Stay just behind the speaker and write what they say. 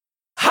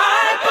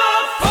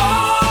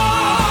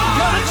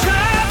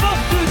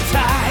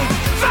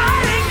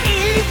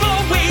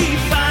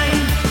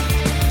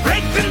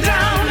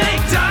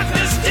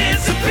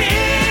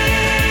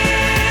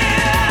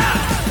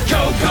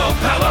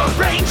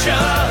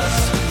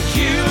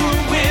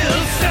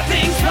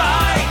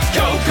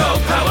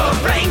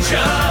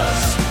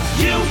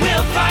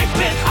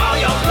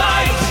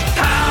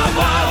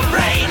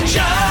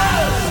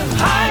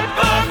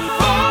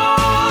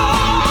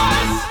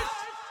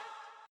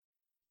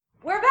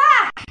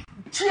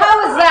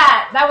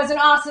That was an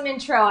awesome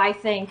intro, I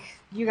think.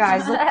 You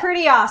guys look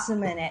pretty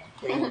awesome in it.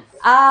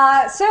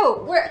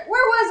 So, where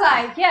was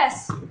I?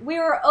 Yes, we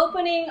were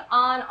opening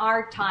on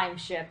our time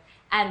ship.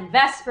 And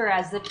Vesper,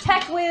 as the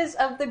tech whiz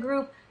of the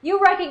group, you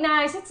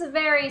recognize it's a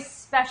very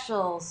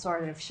special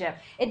sort of ship.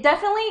 It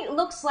definitely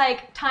looks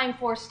like Time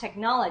Force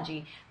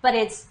technology, but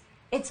it's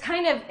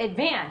kind of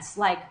advanced,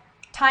 like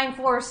Time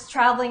Force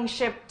Traveling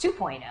Ship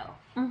 2.0.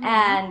 Mm-hmm.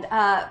 And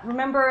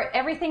remember,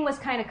 everything was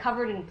kind of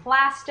covered in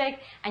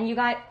plastic, and you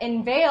got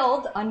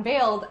unveiled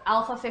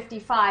Alpha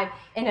 55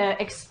 in an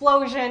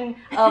explosion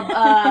of,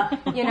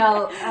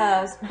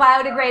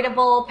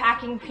 biodegradable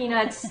packing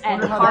peanuts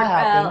and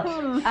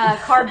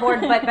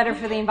cardboard, but better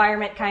for the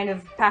environment kind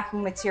of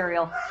packing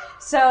material.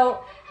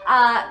 So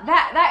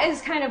that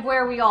is kind of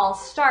where we all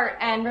start.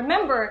 And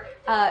remember,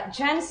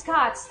 Jen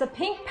Scott's the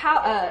pink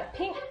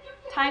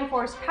Time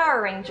Force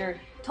Power Ranger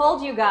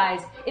told you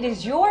guys it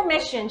is your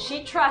mission.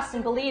 She trusts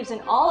and believes in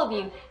all of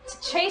you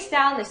to chase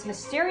down this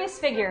mysterious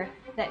figure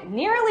that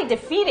nearly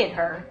defeated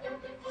her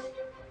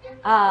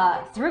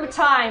through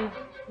time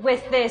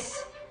with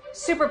this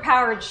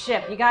superpowered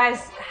ship. You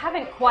guys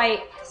haven't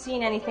quite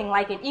seen anything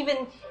like it.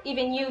 Even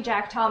you,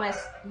 Jack Thomas,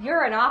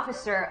 you're an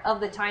officer of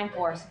the Time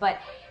Force,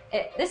 but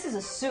this is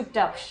a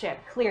souped-up ship,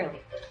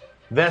 clearly.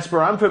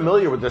 Vesper, I'm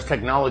familiar with this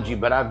technology,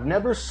 but I've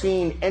never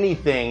seen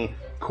anything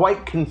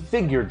quite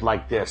configured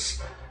like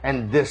this.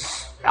 And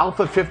this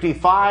Alpha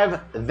 55,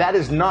 that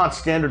is not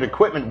standard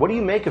equipment. What do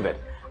you make of it?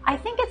 I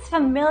think it's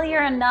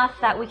familiar enough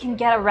that we can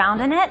get around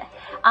in it.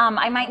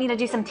 I might need to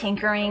do some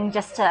tinkering,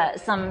 just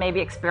some maybe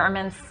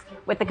experiments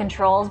with the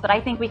controls, but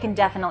I think we can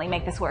definitely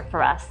make this work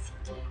for us.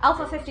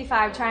 Alpha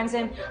 55 chimes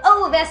in,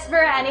 "Oh,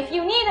 Vesper, and if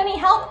you need any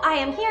help, I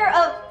am here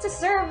to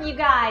serve you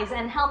guys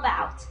and help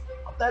out."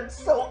 That's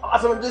so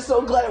awesome. I'm just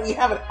so glad we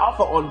have an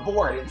Alpha on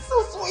board. It's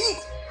so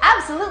sweet.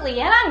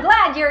 Absolutely, and I'm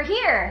glad you're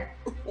here.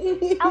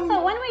 Alpha,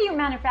 when were you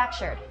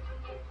manufactured?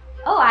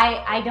 Oh,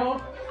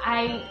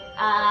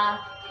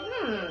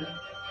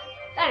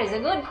 that is a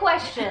good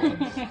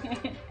question.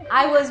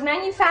 I was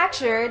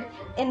manufactured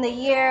in the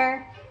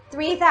year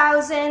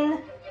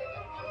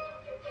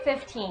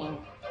 3015.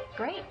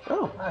 Great.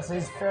 Oh, so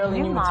he's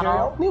fairly new model.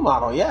 material. New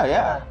model,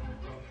 yeah.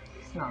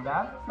 It's not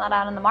bad. It's not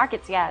out in the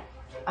markets yet.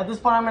 At this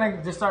point, I'm going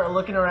to just start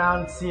looking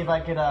around to see if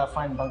I could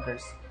find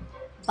bunkers.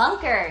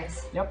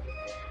 Bunkers? Yep.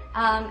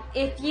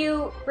 If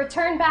you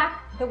return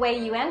back the way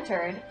you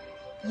entered,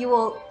 you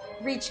will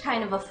reach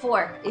kind of a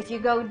fork. If you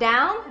go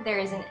down, there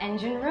is an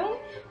engine room,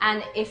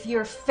 and if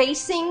you're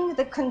facing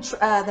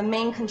the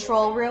main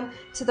control room,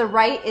 to the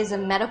right is a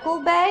medical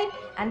bay,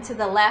 and to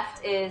the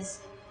left is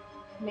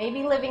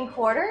maybe living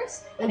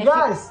quarters. Hey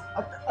guys,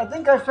 I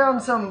think I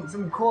found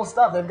some cool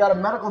stuff. They've got a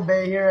medical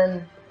bay here,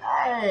 and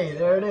hey,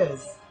 there it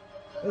is.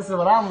 This is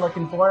what I'm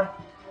looking for.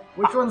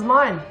 Which one's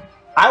mine?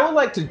 I would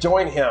like to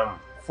join him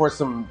for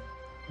some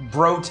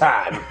bro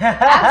time.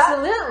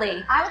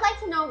 Absolutely. I would like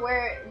to know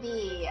where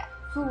the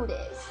food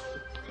is.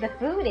 The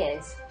food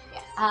is?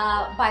 Yes.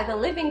 By the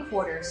living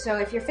quarters. So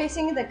if you're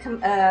facing the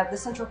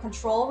central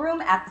control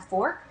room at the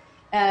fork,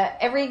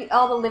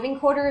 all the living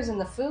quarters and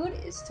the food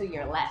is to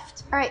your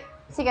left. All right.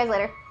 See you guys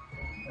later.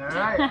 All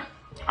right.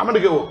 I'm going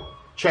to go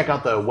check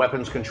out the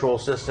weapons control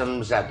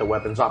systems at the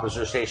weapons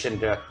officer station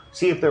to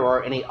see if there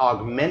are any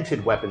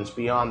augmented weapons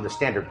beyond the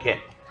standard kit.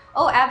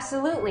 Oh,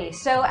 absolutely.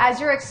 So as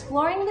you're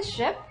exploring the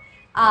ship,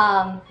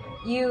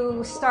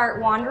 you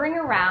start wandering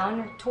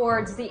around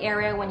towards the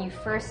area when you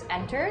first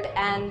entered,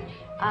 and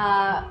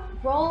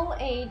roll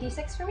a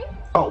d6 for me.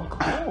 Oh,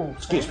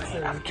 excuse me.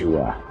 I have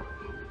to...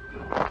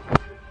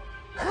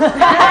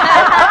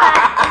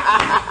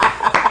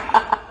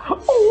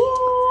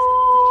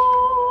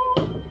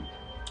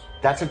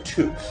 That's a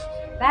 2.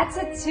 That's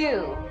a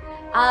 2.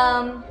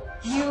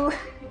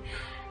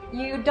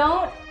 You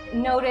don't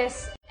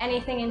notice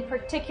anything in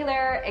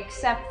particular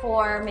except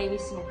for maybe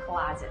some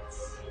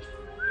closets.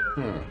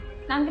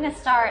 I'm going to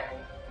start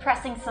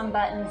pressing some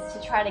buttons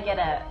to try to get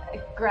a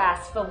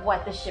grasp of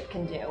what the ship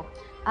can do.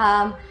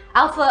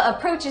 Alpha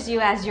approaches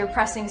you as you're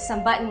pressing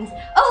some buttons.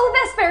 "Oh,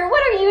 Vesper,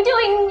 what are you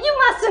doing? You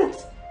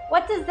mustn't!"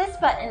 What does this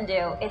button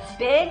do? It's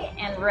big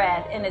and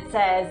red, and it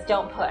says,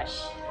 "Don't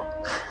push."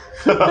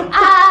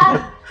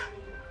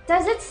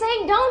 Does it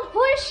say "don't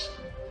push"?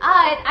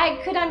 I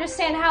could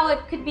understand how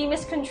it could be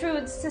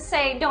misconstrued to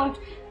say "don't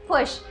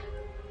push."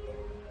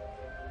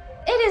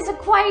 It is a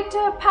quite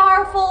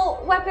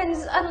powerful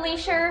weapons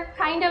unleasher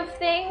kind of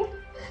thing.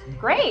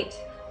 Great.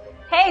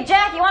 Hey,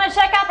 Jack, you want to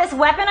check out this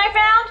weapon I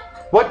found?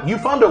 What? You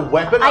found a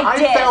weapon? I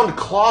did. found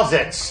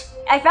closets.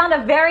 I found a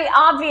very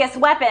obvious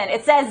weapon.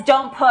 It says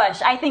 "don't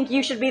push." I think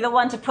you should be the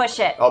one to push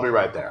it. I'll be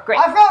right there. Great.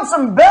 I found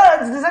some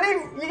beds. Does any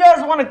of you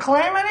guys want to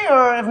claim any?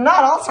 Or if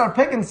not, I'll start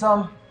picking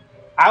some.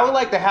 I would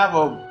like to have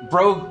a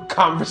bro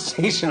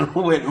conversation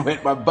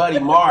with my buddy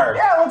Marv.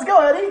 Yeah, let's go,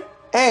 Eddie.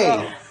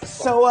 Hey,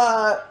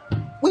 so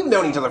we've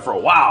known each other for a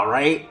while,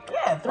 right?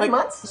 Yeah, 3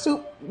 months.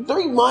 So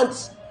 3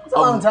 months. It's a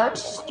long time.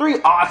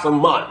 3 awesome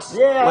months.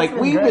 Yeah, like it's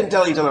we've been great. been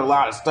telling each other a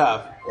lot of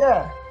stuff.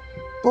 Yeah.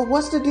 But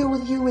what's the deal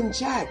with you and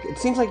Jack? It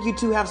seems like you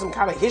two have some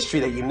kind of history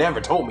that you never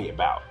told me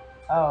about.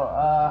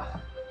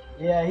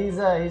 Yeah, he's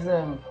I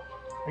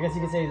guess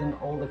you could say he's an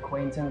old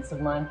acquaintance of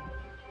mine.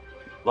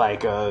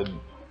 Like a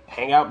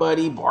hangout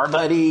buddy, bar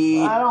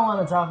buddy. I don't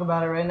want to talk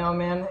about it right now,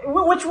 man.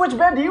 Which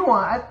bed do you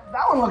want?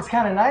 That one looks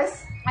kind of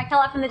nice. I call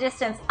out from the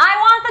distance. I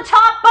want the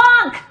top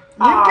bunk!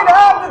 You can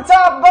have the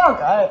top bunk.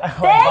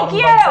 Thank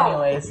you!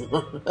 Anyways.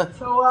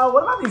 So,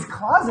 what about these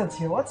closets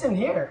here? What's in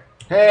here?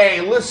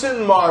 Hey,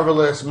 listen,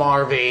 Marvelous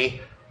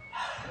Marvy.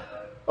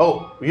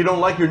 Oh, you don't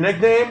like your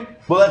nickname?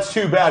 Well, that's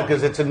too bad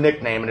because it's a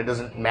nickname and it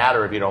doesn't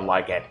matter if you don't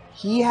like it.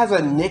 He has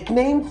a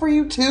nickname for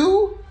you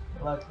too?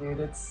 Look, dude,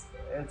 it's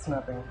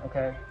nothing,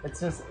 okay? It's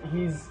just,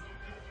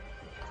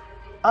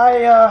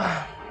 I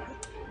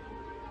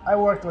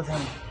worked with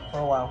him for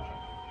a while.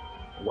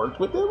 Worked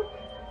with him?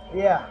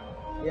 Yeah,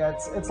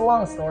 it's a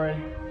long story.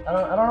 I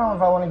don't know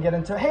if I want to get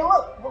into it. Hey,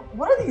 look,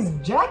 what are these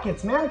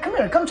jackets, man? Come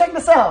here, come check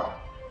this out.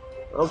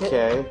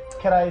 Okay.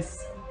 Can I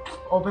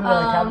open the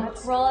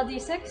cabinets? Roll a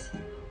d6.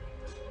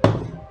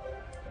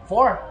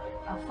 4.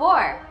 A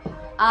 4.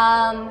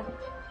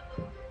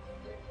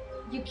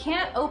 You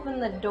can't open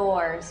the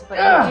doors, but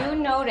you do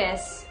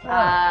notice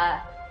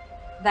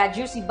that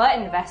juicy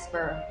button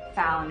Vesper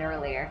found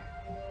earlier.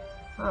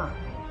 Huh.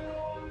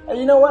 Hey,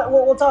 you know what?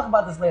 We'll talk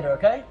about this later,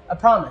 okay? I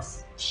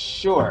promise.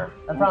 Sure.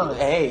 I promise.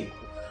 Hey,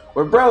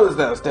 we're bros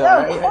though, still,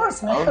 Yeah, right? of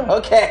course, man.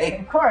 Okay.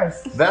 Of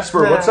course.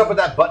 Vesper, what's up with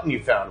that button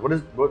you found? What?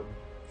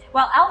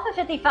 Well, Alpha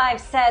 55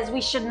 says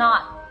we should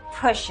not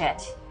push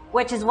it,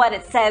 which is what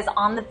it says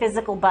on the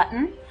physical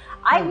button.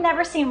 I've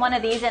never seen one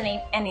of these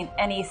in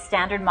any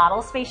standard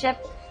model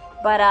spaceship,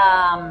 but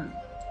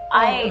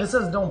If it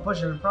says don't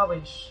push it, we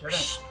probably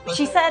shouldn't.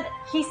 he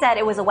said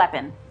it was a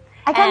weapon.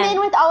 I come in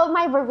with all of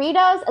my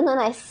burritos, and then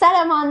I set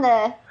them on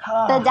the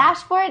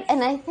dashboard,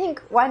 and I think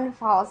one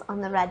falls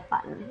on the red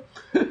button.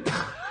 Roll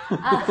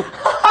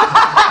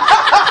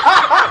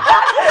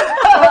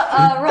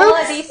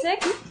a d6.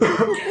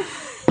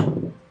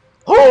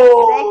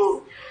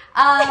 Oh!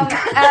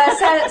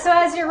 So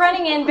as you're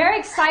running in, very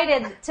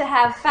excited to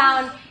have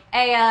found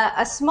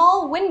a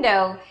small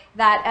window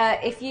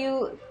that if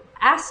you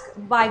ask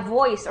by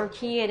voice or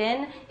key it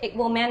in, it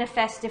will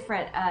manifest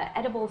different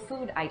edible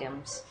food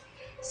items.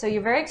 So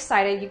you're very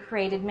excited. You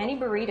created many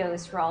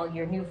burritos for all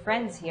your new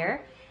friends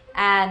here.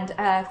 And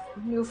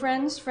new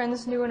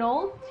friends new and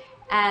old.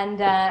 And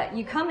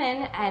you come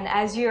in, and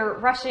as you're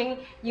rushing,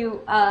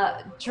 you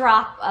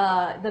drop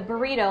the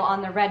burrito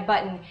on the red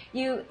button.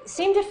 You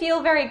seem to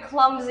feel very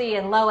clumsy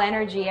and low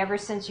energy ever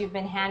since you've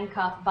been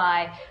handcuffed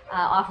by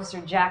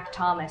Officer Jack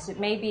Thomas. It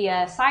may be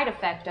a side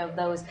effect of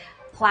those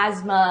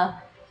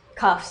plasma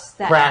cuffs.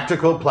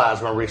 Practical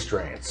plasma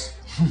restraints.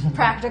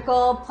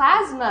 Practical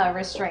plasma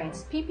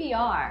restraints,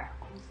 PPR.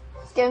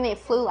 It's giving me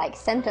flu-like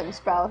symptoms,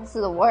 bro. This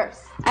is the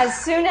worst. As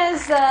soon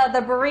as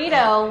the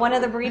burrito, one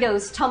of the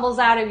burritos tumbles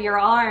out of your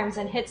arms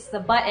and hits the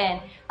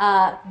button,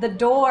 the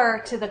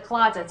door to the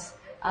closets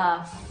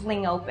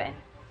fling open.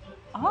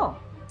 Oh.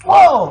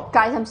 Whoa!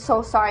 Guys, I'm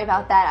so sorry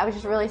about that. I was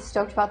just really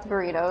stoked about the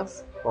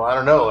burritos. Well, I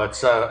don't know.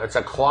 It's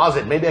a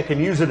closet. Maybe I can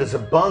use it as a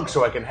bunk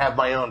so I can have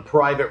my own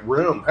private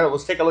room. Hey,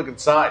 let's take a look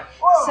inside.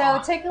 Whoa.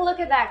 So take a look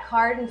at that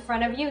card in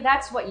front of you.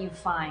 That's what you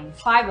find.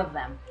 5 of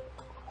them.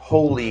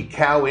 Holy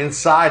cow!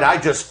 Inside, I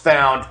just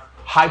found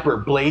Hyper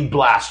Blade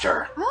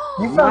Blaster.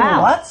 You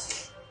found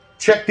what?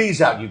 Check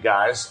these out, you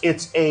guys.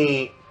 It's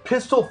a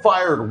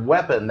pistol-fired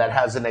weapon that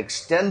has an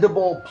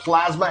extendable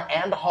plasma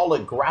and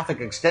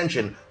holographic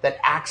extension that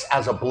acts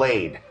as a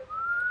blade.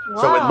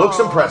 So it looks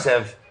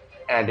impressive,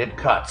 and it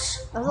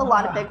cuts. That was a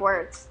lot of big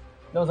words.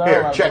 Those are a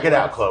Here, lot of check big it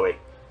out, words. Chloe.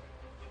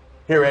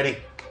 Here, Eddie.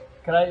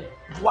 Can I?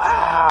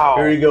 Wow.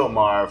 Here you go,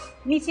 Marv.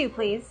 Me too,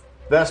 please.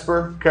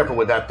 Vesper, careful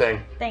with that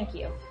thing. Thank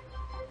you.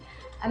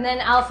 And then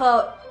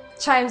Alpha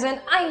chimes in,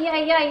 ay,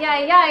 ay, ay,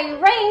 ay, ay,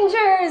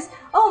 Rangers!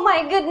 Oh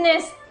my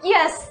goodness,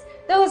 yes,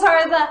 those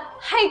are the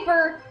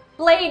Hyper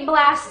Blade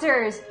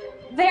Blasters.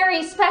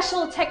 Very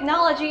special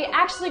technology,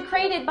 actually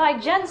created by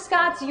Jen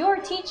Scott's Your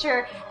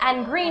Teacher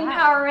and Green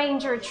Power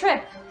Ranger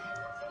Trip.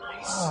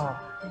 Oh,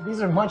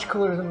 these are much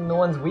cooler than the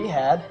ones we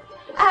had.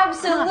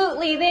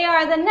 Absolutely, they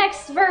are the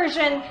next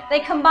version. They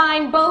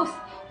combine both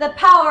the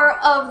power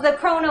of the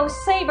Chrono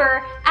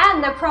Saber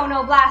and the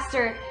Chrono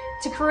Blaster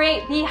to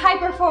create the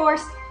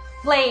HyperForce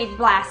Blade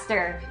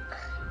Blaster.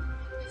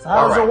 So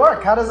how does it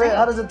work? How does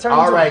it turn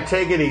All into... right,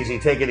 take it easy,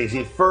 take it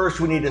easy. First,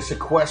 we need to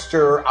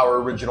sequester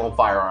our original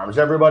firearms.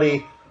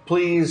 Everybody,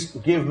 please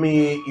give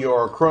me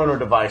your chrono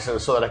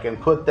devices so that I can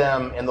put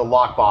them in the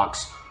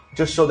lockbox,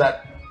 just so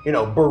that, you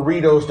know,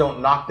 burritos don't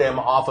knock them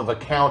off of a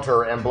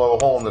counter and blow a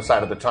hole in the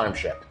side of the time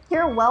ship.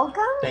 You're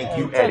welcome? Thank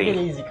you, Take it Eddie.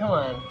 easy, come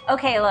on.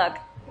 Okay, look.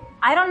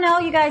 I don't know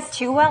you guys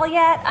too well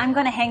yet. I'm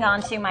going to hang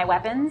on to my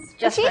weapons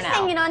just If for she's now.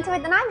 hanging on to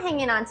it, then I'm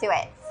hanging on to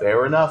it.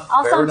 Fair enough.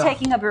 Also, fair I'm enough.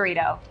 taking a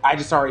burrito. I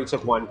just already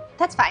took one.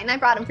 That's fine. I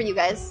brought them for you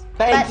guys.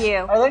 Thank But,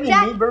 you. Are there any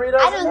Jack, meat burritos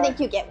I in don't there? think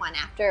you get one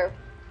after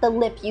the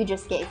lip you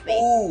just gave me.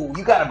 Ooh,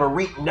 you got a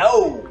burrito.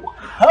 No.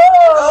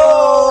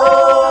 Oh!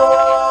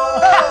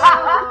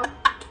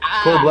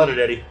 Cold-blooded,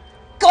 Eddie.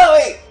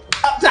 Chloe,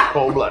 up top.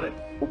 Cold-blooded.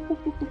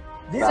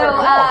 These So are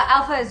cool.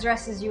 Alpha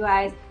addresses you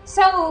guys.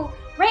 So,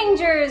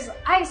 Rangers,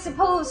 I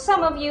suppose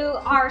some of you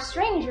are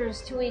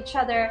strangers to each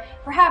other.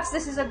 Perhaps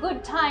this is a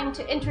good time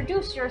to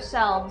introduce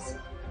yourselves.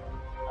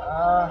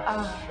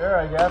 Sure,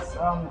 I guess.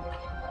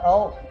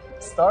 I'll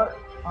start.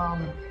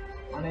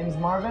 My name's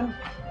Marvin.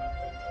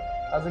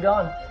 How's it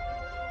going?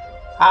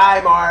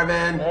 Hi,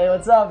 Marvin. Hey,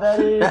 what's up,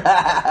 Eddie?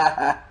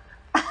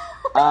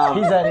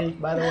 He's Eddie,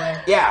 by the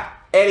way. Yeah,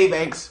 Eddie,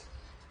 thanks.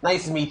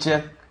 Nice to meet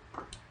you.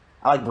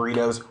 I like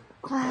burritos.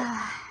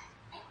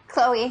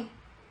 Chloe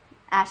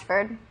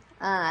Ashford.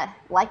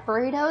 Like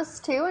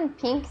burritos too, and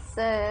pink's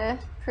a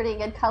pretty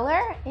good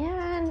color.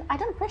 And I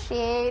don't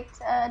appreciate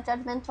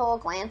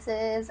judgmental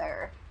glances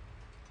or,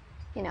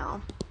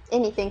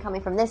 anything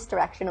coming from this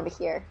direction over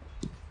here.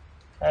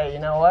 Hey, you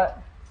know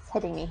what? It's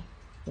hitting me.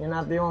 You're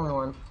not the only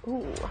one.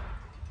 Ooh.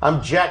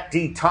 I'm Jack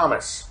D.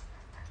 Thomas,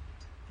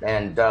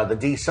 and the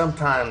D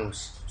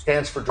sometimes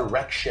stands for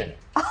direction.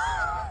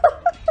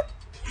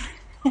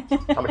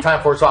 I'm a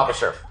Time Force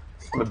officer.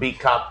 I'm a beat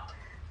cop.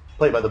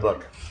 Play by the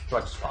book as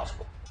much as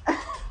possible.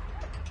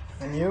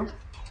 And you?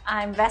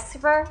 I'm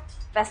Vesper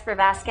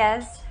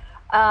Vasquez.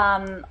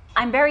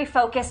 I'm very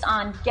focused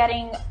on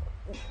getting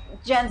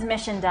Jen's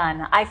mission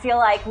done. I feel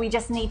like we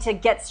just need to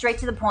get straight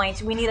to the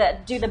point. We need to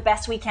do the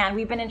best we can.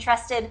 We've been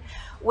entrusted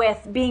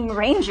with being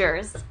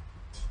Rangers,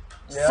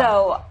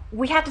 so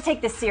we have to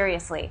take this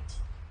seriously.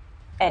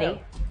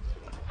 Eddie?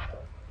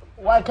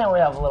 Why can't we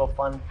have a little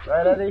fun,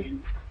 right, Eddie?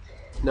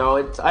 No,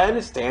 I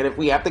understand if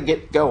we have to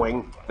get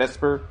going,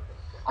 Vesper.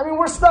 I mean,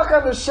 we're stuck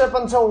on this ship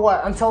until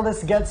what? Until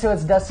this gets to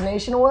its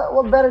destination?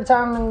 What better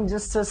time than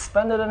just to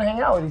spend it and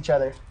hang out with each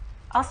other?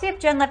 I'll see if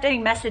Jen left any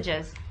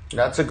messages.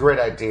 That's a great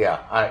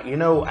idea. At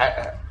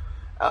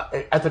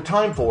the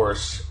Time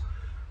Force,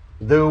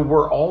 there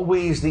were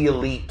always the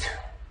elite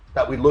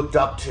that we looked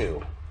up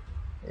to.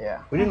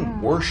 Yeah. We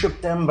didn't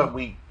worship them, but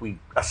we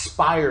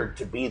aspired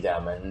to be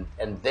them,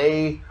 and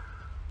they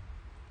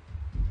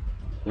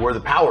were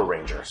the Power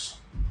Rangers.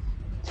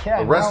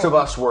 Yeah. The rest of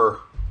us were,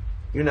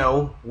 we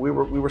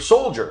were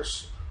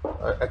soldiers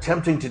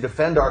attempting to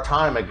defend our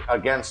time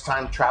against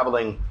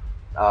time-traveling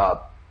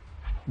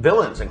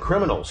villains and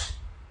criminals.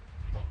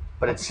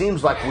 But it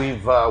seems like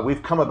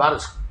we've come about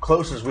as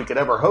close as we could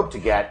ever hope to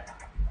get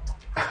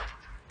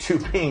to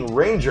being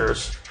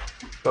Rangers.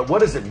 But what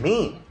does it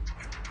mean?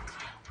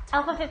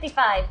 Alpha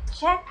 55,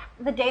 check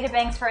the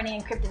databanks for any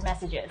encrypted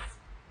messages.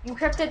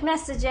 Encrypted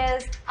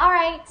messages. All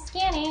right,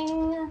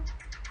 scanning.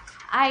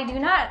 I do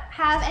not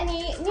have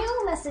any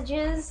new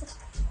messages.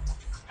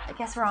 I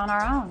guess we're on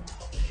our own.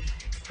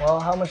 Well,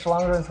 how much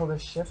longer until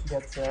this ship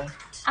gets there?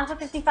 Alpha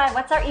 55,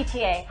 what's our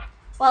ETA?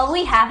 Well,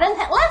 we haven't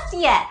left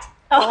yet.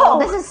 Oh,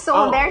 this is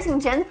so embarrassing.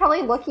 Jen's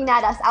probably looking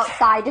at us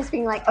outside, just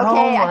being like,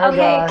 okay, my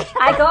gosh.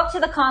 I go up to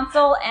the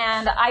console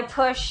and I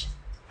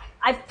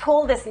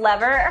pull this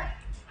lever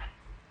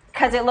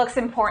because it looks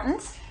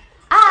important.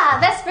 Ah,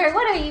 Vesper,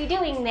 what are you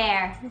doing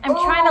there? I'm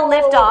trying to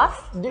lift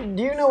off. Do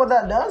you know what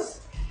that does?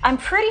 I'm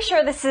pretty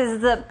sure this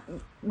is the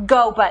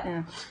go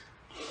button.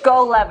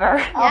 Go lever.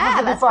 Yeah,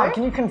 Alpha 55,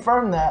 can you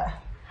confirm that?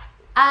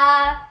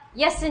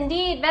 Yes,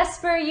 indeed,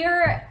 Vesper,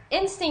 your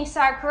instincts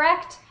are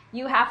correct.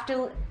 You have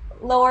to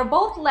lower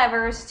both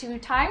levers to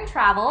time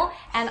travel,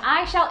 and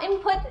I shall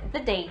input the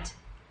date.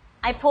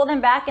 I pull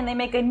them back and they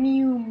make a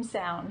neum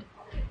sound.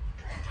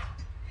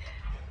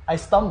 I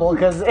stumble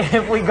because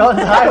if we go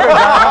into hyperdrive,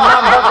 I'm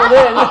not buckled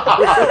in.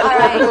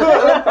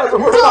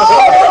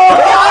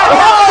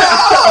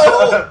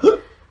 All right.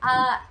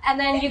 And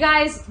then you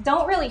guys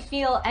don't really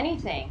feel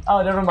anything.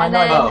 Oh, never mind.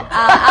 And then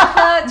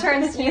Alpha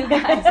turns to you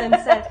guys and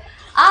says,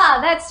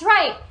 that's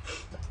right.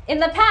 In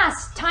the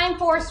past, Time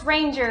Force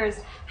Rangers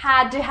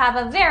had to have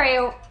a very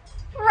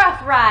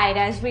rough ride,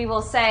 as we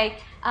will say,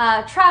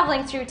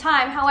 traveling through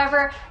time.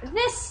 However,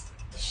 this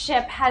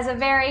ship has a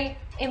very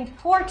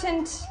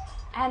important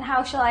and,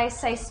 how shall I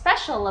say,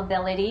 special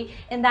ability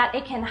in that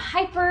it can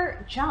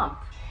hyper jump.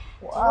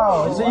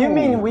 Wow, so you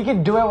mean we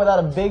could do it without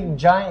a big,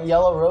 giant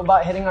yellow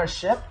robot hitting our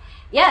ship?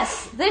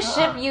 Yes, this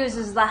ship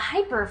uses the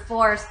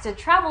HyperForce to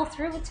travel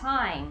through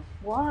time.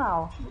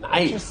 Wow.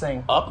 Nice.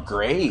 Interesting.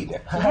 Upgrade.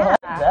 I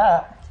like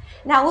that.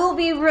 Now, we'll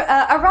be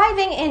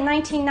arriving in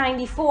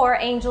 1994,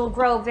 Angel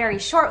Grove, very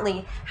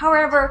shortly.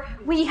 However,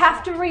 we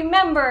have to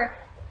remember,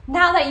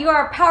 now that you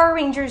are Power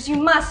Rangers, you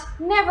must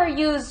never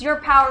use your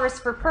powers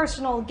for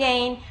personal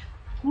gain,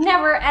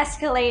 never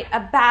escalate a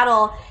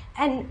battle,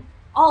 and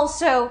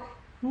also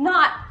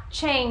not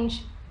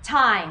change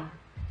time.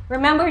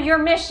 Remember your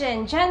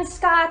mission. Jen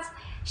Scott,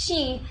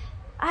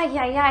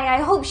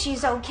 I hope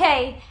she's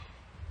okay.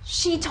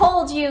 She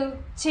told you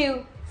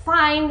to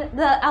find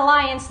the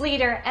Alliance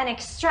leader and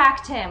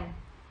extract him.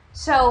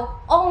 So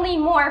only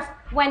morph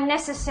when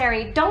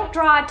necessary. Don't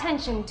draw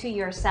attention to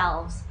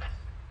yourselves.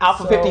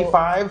 Alpha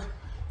 55,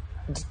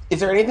 is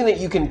there anything that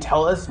you can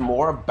tell us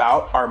more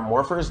about our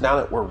morphers now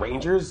that we're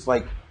Rangers?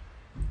 Like,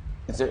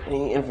 is there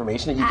any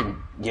information that you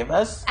can give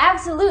us?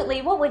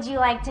 Absolutely. What would you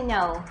like to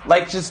know?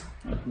 Like, just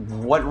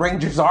what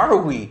Rangers are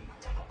we?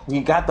 We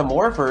got the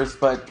morphers,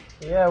 but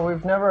Yeah,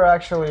 we've never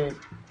actually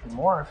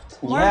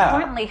Morphed. More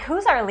importantly,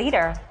 who's our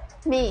leader?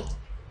 Me.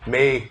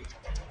 Me.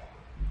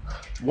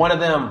 One of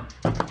them.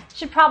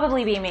 Should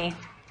probably be me.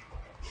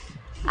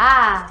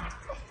 I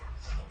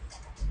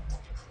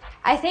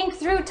think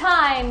through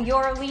time,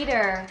 your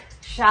leader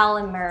shall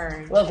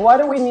emerge. Look, why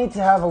do we need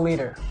to have a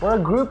leader? We're a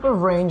group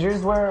of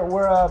rangers.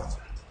 We're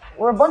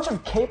a bunch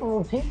of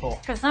capable people.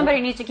 Because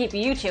somebody needs to keep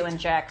you two in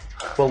check.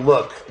 Well,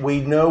 look,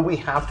 we know we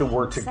have to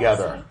work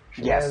together.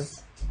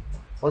 Yes.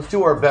 Let's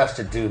do our best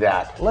to do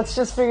that. Let's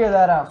just figure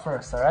that out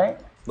first, all right?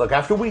 Look,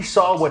 after we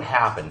saw what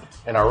happened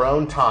in our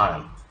own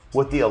time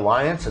with the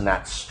Alliance and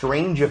that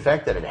strange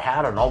effect that it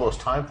had on all those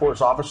Time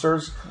Force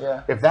officers,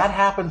 if that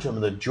happened to the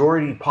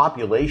majority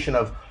population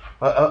of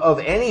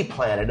any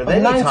planet, of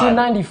any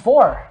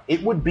 1994. time,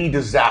 it would be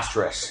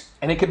disastrous.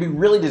 And it could be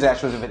really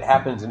disastrous if it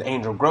happens in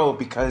Angel Grove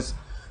because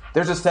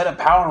there's a set of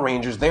Power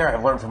Rangers there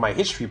I've learned from my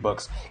history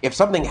books. If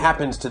something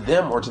happens to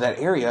them or to that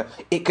area,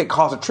 it could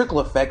cause a trickle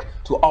effect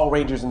to all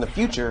Rangers in the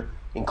future,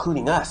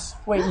 including us.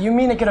 Wait, you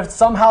mean it could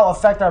somehow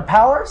affect our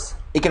powers?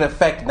 It can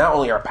affect not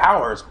only our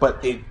powers,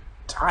 but the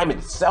time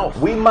itself.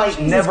 We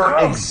might never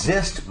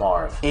exist,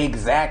 Marv.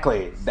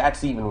 Exactly.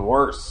 That's even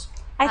worse.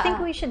 I think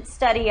we should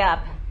study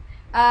up.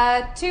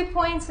 2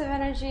 points of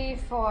energy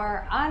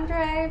for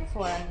Andre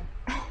for,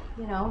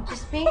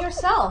 just being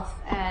yourself.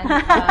 And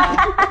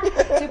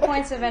 2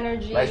 points of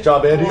energy. Nice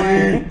job,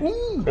 Eddie.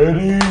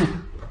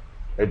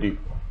 Eddie.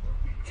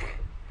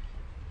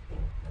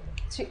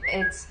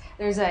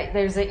 There's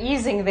a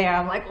easing there.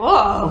 I'm like,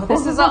 whoa,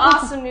 this is an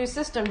awesome new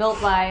system built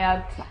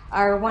by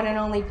our one and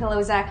only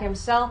Pillow Zach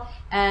himself.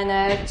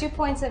 And 2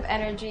 points of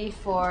energy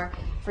for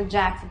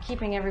Jack for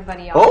keeping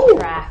everybody on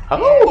track.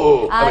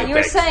 You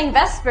were saying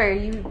Vesper.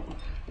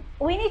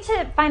 We need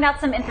to find out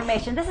some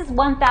information. This is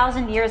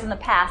 1,000 years in the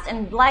past,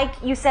 and like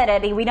you said,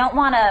 Eddie, we don't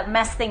want to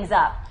mess things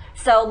up.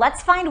 So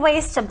let's find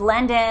ways to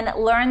blend in,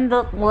 learn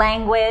the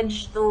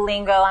language, the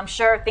lingo. I'm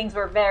sure things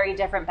were very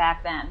different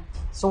back then.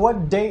 So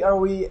what date are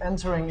we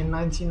entering in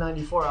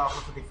 1994,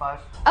 Alpha 55?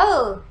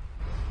 Oh,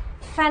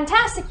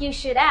 fantastic you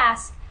should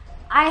ask.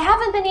 I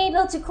haven't been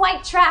able to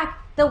quite track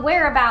the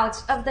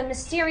whereabouts of the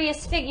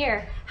mysterious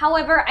figure.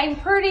 However, I'm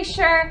pretty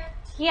sure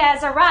he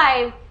has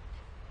arrived,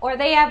 or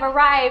they have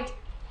arrived,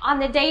 on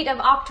the date of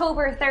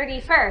October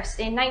 31st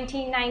in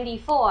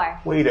 1994.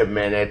 Wait a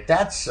minute,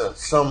 that's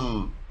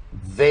some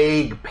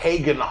vague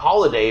pagan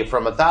holiday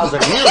from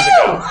 1,000 years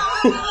ago.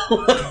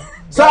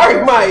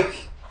 Sorry, Mike.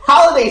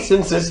 Holiday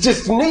census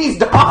just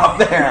sneezed off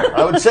there.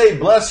 I would say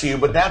bless you,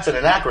 but that's an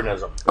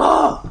anachronism.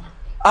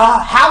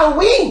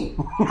 Halloween.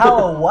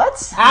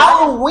 What?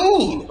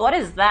 Halloween. What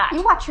is that?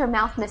 You watch your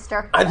mouth,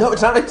 mister. I know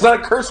it's not a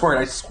curse word.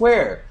 I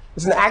swear.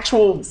 It's an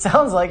actual.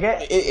 Sounds like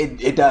it.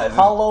 It does.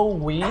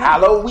 Halloween.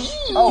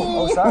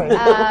 Oh, sorry.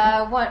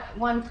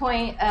 1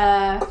 point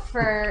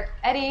for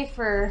Eddie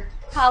for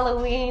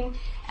Halloween,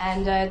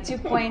 and 2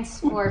 points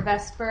for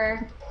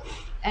Vesper.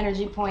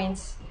 Energy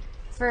points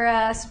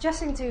for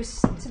suggesting to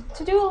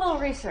do a little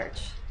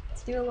research.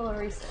 There you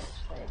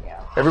go.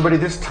 Everybody,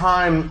 this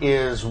time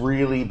is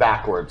really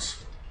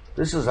backwards.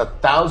 This is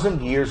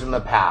 1,000 years in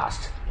the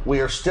past. We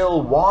are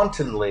still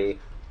wantonly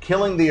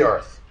killing the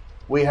Earth.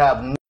 We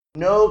have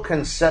no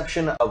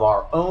conception of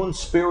our own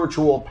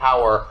spiritual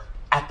power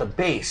at the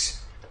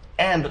base.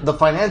 And the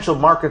financial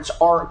markets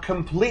are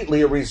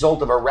completely a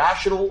result of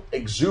irrational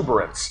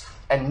exuberance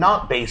and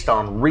not based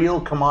on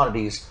real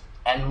commodities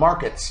and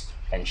markets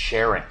and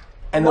sharing.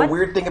 And the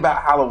weird thing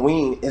about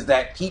Halloween is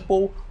that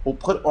people will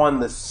put on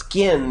the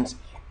skins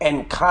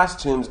and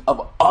costumes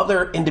of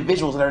other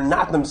individuals that are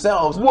not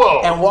themselves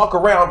and walk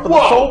around for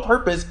the sole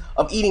purpose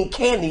of eating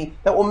candy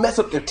that will mess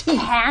up their teeth.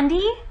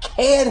 Candy?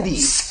 Candy.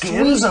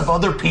 Skins of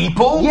other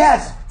people?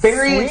 Yes.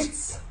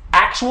 Various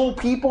actual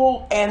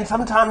people and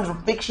sometimes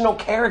fictional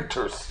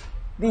characters.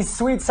 These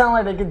sweets sound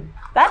like they could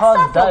That cause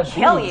stuff will diabetes.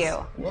 kill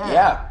you.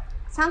 Yeah.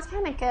 Sounds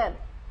kind of good.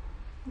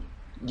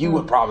 You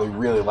would probably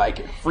really like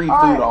it. Free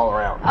food all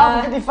around.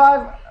 Alpha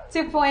 55.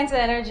 2 points of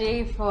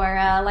energy for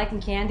liking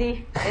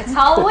candy. It's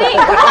Halloween.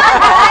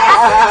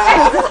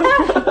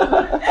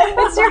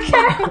 It's your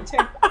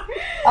character.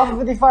 Alpha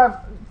 55,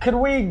 could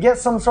we get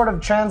some sort of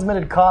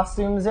transmitted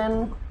costumes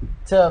in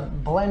to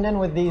blend in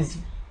with these?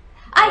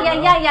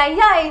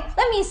 Ay.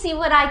 Let me see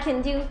what I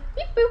can do.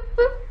 Beep, boop,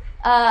 boop.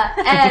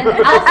 And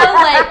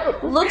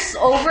Alpha looks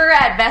over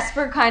at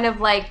Vesper, kind of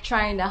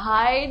trying to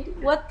hide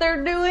what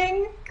they're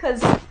doing,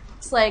 because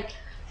it's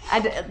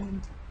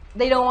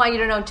they don't want you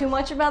to know too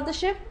much about the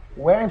ship.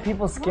 Wearing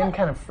people's skin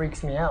kind of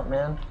freaks me out,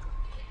 man.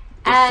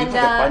 It seems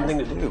like a fun thing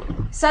to do.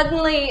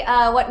 Suddenly,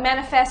 what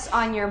manifests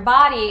on your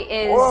body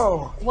is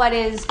what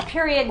is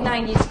period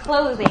 90s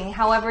clothing.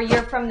 However,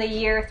 you're from the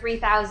year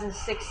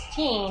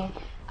 3016,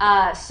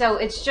 so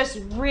it's just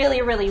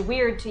really, really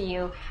weird to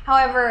you.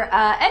 However,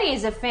 Eddie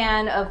is a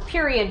fan of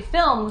period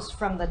films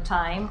from the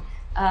time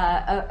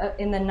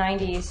in the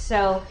 90s,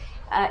 so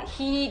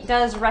he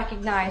does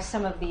recognize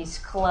some of these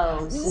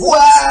clothes.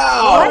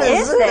 Wow! What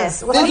is this?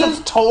 This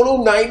is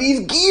total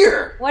 90s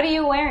gear. What are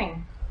you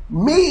wearing?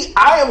 Me,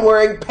 I am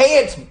wearing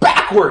pants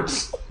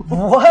backwards.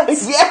 What?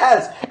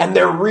 Yes, and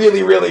they're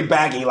really, really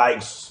baggy,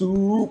 like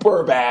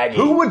super baggy.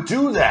 Who would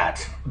do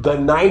that? The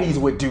 90s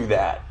would do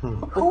that. Who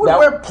would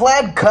wear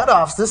plaid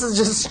cutoffs? This is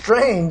just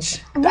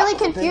strange. I'm really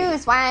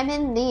confused why I'm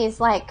in these,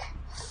 like,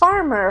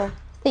 farmer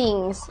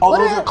things. Oh,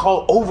 those are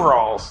called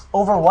overalls.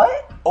 Over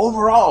what?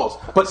 Overalls.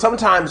 But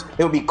sometimes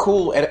it would be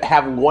cool and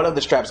have one of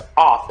the straps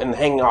off and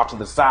hanging off to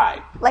the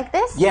side. Like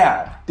this?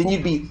 Yeah. Then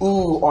you'd be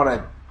on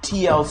a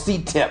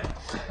TLC tip.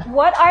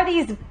 What are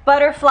these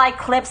butterfly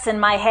clips in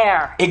my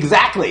hair?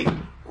 Exactly.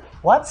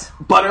 What?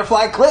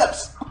 Butterfly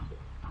clips.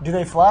 Do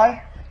they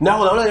fly?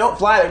 No, they don't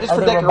fly. They're just Are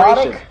for they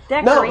decoration.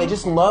 robotic? No, they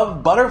just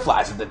love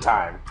butterflies at the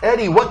time.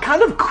 Eddie, what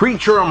kind of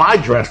creature am I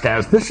dressed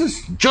as? This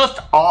is just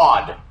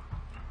odd.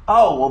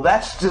 Oh, well,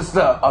 that's just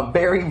a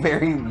very,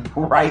 very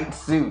bright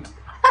suit.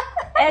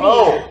 Eddie,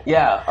 Oh,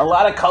 Yeah, a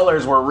lot of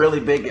colors were really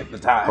big at the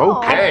time.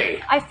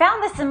 okay. I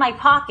found this in my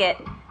pocket.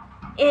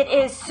 It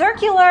is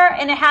circular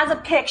and it has a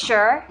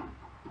picture.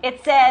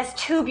 It says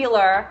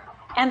tubular,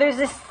 and there's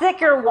this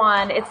thicker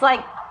one. It's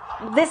like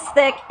this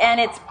thick and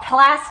it's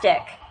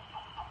plastic.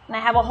 And I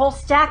have a whole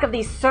stack of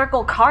these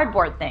circle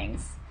cardboard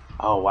things.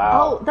 Oh,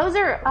 wow. Oh, those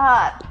are,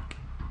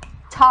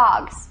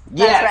 togs.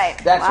 Yes, That's right.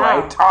 that's Wow.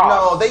 right. Togs.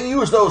 No, they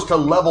used those to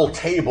level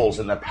tables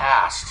in the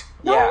past.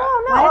 No, Yeah. no.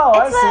 Oh,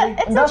 I It's see.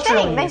 a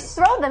Industrial thing. They use.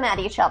 throw them at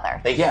each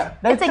other. Yeah.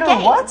 They It's a threw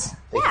game. what?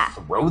 Yeah,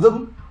 Throw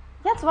them?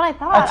 that's what I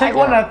thought. I take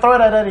one and I throw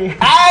it at Eddie.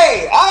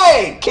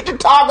 Hey, get your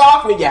tog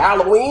off me, you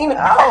Halloween.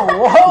 Oh,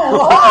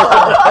 whoa.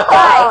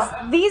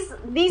 Guys,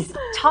 these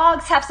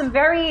togs have some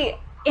very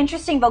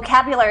interesting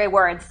vocabulary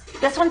words.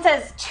 This one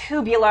says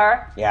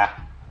tubular, Yeah.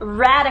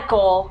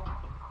 radical,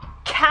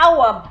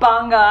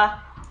 cowabunga,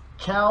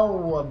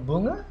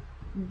 Cowabunga?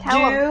 dude,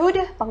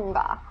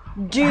 Cowabunga.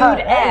 dude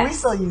Hey, we X.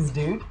 still use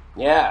dude.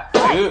 Yeah,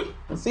 dude.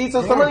 See,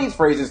 so some of these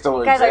phrases still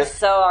You guys are exist.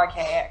 so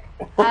archaic.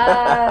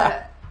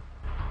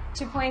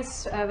 2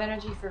 points of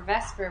energy for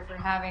Vesper for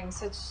having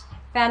such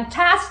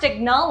fantastic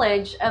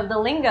knowledge of the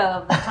lingo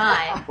of the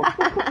time.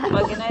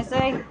 What can I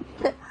say?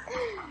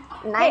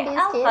 90s Hey, kid.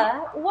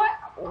 Alpha,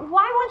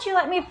 why won't you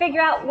let me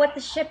figure out what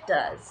the ship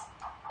does?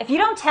 If you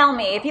don't tell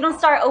me, if you don't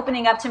start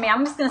opening up to me,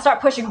 I'm just going to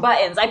start pushing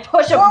buttons. I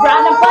push a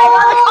random button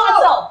on the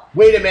console.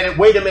 Wait a minute.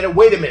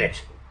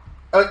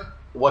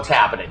 What's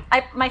happening?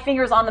 My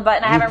finger's on the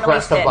button. I You haven't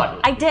pressed released the it. button.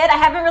 I did. I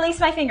haven't released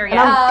my finger yet.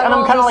 And I'm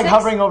roll kind of like 6.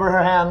 hovering over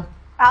her hand.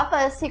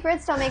 Alpha,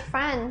 secrets don't make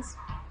friends.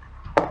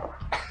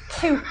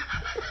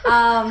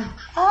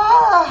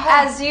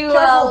 As you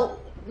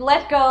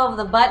let go of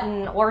the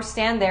button or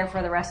stand there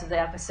for the rest of the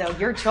episode,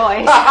 your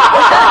choice.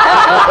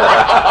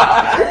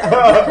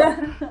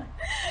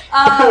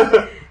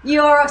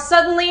 You're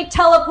suddenly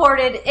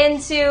teleported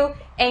into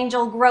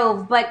Angel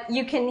Grove, but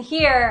you can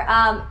hear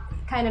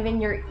kind of in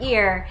your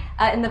ear.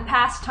 In the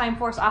past, Time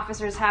Force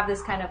officers have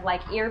this kind of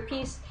like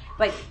earpiece,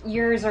 but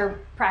yours are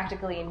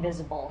practically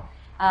invisible.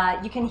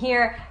 You can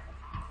hear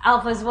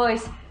Alpha's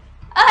voice.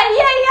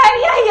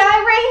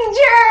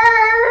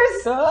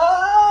 Rangers!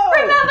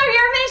 Remember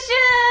your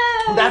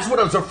mission! That's what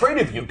I was afraid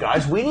of, you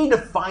guys. We need to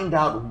find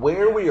out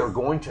where we are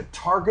going to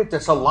target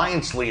this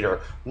alliance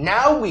leader.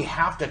 Now we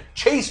have to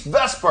chase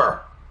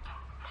Vesper.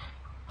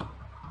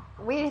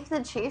 We have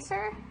to chase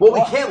her? Well,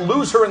 we can't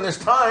lose her in this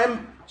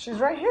time. She's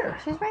right here.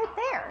 She's right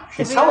there.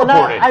 She's And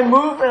teleported. I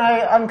move and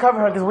I uncover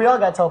her because we all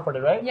got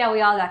teleported, right? Yeah,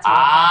 we all got to.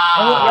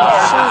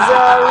 She's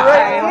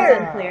right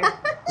here.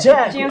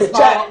 Jack.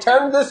 Jack,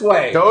 turn this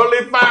way.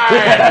 Totally fine. Look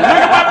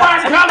at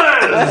my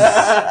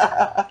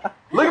colors.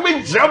 Look at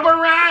me jump Do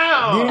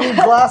around. you need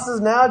glasses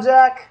now,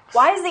 Jack?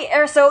 Why is the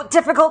air so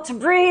difficult to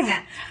breathe?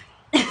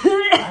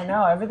 I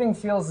know, everything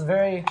feels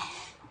very...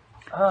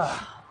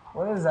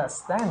 what is that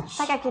stench? It's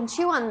like I can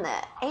chew on the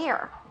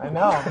air. I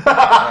know.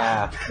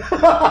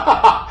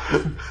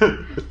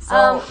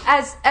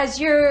 As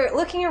you're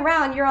looking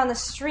around, you're on the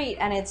street,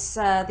 and it's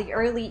the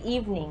early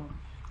evening,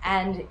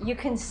 and you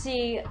can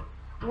see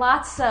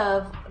lots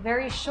of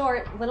very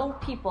short little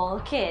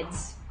people,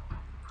 kids.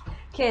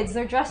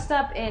 They're dressed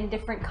up in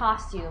different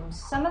costumes.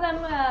 Some of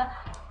them,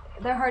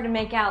 they're hard to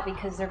make out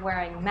because they're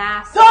wearing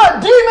masks.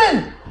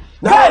 Demon!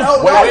 No,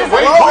 Wait.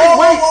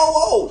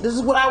 Whoa. This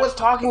is what I was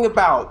talking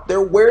about.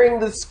 They're wearing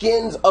the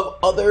skins of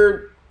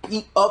other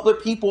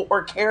people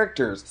or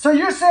characters. So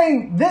you're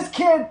saying this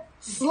kid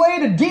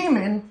slayed a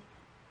demon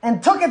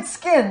and took its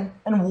skin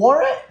and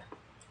wore it?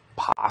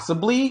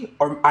 Possibly,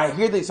 or I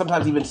hear they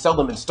sometimes even sell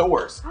them in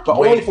stores, but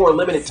only for a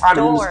limited time,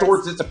 and then the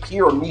stores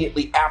disappear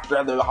immediately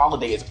after the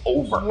holiday is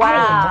over.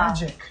 Wow.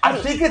 Magic. I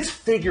think it's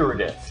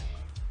figurative.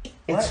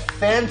 It's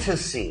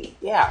fantasy.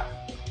 Yeah.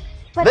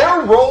 They're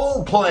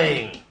role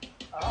playing.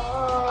 But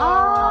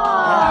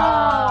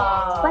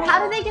how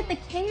do they get the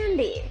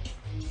candy?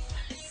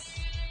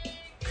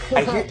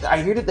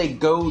 I hear that they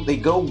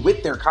go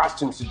with their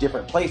costumes to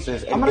different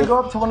places. And I'm gonna go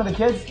up to one of the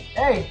kids.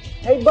 Hey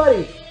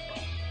buddy.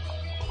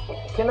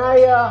 Can I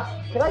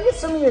get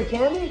some of your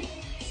candy?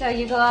 So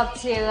you go up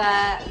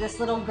to this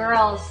little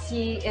girl.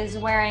 She is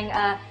wearing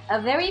a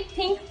very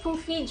pink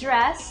poofy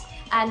dress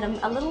and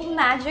a little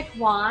magic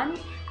wand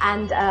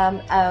and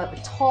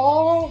a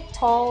tall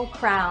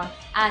crown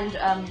and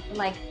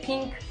like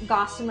pink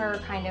gossamer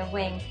kind of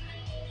wings.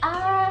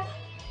 My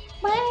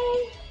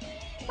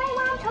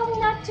mom told me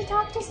not to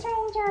talk to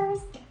strangers.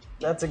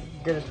 That's a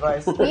good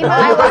advice.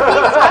 Meanwhile,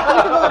 while he's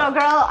talking to the little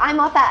girl,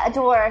 I'm up at a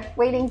door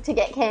waiting to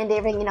get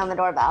candy, ringing on the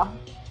doorbell.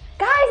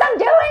 Guys, I'm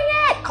doing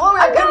it! Chloe,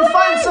 I couldn't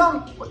find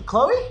some. What,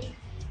 Chloe?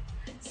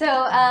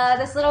 So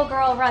this little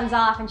girl runs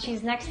off, and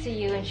she's next to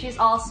you, and she's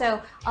also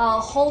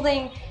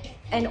holding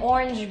an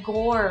orange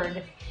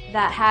gourd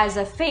that has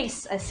a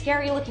face, a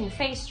scary-looking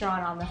face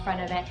drawn on the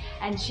front of it,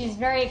 and she's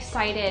very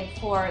excited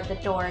for the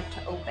door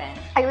to open.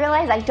 I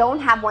realize I don't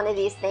have one of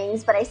these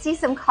things, but I see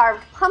some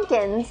carved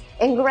pumpkins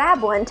and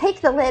grab one,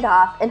 take the lid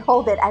off, and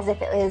hold it as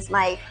if it was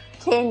my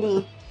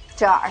candy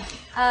jar.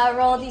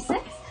 Roll a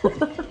d6.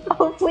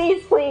 Oh,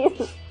 please,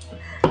 please.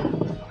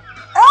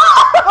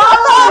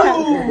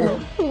 Oh!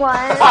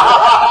 One.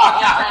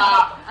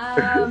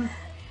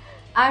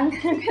 I'm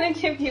gonna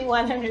give you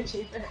 1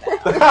 energy for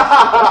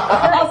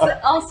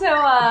that. also,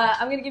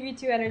 I'm gonna give you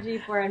 2 energy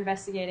for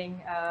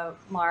investigating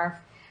Marv,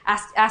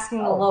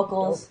 asking the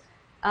locals.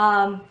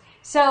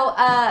 So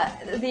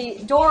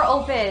the door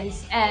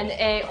opens and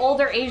an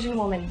older Asian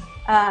woman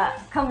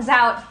comes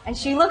out, and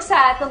she looks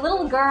at the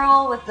little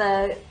girl with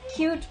the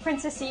cute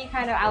princessy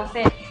kind of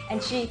outfit,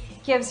 and she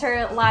gives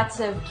her lots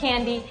of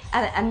candy,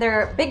 and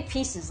they're big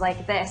pieces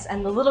like this,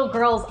 and the little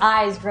girl's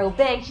eyes grow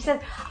big. She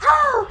says,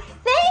 "Oh,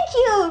 thank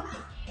you!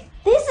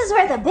 This is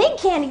where the big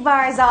candy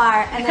bars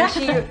are." And then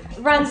she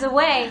runs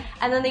away,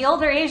 and then the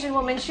older Asian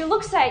woman, she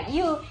looks at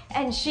you,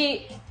 and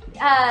she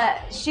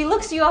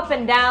looks you up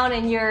and down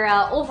in your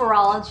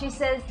overall, and she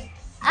says,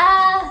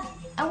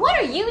 what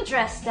are you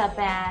dressed up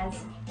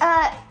as?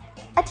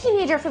 A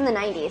teenager from the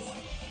 90s.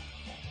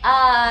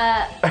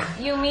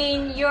 You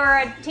mean you're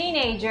a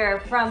teenager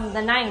from the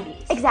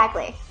 90s?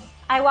 Exactly.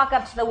 I walk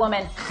up to the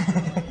woman.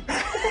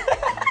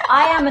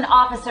 I am an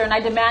officer, and I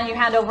demand you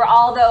hand over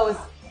all those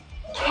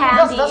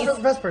candies.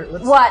 Vesper,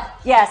 What?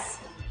 Yes.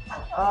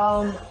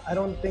 I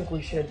don't think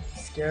we should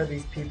scare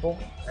these people.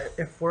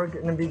 If we're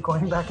going to be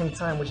going back in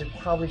time, we should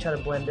probably try to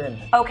blend in.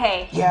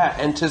 Okay. Yeah,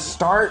 and to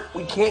start,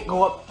 we can't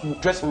go up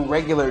dressed in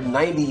regular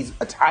 90s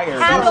attire.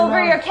 Hand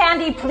over your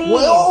candy, please.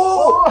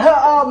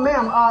 Whoa!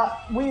 Ma'am,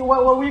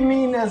 what we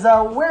mean is,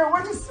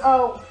 we're just,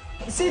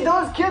 see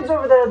those kids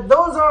over there,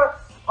 those are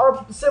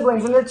our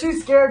siblings, and they're too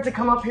scared to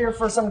come up here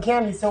for some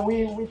candy, so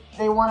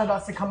they wanted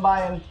us to come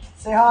by and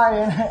say hi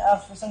and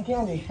ask for some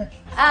candy.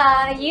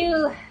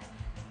 You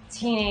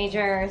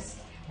teenagers.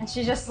 And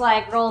she just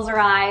like rolls her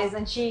eyes,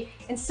 and she,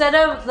 instead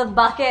of the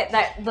bucket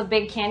that the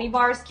big candy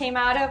bars came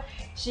out of,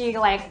 she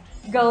like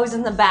goes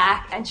in the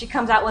back, and she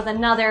comes out with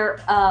another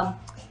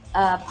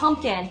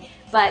pumpkin,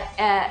 but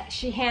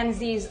she hands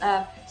these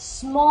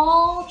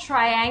small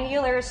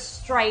triangular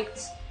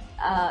striped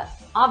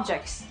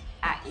objects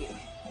at you.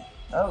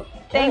 Oh,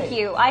 Thank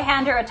you. I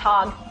hand her a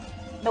tog,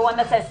 the one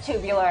that says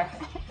tubular.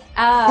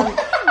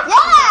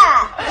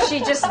 Yeah! She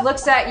just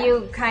looks at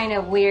you kind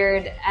of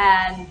weird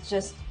and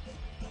just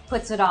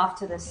puts it off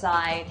to the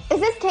side. Is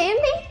this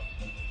candy?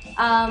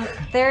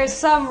 There's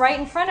some right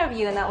in front of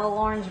you in that little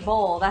orange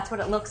bowl. That's what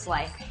it looks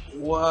like.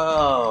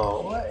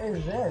 Whoa. what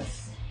is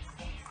this?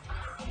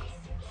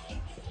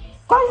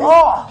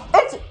 Oh,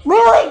 it's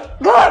really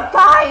good,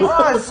 guys!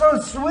 Oh, it's so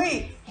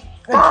sweet.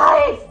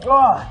 Guys!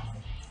 Oh.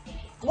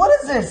 What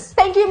is this?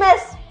 Thank you,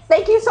 miss.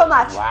 Thank you so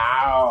much.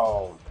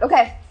 Wow.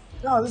 Okay,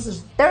 No, this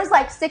is... there's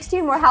like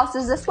 16 more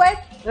houses this way,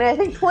 and I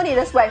think 20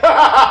 this way. If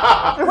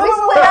we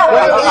split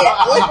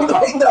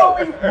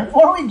up,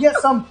 Before we get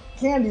some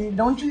candy,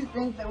 don't you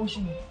think that we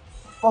should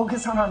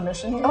focus on our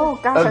mission here? oh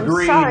gosh,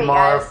 Agreed, I'm sorry,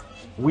 Marv. guys.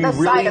 We The side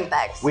really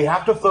effects. we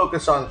have to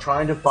focus on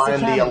trying to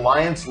find the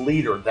Alliance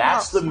leader.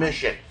 That's the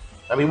mission.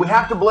 I mean, we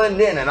have to blend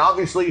in, and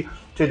obviously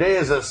today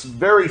is a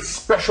very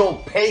special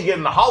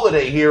pagan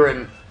holiday here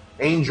in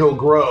Angel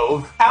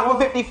Grove. Alpha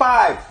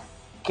 55.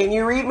 Can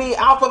you read me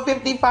Alpha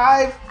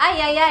 55?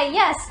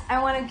 Yes.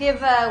 I want to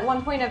give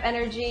 1 point of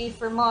energy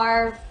for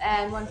Marv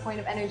and 1 point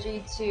of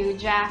energy to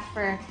Jack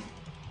for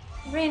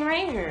Green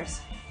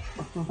Rangers.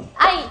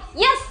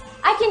 Yes,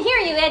 I can hear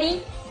you,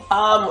 Eddie.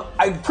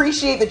 I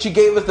appreciate that you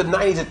gave us the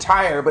 90s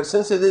attire, but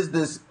since it is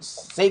this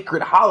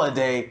sacred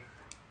holiday,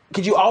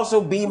 could you also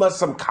beam us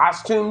some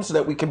costumes so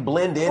that we can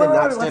blend in and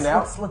not stand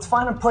out? Let's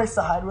find a place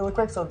to hide really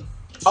quick. So,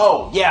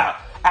 Oh, yeah.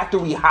 After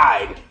we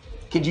hide,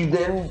 could you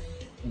then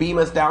beam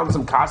us down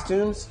some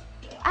costumes?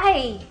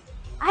 I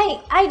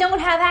don't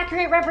have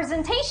accurate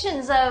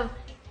representations of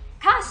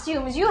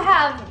costumes. You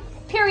have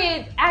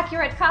period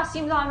accurate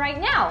costumes on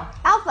right now.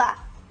 Alpha,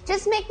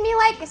 just make me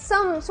like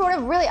some sort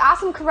of really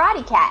awesome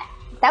karate cat.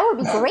 That would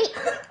be great.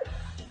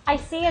 I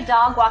see a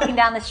dog walking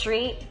down the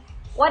street.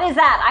 What is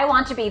that? I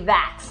want to be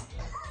that.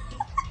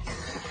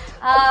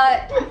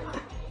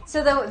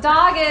 So the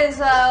dog is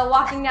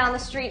walking down the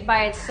street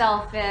by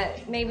itself.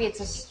 Maybe it's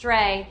a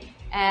stray,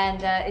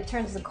 and it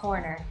turns the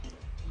corner.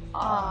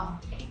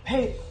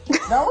 hey,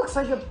 that looks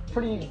like a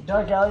pretty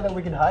dark alley that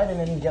we can hide in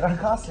and get our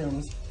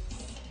costumes.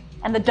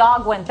 and the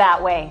dog went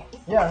that way.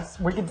 Yes,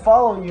 we could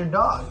follow your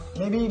dog.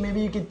 Maybe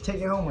you could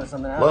take it home or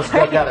something. Let's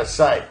duck out of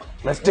sight.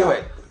 Let's do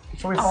it.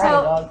 So we follow the So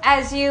dog.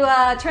 as you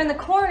turn the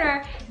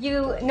corner,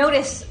 you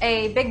notice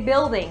a big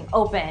building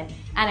open,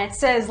 and it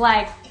says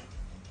like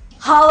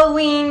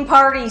Halloween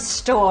party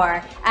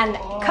store. And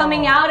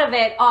coming out of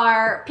it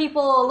are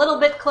people a little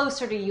bit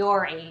closer to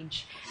your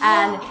age,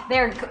 and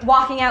they're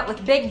walking out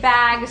with big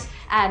bags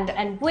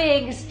and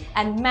wigs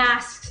and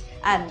masks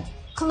and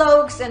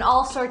cloaks and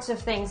all sorts of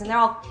things, and they're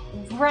all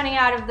running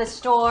out of the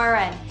store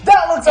and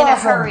That looks in a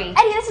awesome. hurry.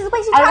 Eddie, this is the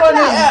place you I talked run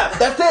about. Yeah,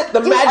 that's it. The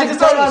I magic just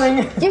start place.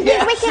 running. Do you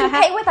think we can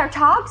pay with our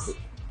togs?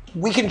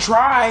 We can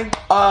try.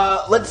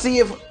 Let's see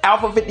if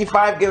Alpha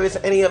 55 give us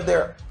any of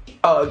their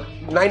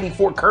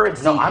 94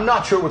 currency. No, I'm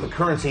not sure what the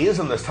currency is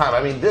in this time.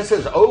 I mean, this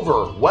is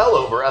well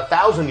over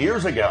 1,000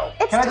 years ago.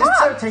 It's Can I just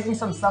start togs. taking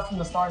some stuff from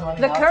the store and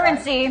running The outside?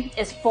 currency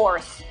is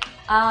force.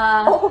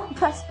 Oh,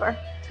 Vesper.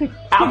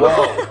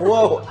 Alpha,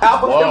 whoa,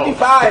 Alpha Whoa.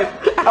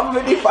 55. Alpha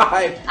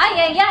 55.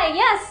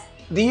 Yes.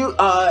 Do you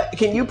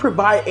can you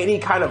provide any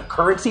kind of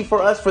currency for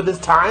us for this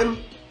time?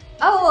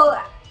 Oh,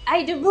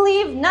 I do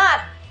believe not,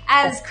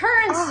 as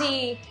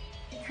currency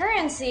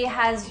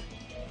has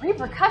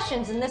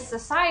repercussions in this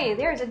society.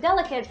 There's a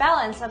delicate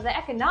balance of the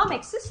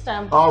economic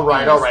system. All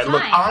right. in this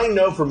Look, time. I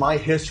know from my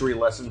history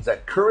lessons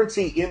that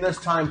currency in this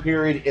time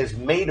period is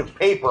made of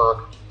paper.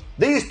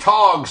 These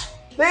togs,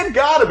 they've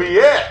got to be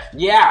it.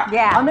 Yeah.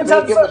 Yeah. I'm in We'll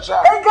touch. give it a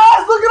shot. Hey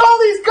guys, look at all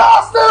these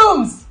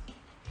costumes!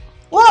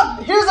 Look,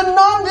 here's a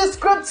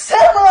nondescript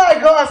samurai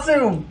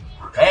costume.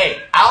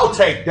 Hey, I'll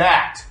take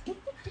that.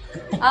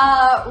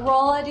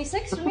 Roll a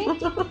d6 for me.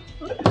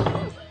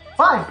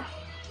 5.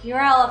 You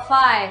roll a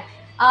 5.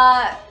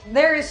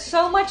 There is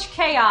so much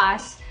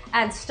chaos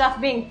and stuff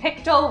being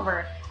picked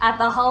over at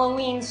the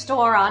Halloween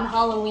store on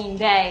Halloween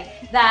Day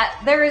that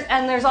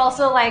there's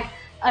also like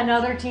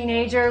another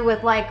teenager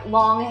with like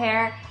long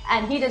hair,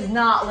 and he does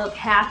not look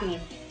happy.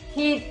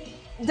 He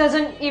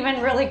doesn't even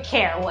really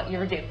care what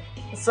you're doing.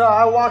 So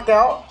I walk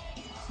out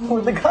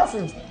with the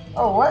costumes.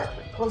 Oh, what?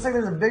 Looks like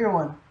there's a bigger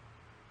one.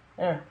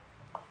 Here.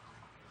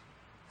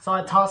 So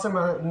I toss him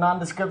a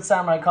nondescript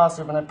samurai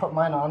costume and I put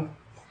mine on.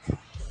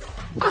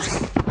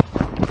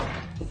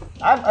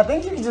 I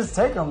think you can just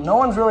take them. No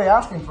one's really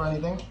asking for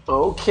anything.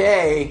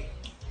 Okay.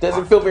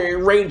 Doesn't feel very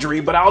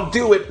rangery, but I'll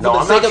do it for No, the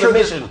I'm sake not of sure the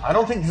this- mission. I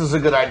don't think this is a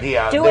good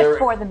idea. Do it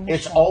for the mission.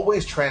 It's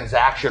always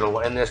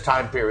transactional in this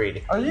time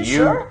period. Are you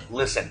sure?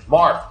 Listen,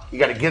 Marv, you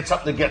got to get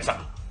something to get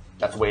something.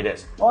 That's the way it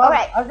is. Well, All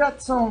right. I've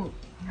got some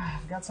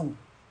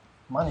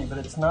money, but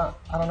it's not.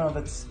 I don't know if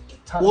it's.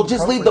 We'll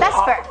just leave the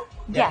Vesper.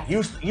 Yes.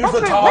 Use the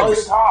Vesper,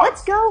 togs.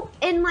 let's go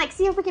and like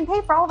see if we can pay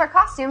for all of our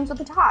costumes with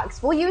the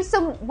togs. We'll use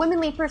some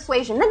womanly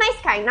persuasion, the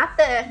nice kind, not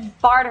the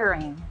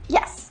Bartering.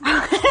 yes.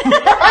 Yes,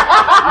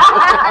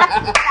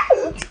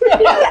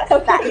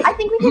 that. I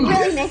think we can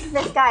really make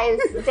this guy's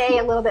day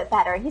a little bit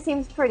better. He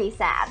seems pretty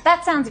sad.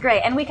 That sounds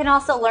great. And we can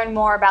also learn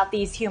more about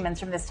these humans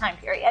from this time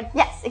period.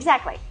 Yes,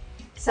 exactly.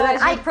 So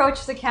as you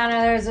approach the counter,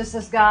 there's just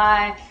this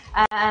guy,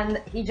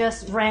 and he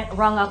just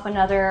rung up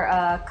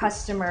another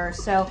customer.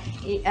 So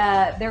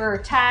there are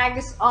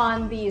tags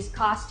on these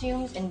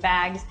costumes in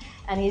bags,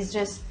 and he's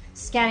just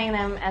scanning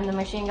them, and the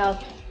machine goes,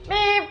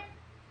 beep!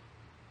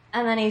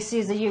 And then he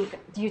sees the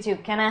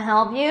YouTube. Can I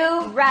help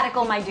you?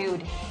 Radical, my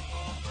dude.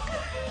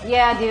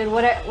 Yeah, dude,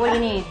 what do you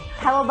need?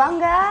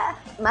 Cowabunga,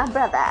 my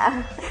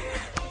brother.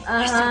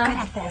 You're so good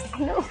at this. I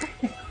know.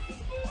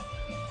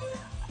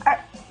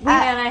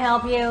 Can I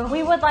help you?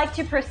 We would like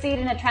to proceed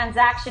in a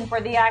transaction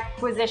for the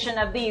acquisition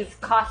of these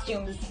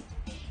costumes.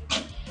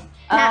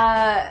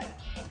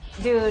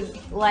 Dude,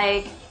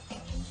 like,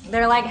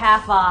 they're like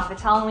half off.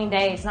 It's Halloween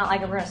Day. It's not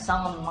like we're gonna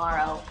sell them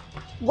tomorrow.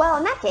 Well,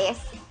 in that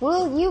case,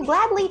 will you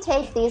gladly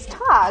take these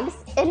togs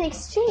in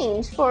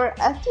exchange for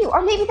a few?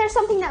 Or maybe there's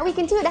something that we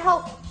can do to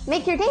help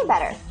make your day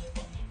better.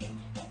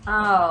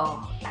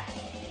 Oh.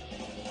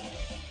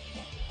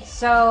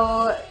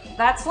 So,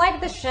 that's like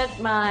the shit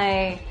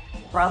my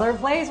brother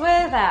plays with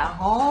at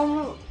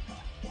home?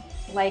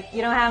 Like,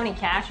 you don't have any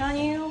cash on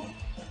you?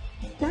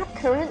 Not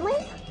currently.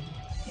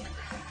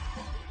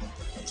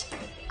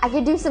 I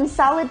could do some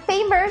solid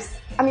favors.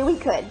 I mean, we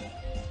could.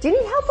 Do you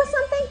need help with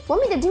something?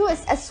 Want me to do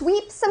a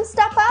sweep some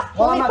stuff up?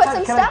 Well, Want I'm me to not put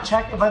some can I stuff?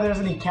 check if there's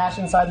any cash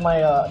inside my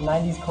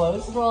 90s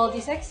clothes? Roll a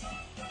d6.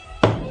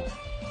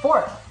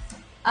 4.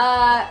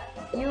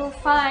 You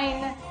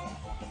find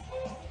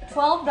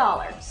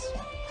 $12.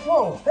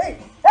 Whoa! Hey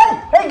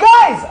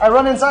guys! I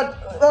run inside.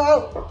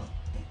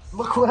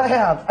 Look what I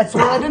have. I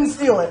swear I didn't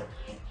steal it.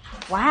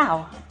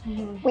 Wow.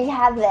 We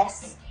have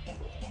this.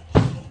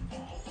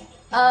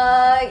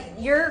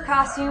 Your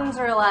costumes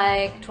are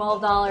like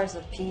 $12 a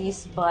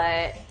piece,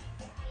 but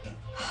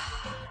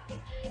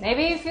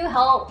maybe if you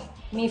help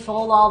me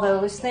fold all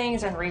those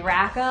things and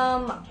re-rack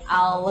them,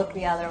 I'll look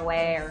the other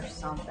way or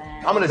something.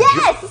 I'm gonna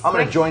Yes! I'm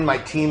gonna join my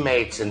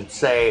teammates and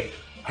say,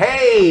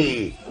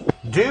 "Hey,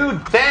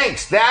 dude,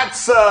 thanks.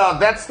 That's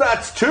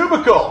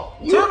Tubical,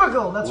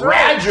 Typical. That's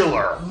right.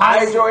 Radular."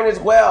 I join as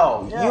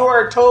well. Yeah. You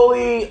are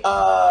totally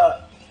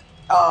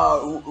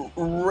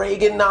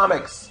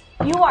Reaganomics.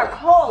 You are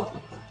cold.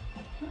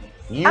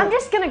 I'm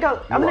just gonna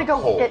go. I'm gonna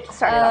go get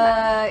started on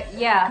that.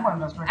 Yeah. Come on,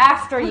 Vesper.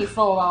 After you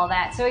fold all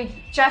that, so he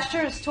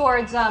gestures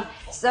towards.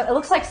 So it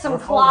looks like some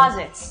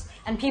closets,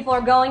 and people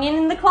are going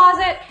in the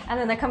closet, and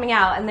then they're coming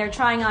out, and they're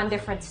trying on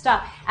different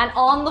stuff. And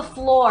on the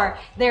floor,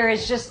 there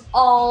is just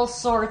all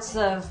sorts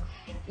of,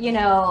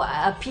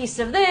 a piece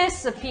of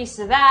this, a piece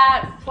of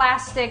that,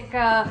 plastic,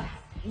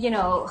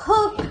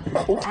 hook,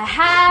 a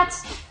hat,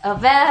 a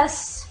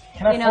vest.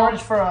 Can I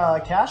forage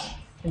for cash?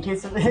 In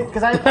case of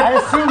because I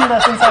assume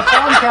that since I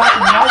found cash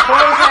in my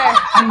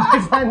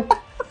clothes,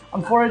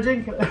 I'm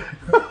foraging.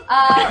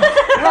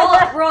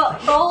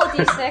 Roll a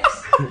d6.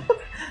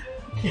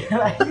 Can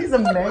I use a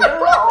mega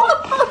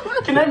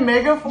roll? Can I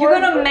mega forage? You're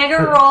gonna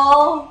mega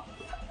roll.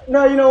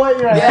 No, you know what?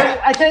 You're right.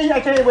 Yeah. I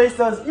can't waste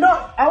those. You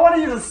know, I want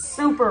to use a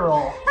super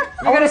roll.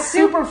 You're gonna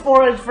super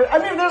forage for. I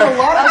mean, there's a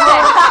lot of.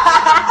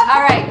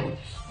 All right.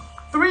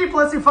 3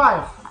 plus 2,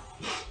 5.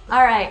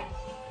 All right.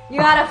 You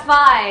got a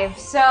 5.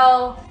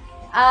 So,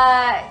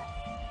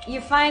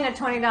 you find a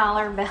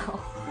 $20 bill.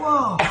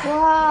 Whoa.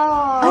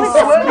 Wow.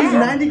 I swear these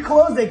 90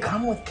 clothes, they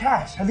come with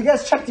cash. Have you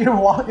guys checked your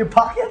wallet, your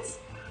pockets?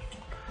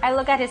 I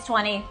look at his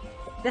 20.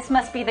 This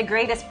must be the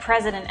greatest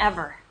president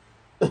ever.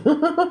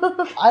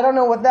 I don't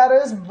know what that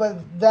is,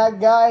 but that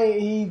guy,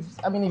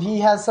 if he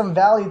has some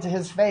value to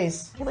his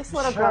face. He looks a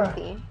little Sure.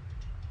 grumpy.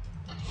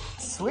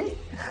 Sweet.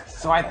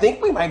 So I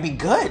think we might be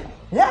good.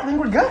 Yeah, I think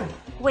we're good.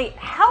 Wait,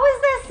 how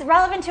is this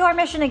relevant to our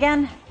mission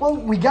again? Well,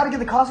 we got to get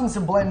the costumes to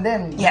blend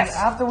in. Yes.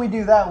 After we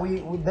do that,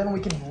 then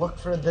we can look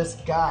for this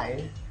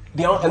guy.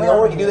 The only way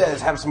we can do that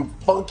is have some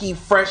funky,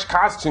 fresh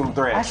costume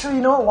thread. Actually,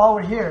 you know what? While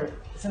we're here,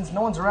 since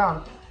no one's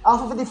around,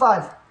 Alpha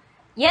 55,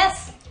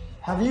 Yes.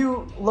 have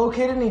you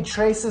located any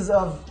traces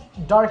of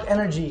dark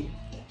energy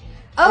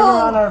in or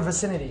around our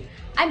vicinity?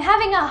 I'm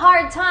having a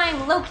hard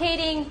time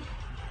locating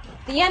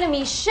the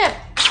enemy ship.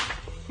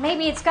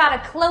 Maybe it's got a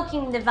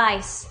cloaking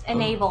device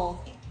enabled.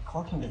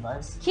 Cloaking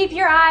device? Keep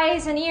your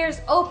eyes and ears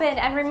open,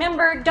 and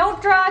remember,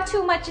 don't draw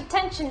too much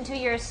attention to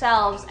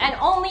yourselves, and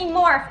only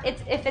morph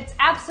if it's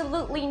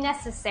absolutely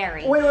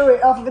necessary. Wait,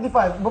 Alpha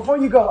 55. Before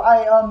you go,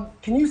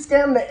 can you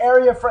scan the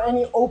area for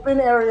any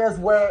open areas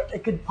where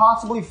it could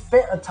possibly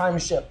fit a time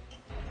ship?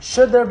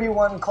 Should there be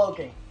one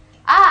cloaking?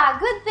 Ah,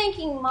 good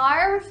thinking,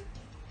 Marv.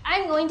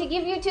 I'm going to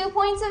give you 2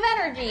 points of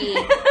energy.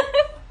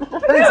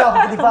 Thanks,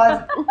 Alpha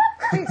 55.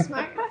 Pretty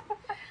smart.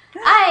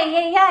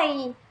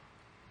 Aye.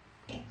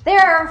 There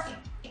are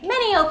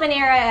many open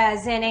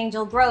areas in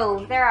Angel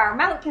Grove. There are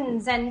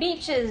mountains and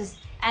beaches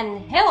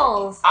and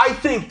hills. I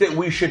think that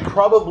we should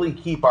probably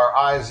keep our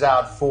eyes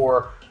out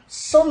for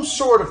some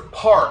sort of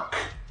park.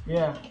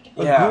 Yeah.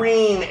 A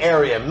green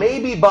area,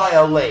 maybe by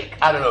a lake.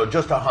 I don't know,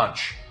 just a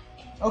hunch.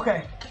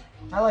 Okay.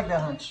 I like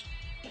that hunch.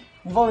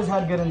 You've always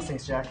had good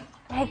instincts, Jack.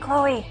 Hey,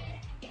 Chloe,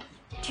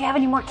 do you have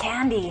any more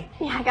candy?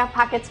 Yeah, I got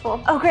pockets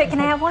full. Oh, great. Can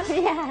I have one?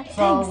 Yeah.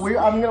 So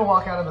I'm going to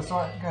walk out of the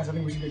store. Guys, I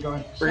think we should get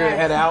going. We're gonna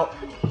head out.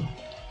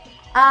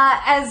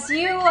 As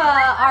you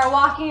are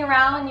walking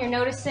around, you're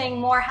noticing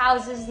more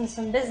houses and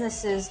some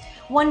businesses.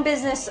 One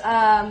business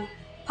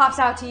pops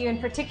out to you in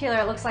particular.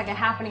 It looks like a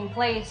happening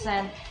place,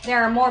 and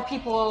there are more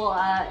people,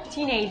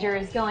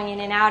 teenagers, going in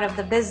and out of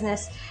the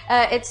business.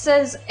 It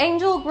says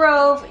Angel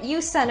Grove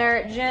Youth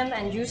Center, Gym,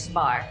 and Juice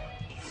Bar.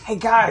 Hey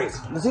guys,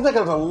 it seems like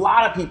there's a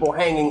lot of people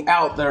hanging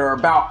out that are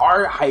about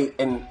our height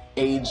and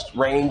age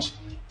range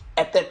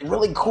at that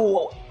really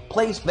cool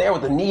place there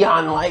with the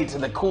neon lights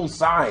and the cool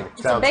sign.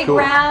 It's a big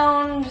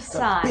round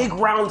sign. Big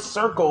round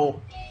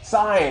circle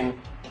sign.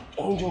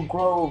 Angel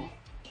Grove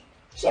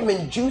Gym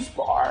and Juice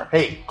Bar.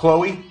 Hey,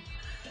 Chloe,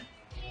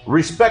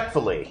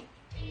 respectfully,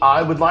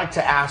 I would like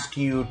to ask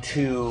you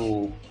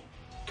to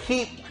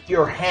keep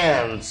your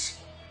hands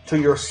to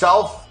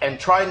yourself and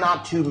try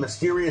not to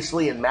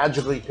mysteriously and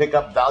magically pick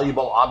up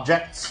valuable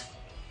objects.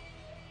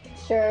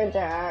 Sure,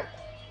 Jack.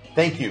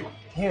 Thank you.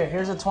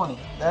 Here's a 20.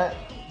 That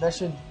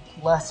should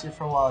last you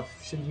for a while.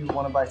 Should you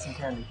want to buy some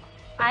candy?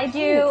 I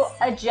do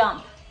a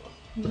jump.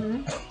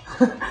 What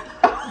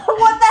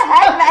the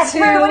heck,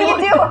 Vesper? What are you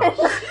doing?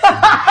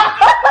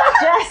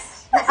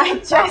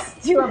 I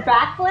just do a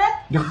backflip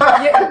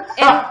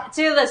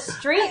Into the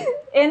street?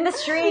 in the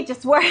street,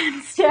 just where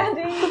I'm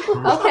standing.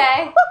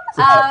 Okay.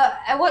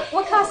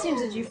 What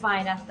costumes did you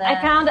find at the...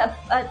 I found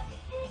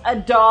a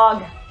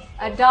dog.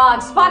 A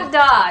dog. Spotted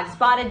dog.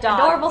 Spotted dog.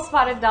 Adorable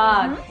spotted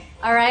dog.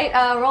 All right.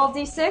 Roll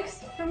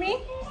D6 for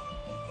me.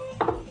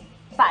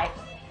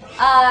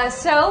 5.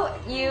 So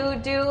you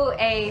do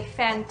a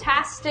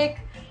fantastic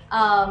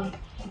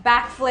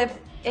backflip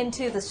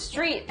into the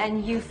street,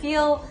 and you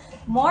feel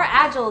more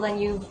agile than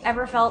you've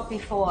ever felt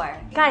before.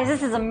 Guys,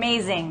 this is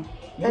amazing.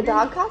 The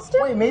dog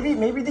costume? Wait,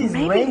 maybe these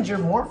Ranger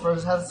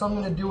morphers have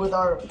something to do with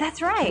our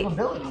That's right.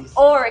 capabilities.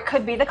 Or it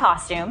could be the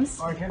costumes.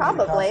 Or it could be the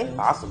Probably. costumes.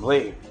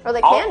 Possibly. Or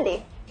the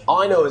candy?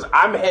 All I know is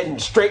I'm heading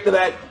straight to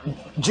that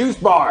juice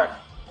bar.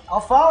 I'll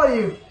follow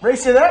you.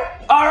 Race, you there?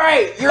 All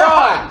right, you're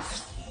on.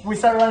 We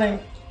start running.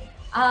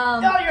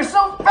 Oh, you're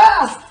so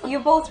fast! You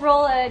both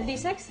roll a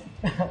D6.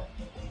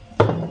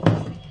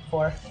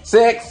 4.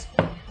 6.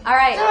 All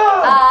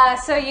right.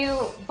 So you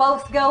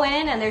both go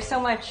in, and there's so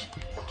much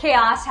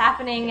chaos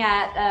happening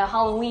at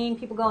Halloween.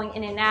 People going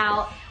in and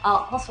out.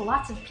 Also,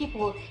 lots of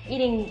people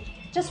eating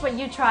just what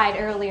you tried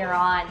earlier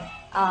on.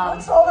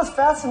 What's all this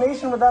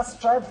fascination with that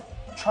striped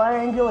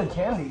triangular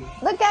candy?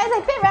 Look, guys,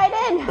 I fit right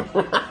in.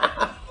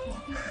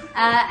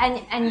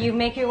 And you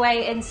make your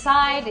way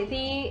inside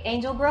the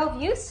Angel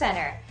Grove Youth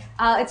Center.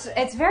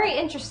 It's very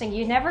interesting.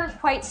 You've never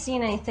quite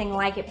seen anything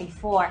like it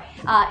before.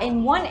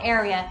 In one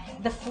area,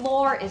 the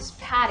floor is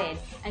padded,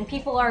 and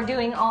people are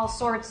doing all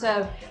sorts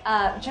of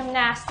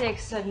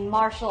gymnastics and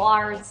martial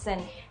arts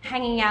and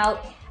hanging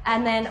out.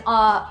 And then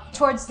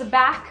towards the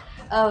back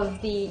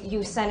of the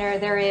youth center,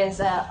 there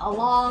is a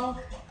long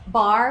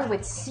bar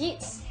with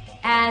seats,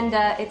 and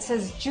it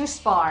says Juice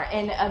Bar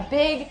in a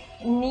big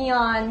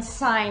neon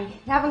sign.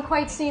 You haven't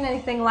quite seen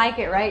anything like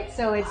it, right?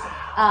 So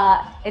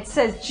it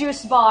says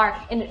Juice Bar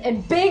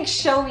in big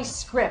showy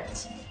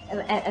script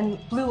and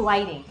blue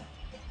lighting.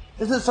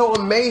 This is so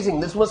amazing.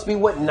 This must be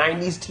what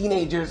 90s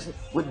teenagers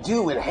would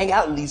do and hang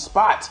out in these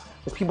spots.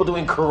 There's people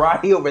doing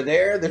karate over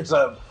there. There's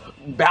a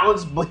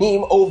balance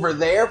beam over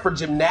there for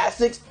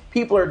gymnastics.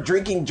 People are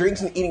drinking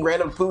drinks and eating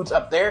random foods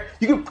up there.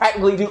 You can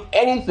practically do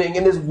anything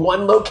in this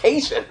one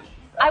location.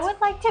 I would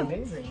like to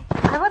Amazing.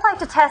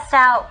 test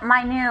out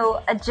my new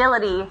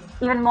agility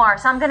even more.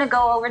 So I'm going to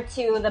go over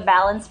to the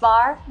balance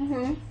bar.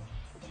 Mm-hmm.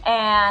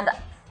 And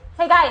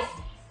hey guys,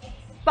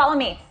 follow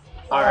me.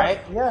 All right.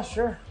 Yeah,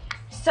 sure.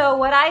 So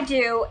what I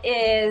do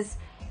is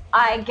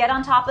I get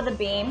on top of the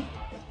beam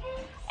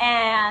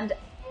and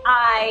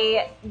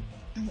I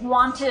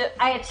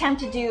attempt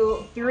to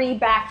do 3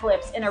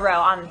 backflips in a row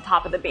on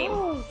top of the beam.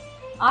 Ooh.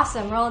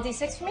 Awesome. Roll a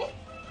d6 for me.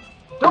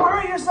 Don't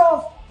hurt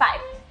yourself.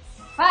 5.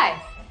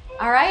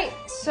 All right,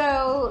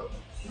 so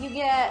you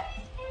get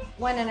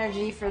 1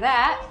 energy for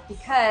that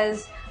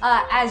because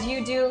as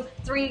you do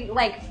 3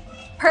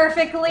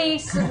 perfectly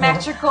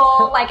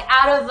symmetrical,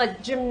 out of a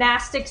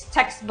gymnastics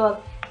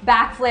textbook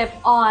backflip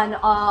on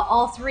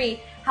all 3.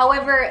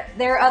 However,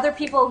 there are other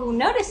people who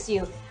notice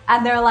you,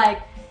 and they're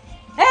like,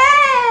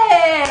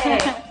 "Hey,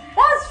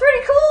 that's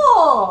pretty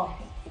cool."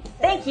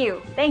 Thank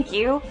you.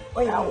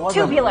 Wait,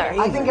 Tubular.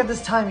 I think at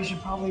this time you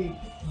should probably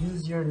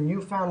use your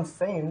newfound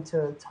fame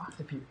to talk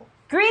to people.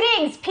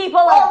 Greetings, people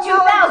of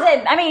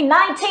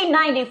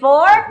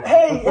 1994.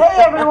 Hey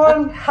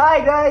everyone.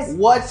 Hi guys.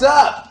 What's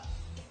up?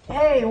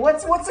 Hey,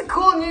 what's a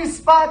cool new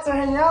spot to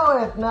hang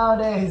out with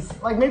nowadays?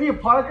 Like maybe a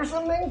park or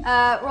something?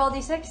 Roll a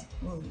d6.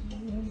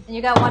 And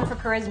you got 1 for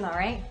charisma,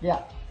 right?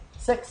 Yeah.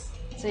 6.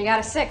 So you got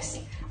a 6.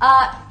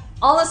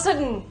 All of a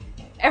sudden,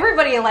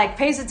 everybody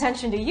pays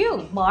attention to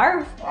you,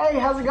 Marv. Hey,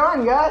 how's it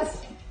going,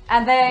 guys?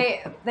 And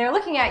they're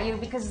looking at you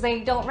because they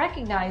don't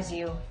recognize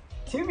you.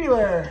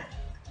 Tubular.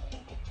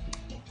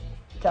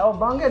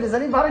 Cowabunga, does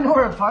anybody know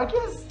where a park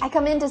is? I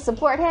come in to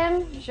support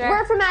him. Sure.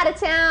 We're from out of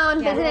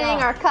town, Yeah.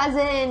 visiting our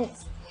cousin,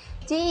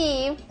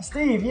 Steve.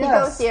 Steve, yes.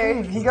 goes here.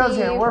 Steve, he goes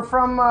here. Steve. We're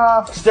from,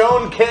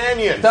 Stone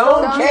Canyon.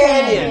 Stone Stone Canyon.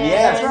 Canyon.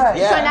 Yes. That's right.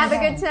 Just trying to Yes. have a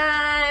good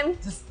time.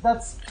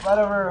 that's right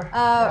over.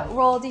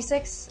 Roll a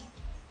d6.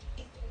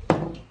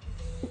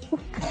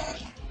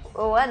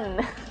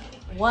 1.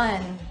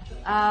 1.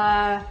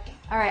 All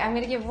right, I'm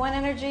going to give 1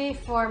 energy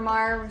for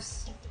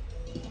Marv's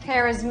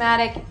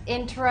charismatic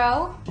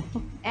intro,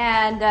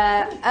 and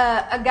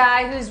a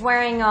guy who's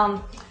wearing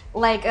a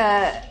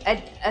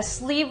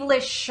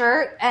sleeveless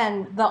shirt,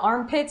 and the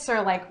armpits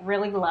are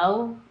really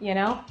low,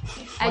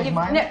 Like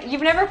mine?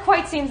 You've never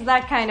quite seen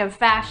that kind of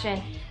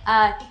fashion.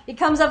 He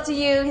comes up to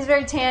you. He's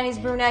very tan. He's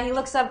brunette. He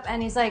looks up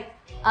and he's like,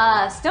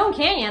 Stone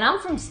Canyon. I'm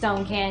from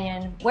Stone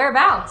Canyon.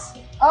 Whereabouts?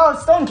 Oh,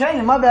 Stone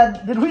Canyon, my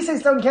bad. Did we say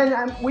Stone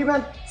Canyon? We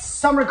meant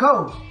Summer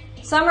Cove.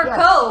 Summer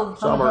Yes. Cove.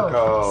 Summer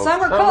Cove.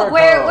 Summer Summer Cove. Cove.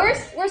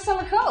 Where's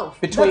Summer Cove?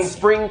 Between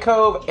Spring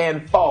Cove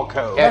and Fall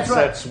Cove.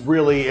 That's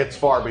really, it's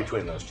far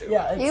between those two.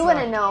 Yeah, it's, You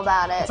wouldn't know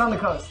about it. It's on the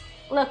coast.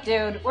 Look,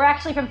 dude, we're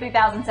actually from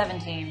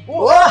 2017. Crazy.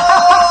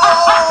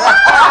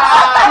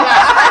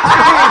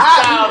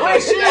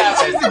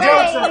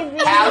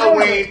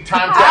 Halloween,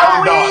 time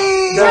travel dog.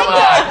 Come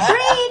on.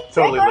 Treat.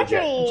 Totally Trick or legit.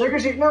 treat. Trick or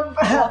treat. No,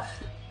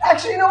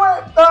 actually, you know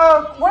what?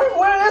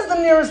 Where is the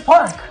nearest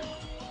park?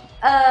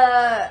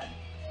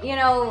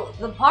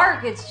 The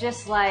park, it's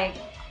just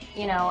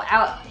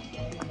out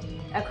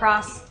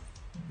across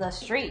the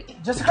street.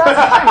 Just across the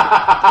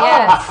street.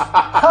 Yes.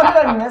 How did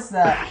I miss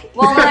that?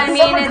 Well, I mean,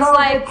 Summer it's Cove,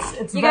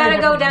 it's you very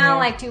gotta go different from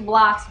down here. 2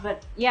 blocks,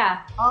 but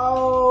yeah.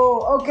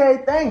 Oh,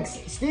 okay, thanks.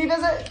 Steve,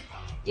 is it?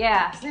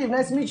 Yeah. Steve,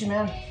 nice to meet you,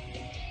 man.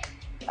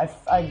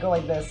 I go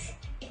like this.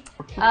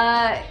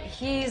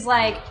 He's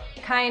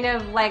kind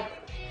of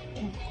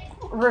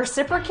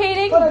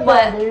reciprocating, What a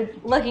but guy,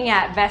 dude. looking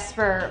at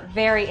Vesper,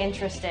 very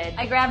interested.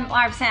 I grab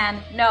Marv's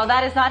hand. No,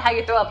 that is not how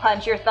you throw a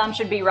punch. Your thumb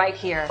should be right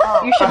here.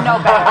 You should know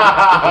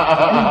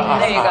better.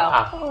 There you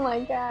go. Oh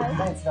my god.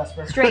 Thanks,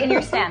 Vesper. Straighten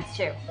your stance,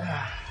 too.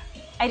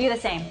 I do the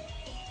same.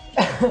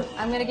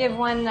 I'm gonna give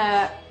 1.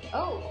 I'm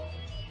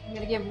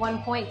gonna give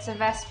 1 point to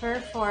Vesper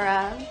for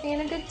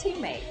being a good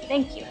teammate.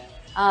 Thank you.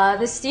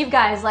 This Steve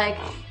guy is like,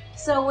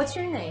 so what's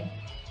your name?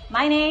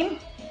 My name,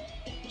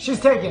 She's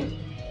taken.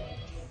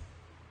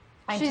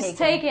 She's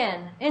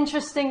taken.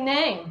 Interesting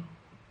name.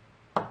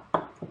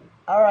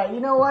 All right,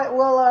 you know what?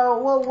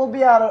 We'll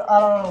be out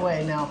on our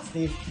way now,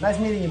 Steve. Nice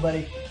meeting you,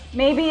 buddy.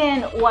 Maybe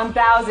in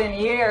 1,000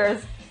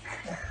 years.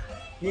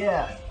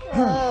 Yeah.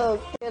 Oh,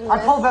 goodness. I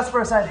pulled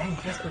Vesper aside. Hey,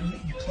 Vesper,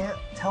 you can't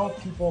tell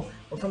people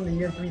we're from the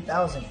year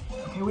 3000.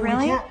 Okay, we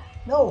can't.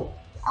 No,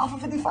 Alpha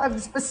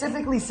 55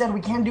 specifically said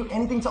we can't do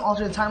anything to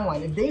alter the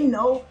timeline. If they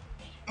know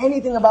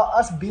anything about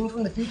us being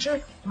from the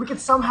future, we could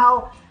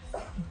somehow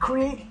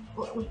create.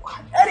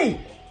 Eddie,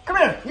 come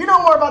here. You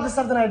know more about this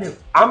stuff than I do.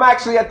 I'm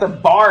actually at the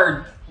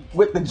bar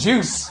with the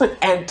juice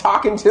and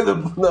talking to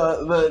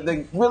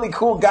the really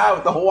cool guy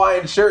with the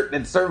Hawaiian shirt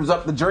that serves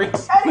up the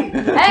drinks. Eddie!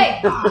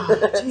 Hey!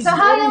 Jeez, So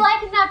how Eddie. you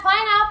liking that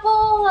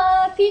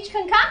pineapple peach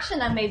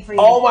concoction I made for you?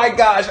 Oh my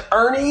gosh,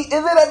 Ernie, is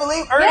it? I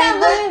believe Ernie. Yeah,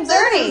 my name's this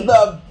Ernie. is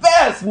the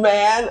best,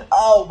 man.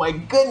 Oh my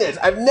goodness,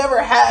 I've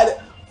never had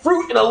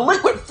fruit in a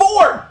liquid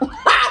form.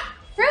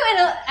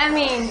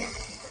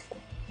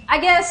 I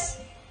guess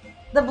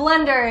the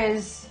blender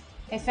is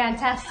a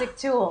fantastic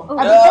tool.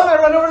 At the time I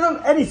run over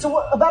them, Eddie, so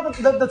what about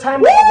the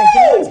time thing?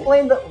 Can you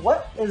explain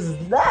what is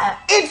that?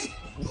 It's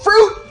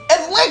fruit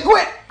and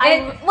liquid.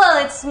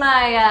 It's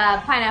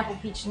my pineapple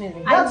peach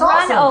smoothie. I That's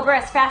run awesome. over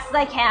as fast as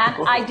I can.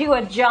 I do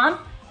a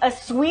jump, a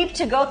sweep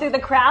to go through the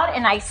crowd,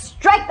 and I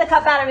strike the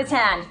cup out of his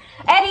hand.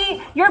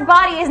 Eddie, your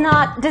body is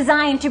not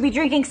designed to be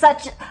drinking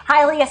such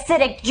highly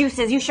acidic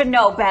juices. You should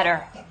know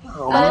better.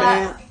 Oh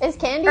man. Is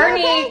Candy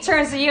Ernie okay?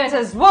 turns to you and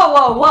says, "Whoa,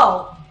 whoa,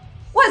 whoa!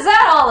 What's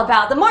that all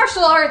about? The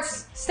martial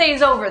arts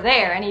stays over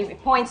there." And he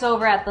points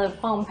over at the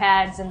foam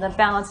pads and the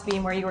balance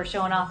beam where you were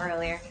showing off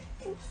earlier.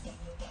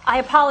 I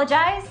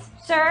apologize,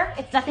 sir.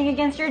 It's nothing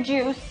against your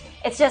juice.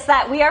 It's just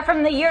that we are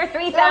from the year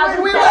 3000.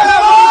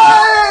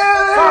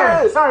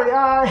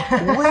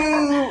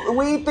 Sorry.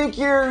 We think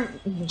your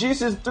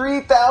juice is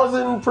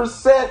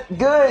 3,000%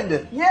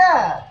 good.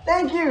 Yeah,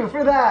 thank you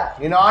for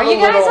that. You know, Are you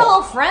guys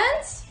all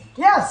friends?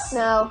 Yes.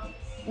 No.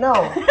 No.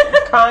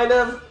 Kind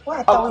of. What?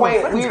 I thought we were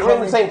Acquaint. friends, We're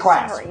in the same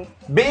class. Sorry.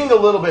 Being a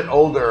little bit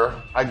older,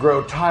 I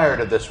grow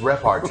tired of this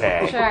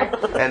repartee Sure.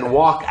 and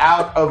walk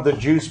out of the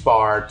juice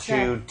bar to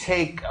Sure.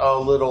 take a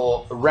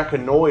little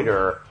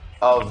reconnoiter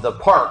of the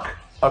park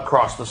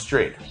across the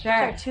street.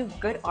 Sure. Two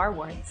good R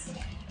words.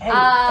 Hey,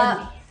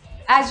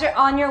 As you're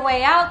on your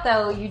way out,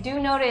 though, you do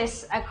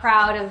notice a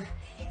crowd of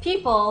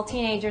people,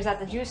 teenagers at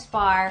the juice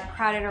bar,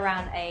 crowded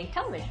around a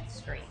television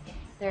screen.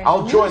 There's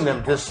I'll a join news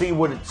them to see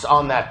what's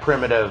on that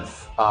primitive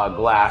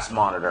glass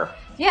monitor.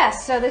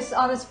 Yes, so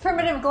on this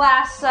primitive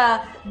glass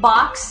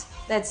box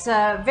that's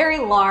very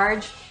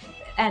large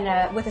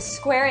and with a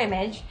square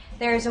image,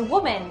 there's a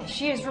woman.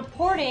 She is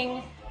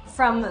reporting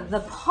from the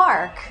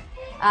park.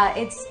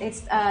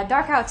 It's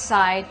dark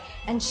outside,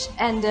 and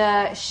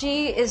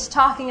she is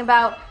talking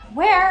about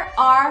where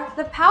are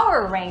the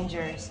Power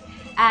Rangers,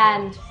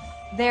 and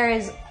there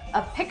is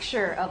a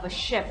picture of a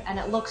ship, and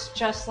it looks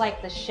just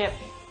like the ship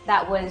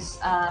that was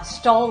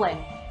stolen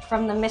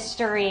from the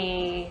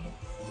mystery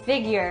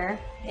figure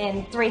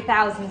in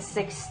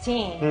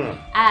 3016.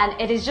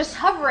 And it is just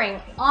hovering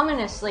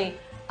ominously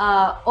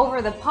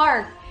over the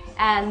park,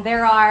 and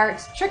there are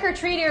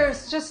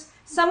trick-or-treaters. Just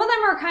some of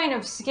them are kind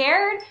of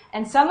scared,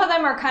 and some of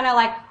them are kind of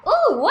like,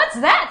 ooh, what's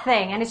that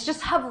thing? And it's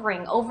just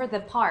hovering over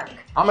the park.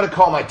 I'm going to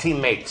call my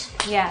teammates.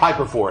 Yeah.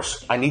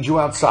 HyperForce, I need you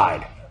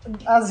outside.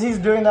 as he's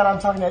doing that, I'm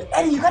talking to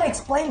Eddie. You gotta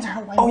explain to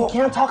her why we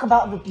can't talk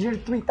about the year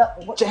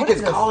 3000. Jack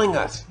is calling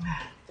us.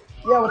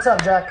 Yeah, what's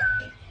up, Jack?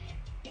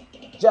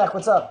 Jack,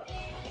 what's up?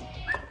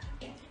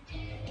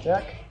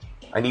 Jack?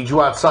 I need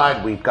you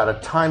outside. We've got a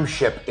time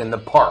ship in the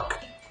park.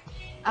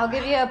 I'll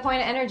give you a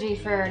point of energy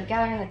for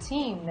gathering the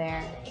team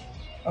there.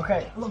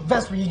 Okay, look,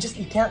 Vesper,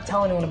 you can't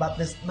tell anyone about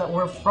this, that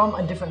we're from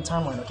a different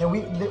timeline, okay?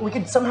 We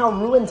could somehow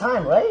ruin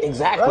time, right?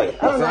 Exactly.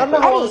 Right? I don't know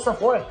how all this stuff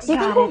works. Do you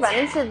think we'll run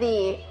into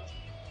the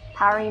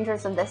Power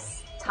Rangers of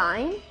this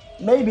time?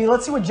 Maybe.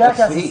 Let's see what Jack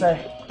has to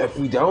say. If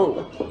we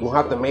don't, we'll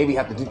have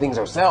to do things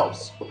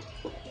ourselves.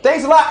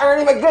 Thanks a lot,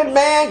 Ernie, my good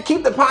man.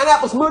 Keep the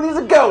pineapple smoothies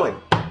a-going.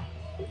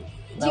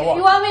 You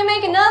want me to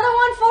make another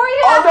one for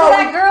you Oh, after no,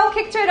 that girl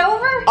kicked it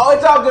over? Oh,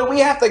 it's all good.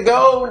 We have to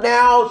go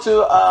now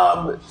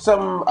to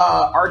some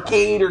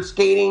arcade or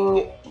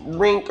skating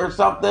rink or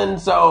something.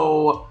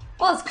 So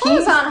Well, it's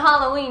closed on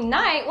Halloween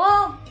night.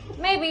 Well,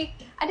 maybe.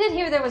 I did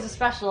hear there was a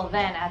special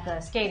event at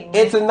the skating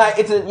rink.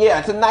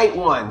 it's a night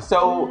one.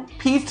 So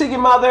peace to your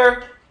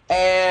mother,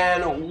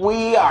 and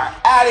we are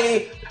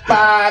at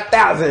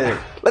 5,000.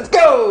 Let's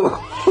go.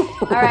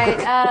 All right.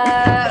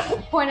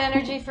 Point of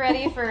energy for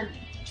Eddie for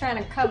trying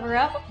to cover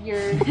up your...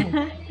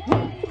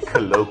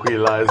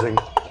 Colloquializing.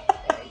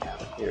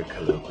 You're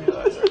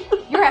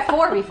colloquializing. You were at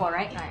 4 before,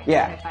 right? All right.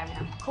 Yeah. You're at 5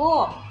 now.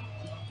 Cool.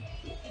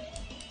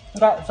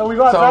 Okay, so we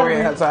go outside. So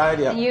we're outside,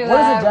 yeah. You What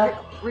is it, Jack?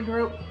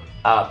 regroup.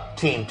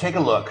 Team, take a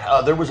look.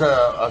 There was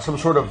some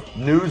sort of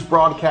news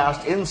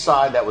broadcast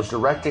inside that was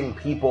directing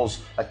people's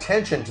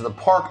attention to the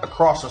park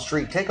across the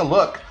street. Take a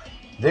look.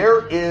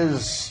 There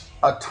is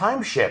a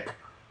time ship,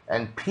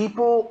 and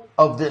people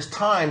of this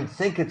time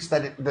think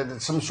that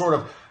it's some sort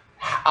of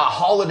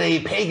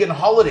pagan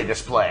holiday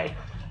display.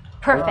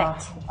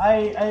 Perfect.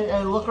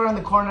 I look around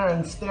the corner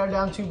and stare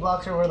down 2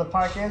 blocks or where the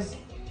park is.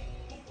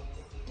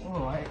 All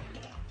right.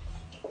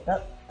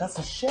 That's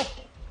a ship.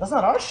 That's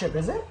not our ship,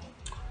 is it?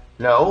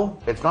 No,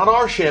 it's not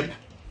our ship.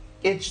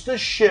 It's the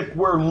ship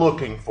we're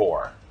looking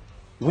for.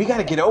 We got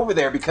to get over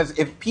there because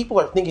if people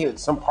are thinking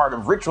it's some part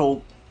of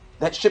ritual,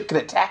 that ship could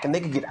attack and they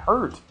could get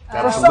hurt.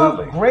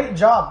 Absolutely. Great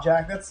job,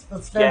 Jack. That's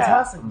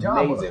fantastic job.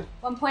 Amazing.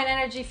 1 point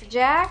energy for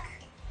Jack.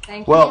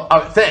 Thank you. Well,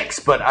 thanks,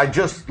 but I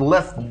just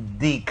left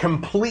the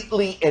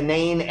completely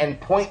inane and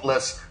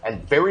pointless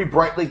and very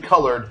brightly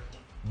colored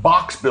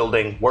box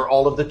building where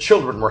all of the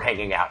children were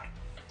hanging out.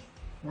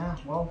 Yeah,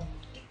 well,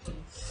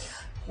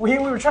 we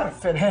were trying to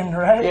fit in,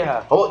 right?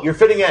 Yeah. Oh, you're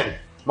fitting in.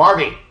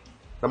 Margie,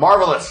 the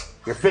Marvelous,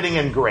 you're fitting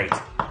in great.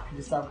 Could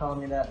you stop calling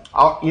me that?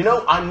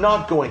 I'm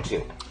not going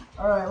to.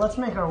 All right, let's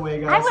make our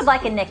way, guys. I would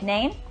like a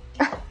nickname.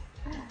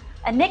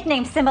 A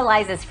nickname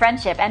symbolizes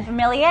friendship and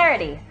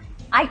familiarity.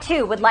 I,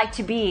 too, would like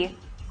to be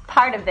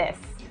part of this.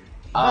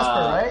 Vesper,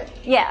 right?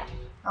 Yeah,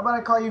 How about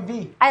I call you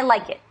V? I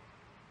like it.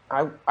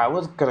 I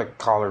was going to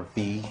call her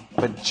V,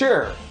 but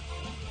sure.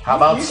 How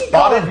about You can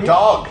call Spotted it-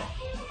 Dog?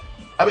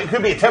 I mean, it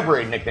could be a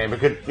temporary nickname. It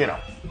could, Doesn't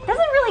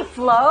really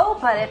flow,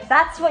 but if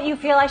that's what you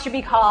feel I should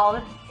be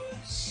called.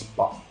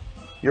 Spot.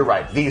 You're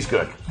right. V's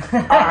good. All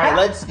right,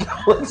 let's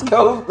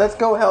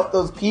go help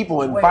those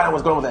people and Wait. find out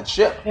what's going on with that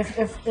ship.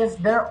 If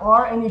there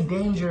are any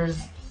dangers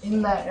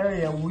in that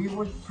area, we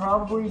would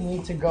probably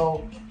need to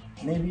go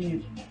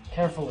maybe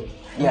carefully.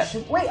 Yeah.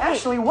 Wait,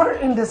 actually, we're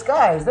in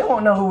disguise. They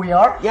won't know who we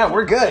are. Yeah,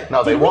 we're good.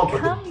 No, they Did we won't.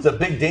 But come- the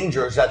big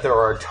danger is that there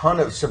are a ton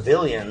of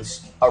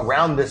civilians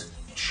around this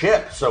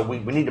ship, so we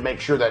need to make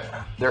sure that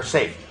they're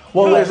safe.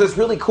 Well, there's this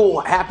really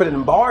cool happening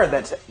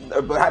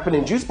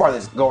juice bar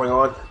that's going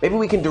on. Maybe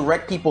we can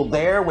direct people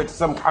there with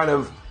some kind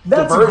of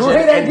That's a diversion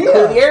great and idea.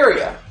 clear the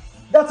area.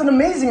 That's an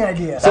amazing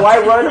idea. So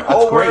I run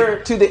over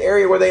great. to the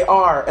area where they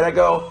are, and I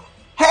go,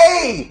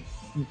 "Hey,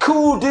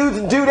 cool dudes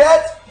and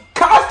dudettes!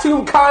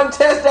 Costume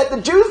contest at the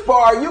juice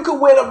bar. You could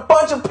win a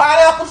bunch of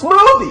pineapple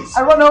smoothies."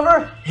 I run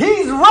over.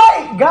 He's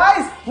right,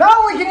 guys. Not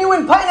only can you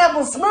win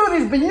pineapple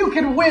smoothies, but you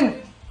can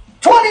win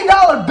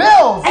 $20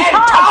 bills And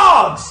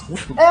Togs!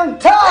 and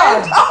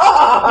ties.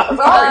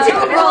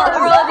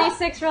 Roll a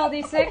d6, roll a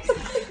d6.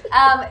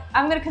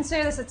 I'm going to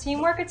consider this a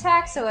teamwork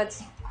attack, so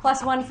it's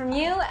 +1 from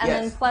you, and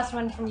then Yes.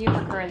 +1 from you for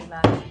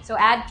charisma. So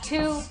add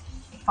 2,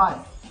 5.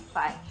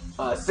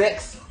 5.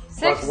 6.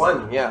 Six? Plus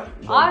 1, yeah.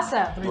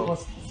 Awesome. 3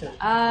 plus 2. So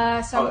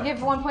I'm going to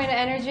give 1 point of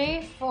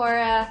energy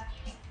for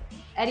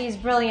Eddie's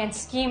brilliant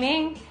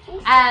scheming,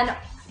 and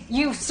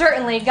you've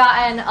certainly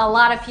gotten a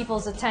lot of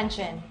people's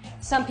attention.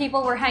 Some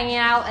people were hanging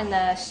out in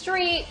the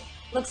street.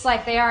 Looks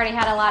like they already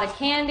had a lot of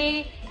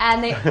candy,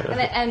 and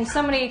and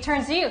somebody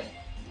turns to you.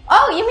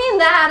 Oh, you mean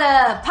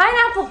that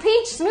pineapple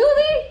peach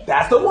smoothie?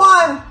 That's the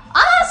one!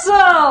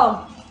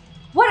 Awesome!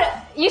 What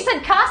you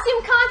said?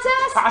 Costume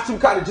contest? Costume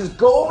contest. Just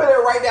go over there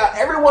right now.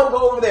 Everyone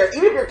go over there.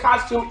 Even if your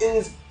costume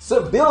is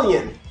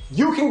civilian,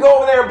 you can go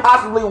over there and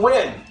possibly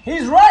win.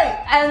 He's right.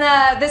 And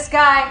this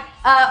guy,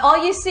 all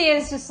you see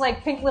is just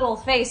like pink little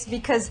face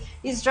because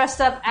he's dressed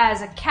up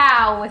as a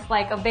cow with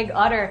like a big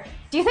udder.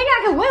 Do you think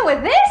I could win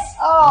with this?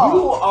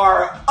 You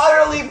are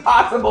utterly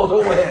possible to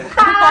win.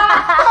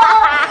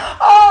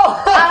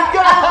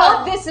 I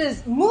hope this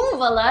is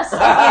moveless, if you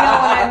know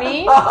what I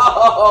mean.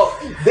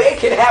 Oh, they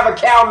can have a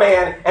cow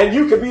man, and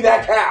you can be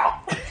that cow.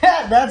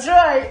 That's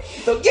right.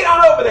 So get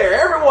on over there,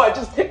 everyone.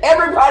 Just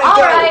everybody All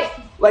go, right.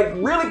 like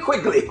really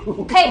quickly.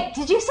 Hey,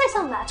 did you say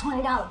something about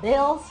 $20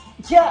 bills?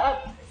 Yeah,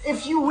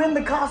 if you win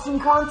the costume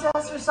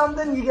contest or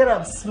something, you get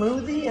a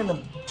smoothie and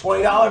a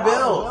 $20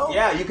 bills. bill?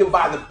 Yeah, you can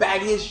buy the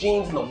baggiest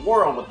jeans in the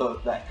world with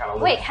that kind of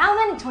look. Wait, how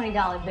many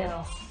 $20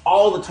 bills?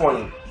 All the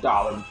 $20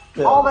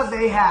 bills. all that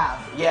they have.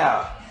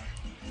 Yeah.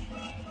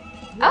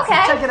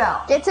 Okay. Check it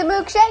out. Get to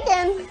Mook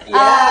shaking.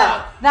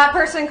 Yeah. That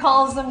person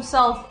calls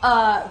themselves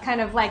kind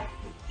of like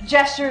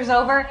gestures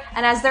over,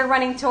 and as they're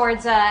running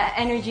towards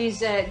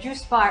Energy's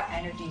juice bar,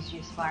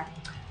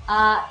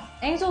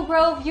 Angel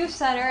Grove Youth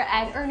Center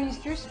and Ernie's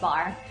Juice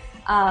Bar,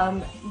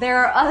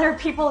 there are other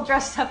people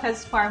dressed up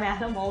as farm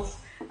animals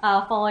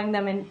following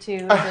them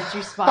into the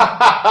juice bar.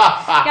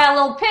 You got a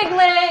little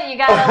piglet, you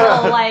got a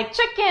little like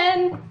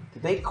chicken.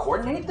 Did they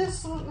coordinate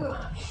this?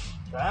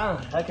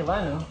 Heck if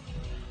I know.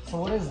 So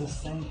what is this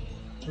thing?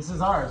 This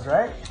is ours,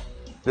 right?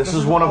 This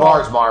is one of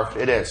ours, Marv.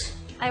 It is.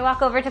 I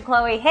walk over to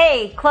Chloe.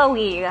 Hey,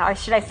 Chloe, or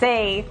should I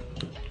say,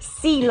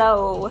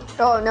 CeeLo.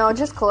 Oh no,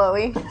 just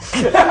Chloe.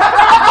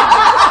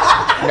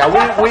 Now,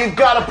 we've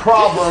got a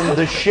problem.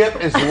 The ship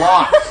is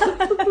locked.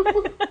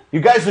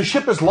 You guys, the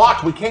ship is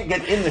locked. We can't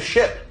get in the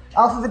ship.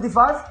 Alpha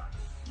 55?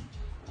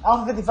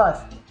 Alpha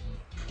 55.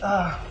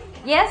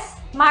 Yes,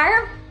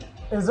 Meyer?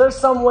 Is there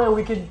some way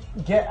we could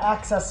get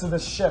access to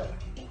this ship?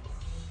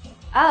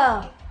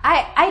 Oh,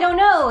 I don't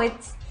know.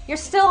 You're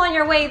still on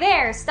your way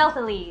there,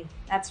 stealthily.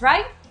 That's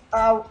right?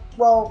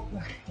 Well,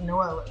 you know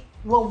what?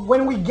 Well,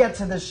 when we get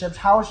to the ship,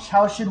 how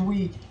should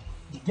we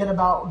get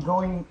about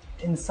going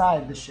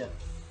inside the ship?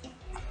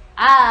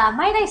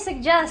 Might I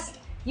suggest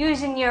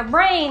using your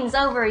brains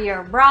over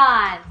your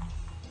brawn?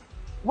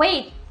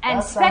 Wait and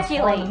That sounds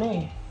speculate. fun to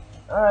me.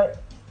 All right.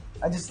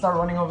 I just start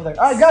running over there.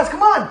 All right, guys,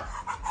 come on.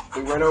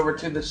 We run over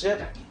to the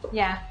ship.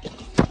 Yeah.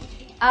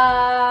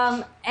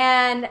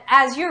 And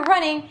as you're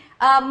running,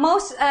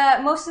 most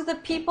of the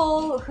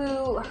people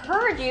who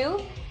heard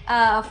you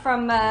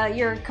from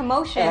your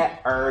commotion.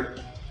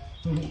 Heard.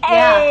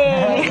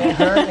 Hey!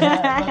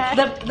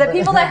 The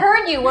people that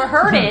heard you were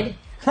herded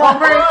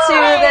over to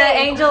the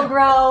Angel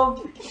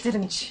Grove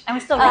And we're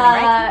still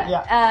running,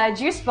 right?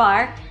 juice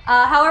bar.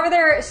 However,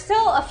 there are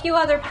still a few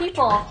other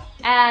people,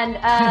 and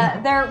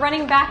they're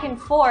running back and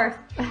forth.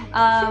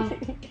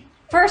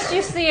 First,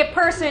 you see a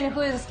person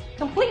who is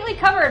completely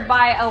covered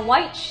by a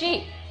white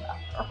sheet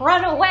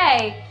run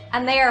away,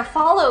 and they are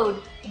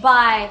followed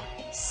by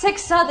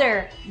 6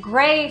 other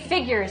gray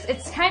figures.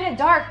 It's kind of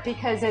dark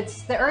because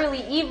it's the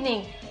early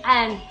evening,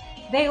 and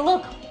they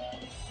look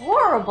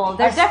horrible.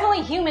 They're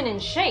definitely human in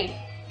shape.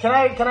 Can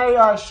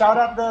I shout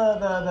at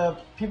the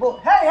people?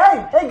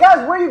 Hey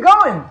guys, where are you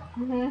going?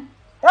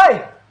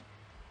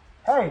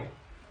 Hey,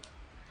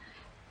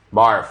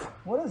 Marv,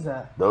 what is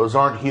that? those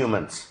aren't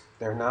humans.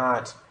 They're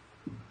not.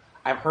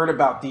 I've heard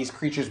about these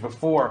creatures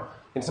before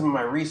in some of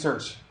my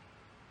research.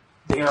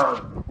 They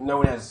are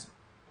known as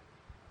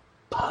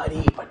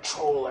putty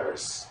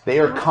patrollers. They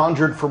are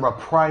conjured from a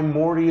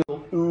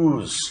primordial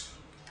ooze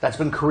that's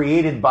been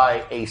created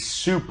by a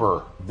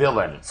super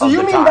villain. So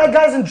you mean that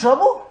guy's in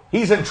trouble?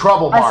 He's in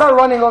trouble, I Marv. start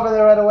running over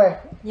there right away.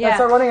 Yeah. I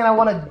start running and I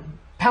want to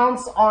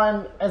pounce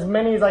on as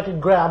many as I can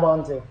grab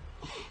onto.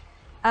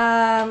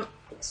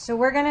 So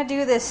we're gonna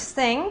do this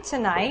thing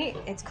tonight.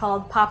 It's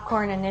called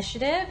Popcorn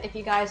Initiative. If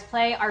you guys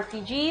play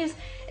RPGs,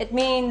 it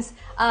means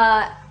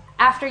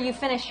after you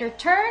finish your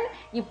turn,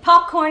 you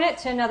popcorn it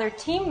to another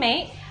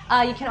teammate.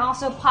 You can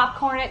also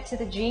popcorn it to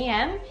the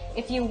GM.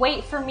 If you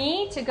wait for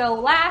me to go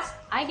last,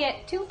 I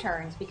get 2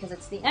 turns because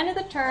it's the end of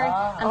the turn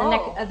and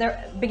the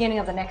beginning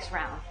of the next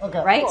round.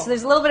 Okay, right? cool. So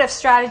there's a little bit of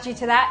strategy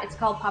to that. It's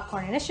called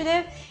Popcorn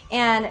Initiative,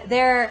 and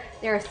there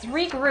are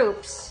 3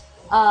 groups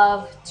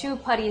of 2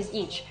 putties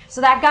each.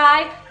 So that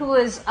guy who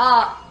was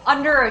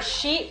under a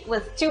sheet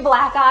with 2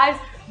 black eyes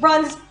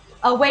runs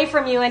away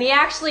from you, and he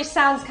actually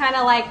sounds kind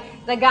of like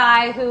the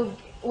guy who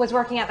was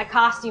working at the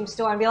costume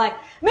store and be like,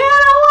 man,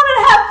 I wanted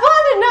to have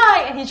fun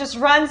tonight, and he just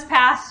runs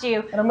past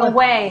you And I'm gonna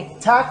away.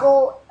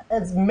 tackle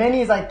as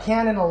many as I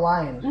can in a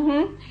line.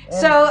 Mm-hmm.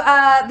 So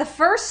the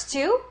first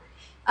 2,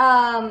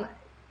 all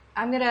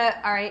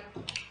right,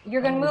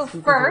 you're gonna move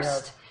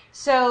first.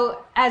 So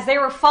as they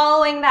were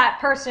following that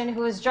person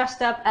who was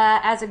dressed up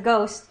as a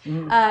ghost,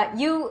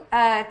 you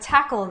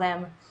tackle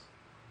them.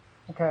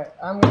 Okay,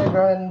 I'm gonna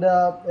go and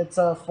it's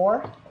a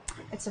 4.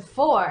 It's a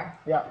 4.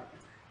 Yeah.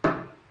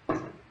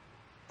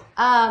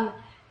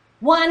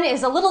 One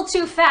is a little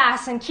too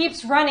fast and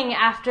keeps running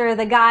after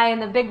the guy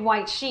in the big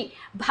white sheet.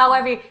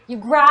 However, you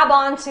grab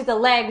onto the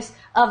legs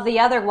of the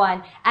other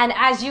one, and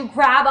as you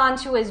grab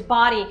onto his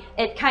body,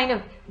 it kind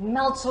of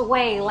melts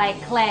away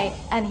like clay,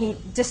 and he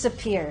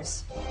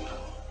disappears.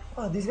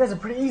 Oh, these guys are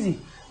pretty easy.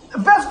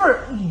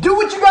 Vesper, do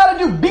what you gotta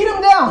do. Beat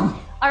them down.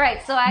 All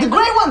right, so I The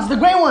gray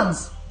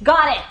ones.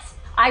 got it.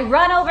 I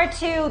run over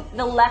to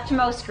the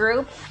leftmost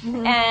group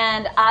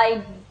and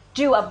I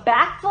do a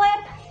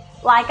backflip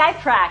like I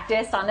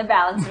practiced on the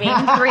balance beam,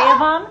 3 of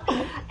them,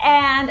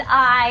 and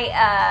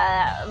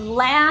I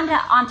land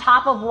on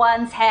top of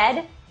one's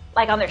head,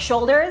 like on their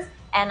shoulders,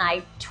 and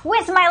I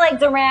twist my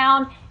legs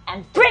around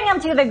and bring them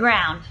to the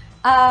ground.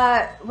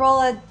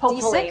 Roll a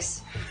Hopefully.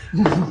 d6.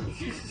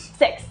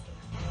 6.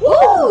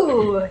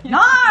 Woo!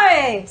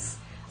 Nice!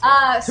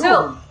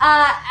 So,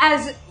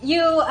 as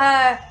you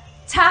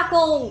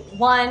tackle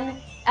one,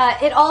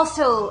 it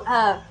also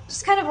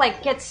just kind of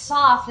like gets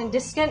soft and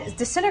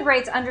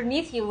disintegrates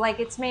underneath you like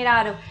it's made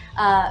out of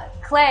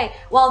clay,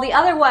 while the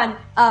other one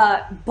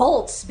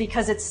bolts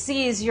because it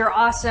sees your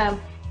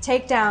awesome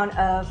takedown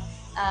of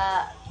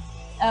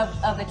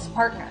its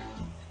partner.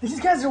 These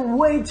guys are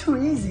way too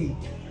easy.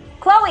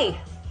 Chloe,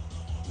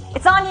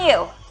 it's on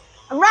you.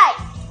 All right,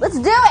 let's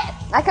do it.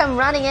 I come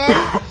running in,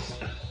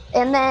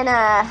 and then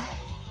I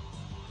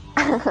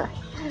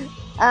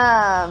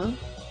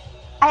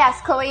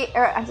asked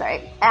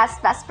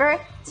asked Vesper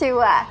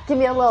to give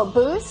me a little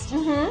boost.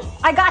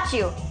 I got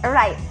you. All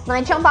right, then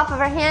I jump off of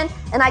her hand,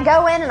 and I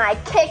go in and I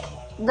kick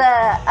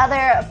the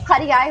other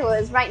putty guy who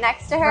was right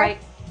next to her, Right.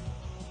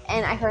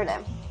 and I hurt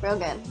him real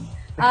good.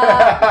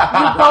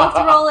 You both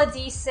roll a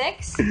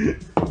d6.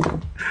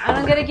 And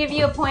I'm gonna give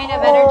you a point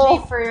of energy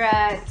for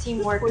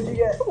teamwork. What'd you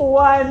get?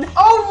 1.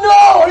 Oh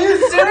no! Are you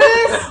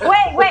serious?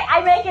 Wait,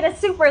 I make it a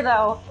super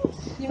though.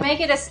 You make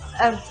it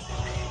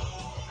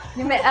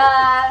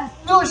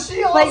No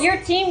shield. but your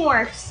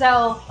teamwork,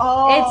 so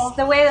Oh. it's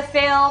the way the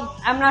failed.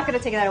 I'm not gonna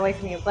take that away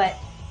from you, but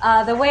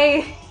the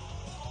way,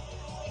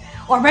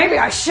 or maybe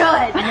I should.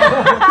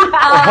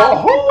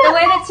 The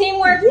way the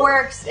teamwork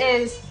works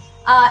is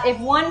if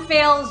one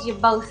fails, you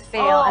both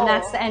fail, and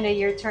that's the end of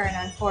your turn,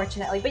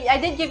 unfortunately. But I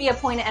did give you a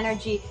point of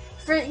energy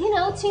for,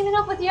 teaming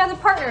up with the other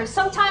partners.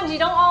 Sometimes you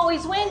don't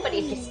always win, but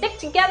if you stick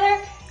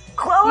together,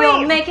 Chloe!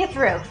 you'll make it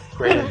through.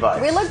 Great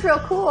advice. We looked real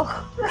cool.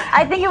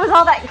 I think it was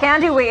all that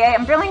candy we ate.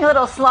 I'm feeling a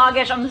little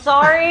sluggish. I'm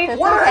sorry. It's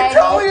What did okay. I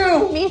tell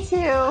you? Me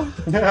too.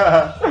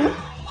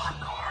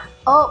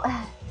 Oh,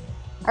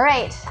 all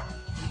right.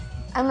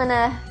 I'm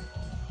gonna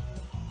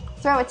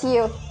throw it to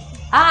you.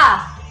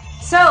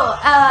 So,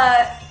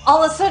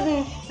 all of a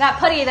sudden, that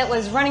putty that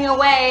was running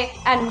away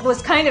and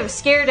was kind of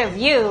scared of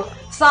you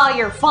saw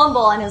your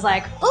fumble and is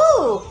like,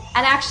 ooh,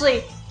 and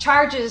actually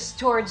charges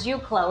towards you,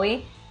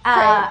 Chloe.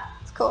 Great.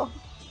 It's cool.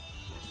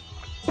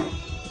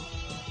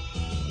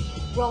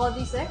 Roll a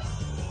d6.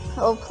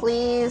 Oh,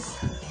 please.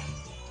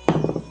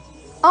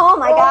 Oh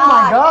my Oh god.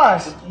 my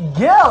gosh,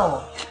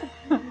 Gil!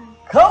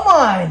 Come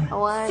on!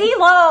 One.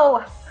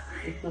 CeeLo!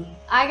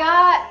 I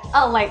got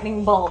a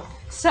lightning bolt.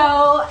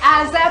 So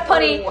as that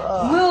putty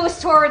moves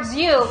towards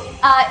you,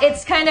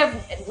 it's kind of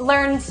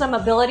learned some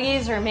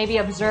abilities or maybe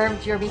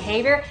observed your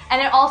behavior,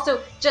 and it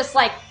also just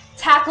like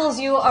tackles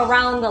you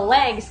around the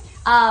legs,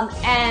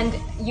 and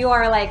you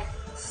are like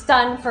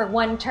stunned for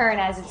one turn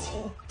as it's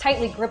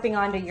tightly gripping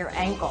onto your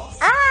ankles.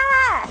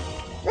 Ah!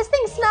 This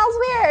thing smells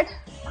weird.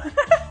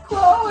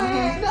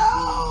 Chloe,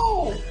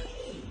 no!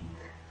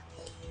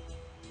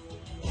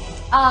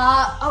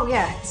 Oh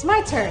yeah, it's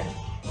my turn.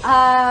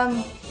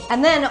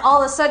 And then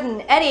all of a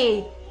sudden,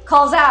 Eddie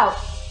calls out.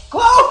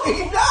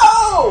 Chloe,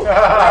 no!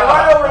 I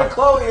run over to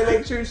Chloe and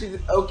make sure she's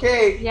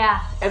okay.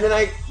 Yeah. And then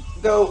I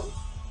go,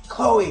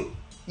 Chloe,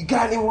 you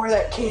got any more of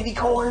that candy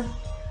corn?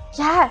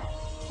 Yeah,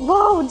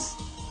 loads.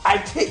 I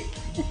take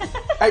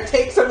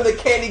some of the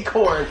candy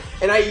corn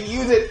and I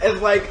use it as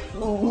like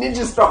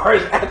ninja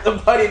stars at the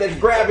buddy that's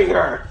grabbing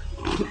her.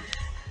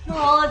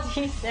 Roll a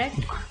d6.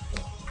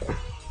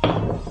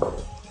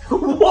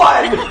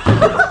 1!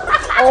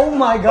 Oh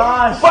my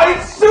gosh! But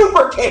it's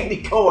super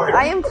candy corn!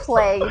 I am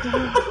plagued.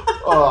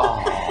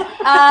 Oh.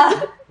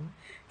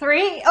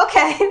 3.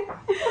 Okay.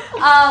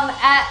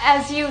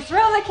 As you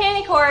throw the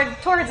candy corn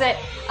towards it,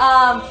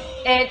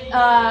 it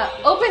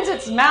opens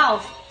its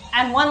mouth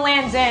and one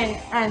lands in,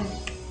 and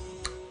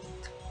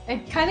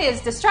it kind of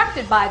is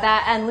distracted by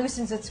that and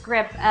loosens its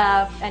grip.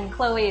 And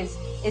Chloe is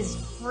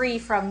free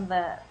from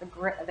the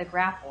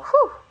grapple.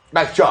 Whew.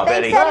 Nice job,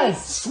 Thanks, Eddie. Eddie.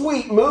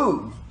 Sweet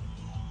move.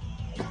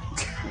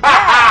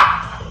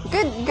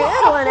 Good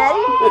one,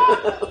 Eddie.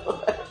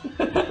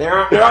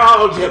 They're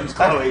all gems,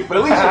 Chloe, but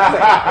at least you're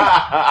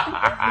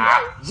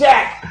safe.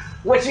 Jack,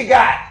 what you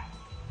got?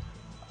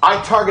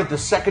 I target the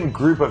second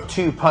group of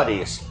 2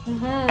 putties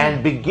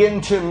and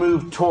begin to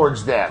move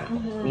towards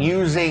them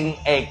using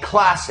a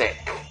classic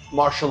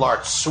martial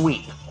arts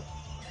sweep.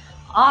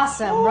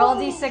 Awesome. Roll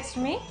a d6 for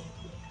me.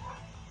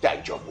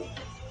 Dag jumble.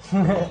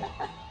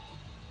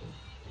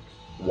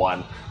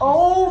 1.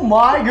 Oh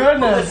my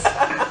goodness!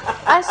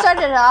 I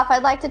started it off.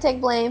 I'd like to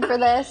take blame for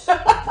this.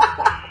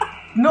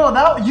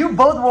 No, you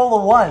both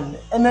roll a 1,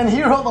 and then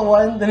he rolled a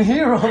 1, then he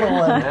rolled a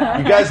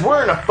 1. You guys,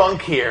 we're in a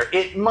funk here.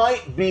 It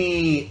might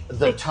be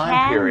the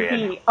time period.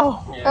 Candy.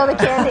 Oh. Oh, the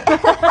candy.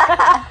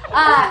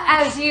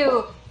 As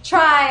you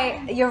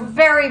try your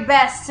very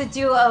best to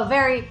do a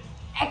very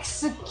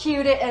expert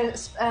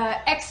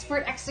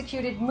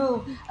executed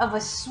move of a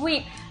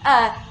sweep,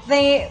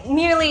 they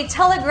merely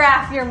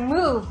telegraph your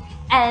move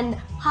and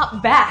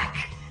hop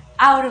back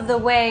out of the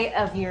way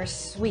of your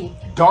sweep.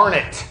 Darn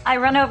it. I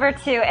run over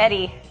to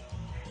Eddie.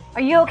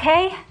 Are you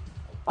okay?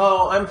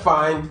 Oh, I'm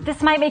fine.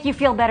 This might make you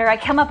feel better. I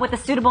come up with a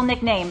suitable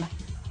nickname.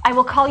 I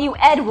will call you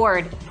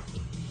Edward.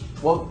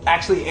 Well,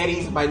 actually,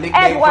 Eddie's my nickname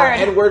Edward. for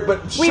Edward,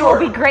 but sure. We will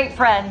be great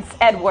friends,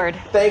 Edward.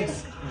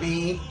 Thanks,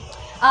 V.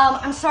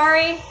 I'm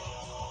sorry.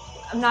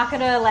 I'm not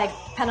gonna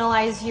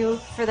penalize you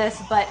for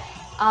this, but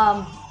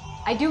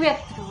I do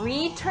get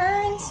 3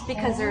 turns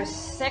because there's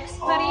 6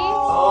 buddies.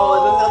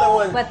 Oh, there's another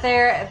one. But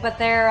they're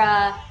they're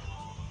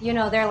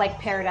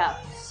paired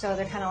up, so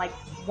they're kind of like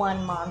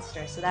one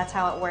monster. So that's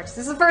how it works.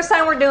 This is the first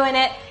time we're doing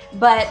it,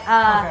 but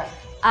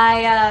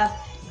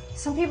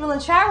some people in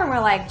the chat room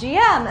are like,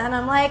 GM, and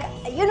I'm like,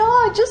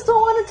 I just don't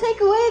want to take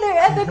away their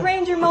epic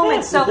ranger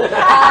moments. So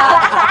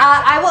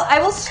I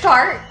will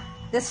start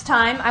this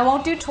time. I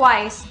won't do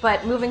twice,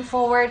 but moving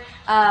forward,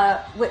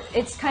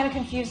 it's kind of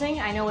confusing.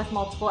 I know with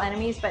multiple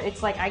enemies, but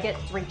it's like I get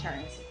 3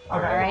 turns. Okay.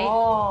 All right?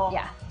 Oh.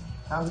 Yeah.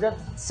 Sounds good.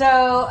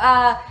 So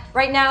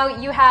right now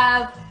you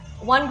have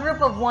one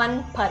group of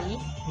 1 putty,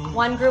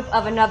 one group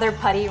of another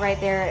putty right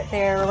there.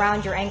 They're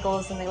around your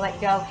ankles and they let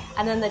go.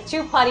 And then the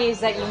 2 putties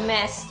that you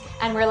missed,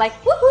 and we're like,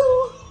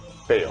 woohoo!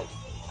 Failed.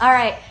 All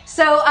right.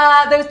 So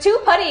those 2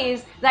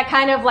 putties that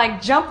kind of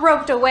jump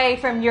roped away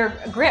from your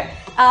grip,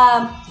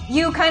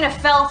 you kind of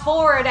fell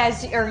forward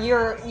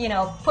you're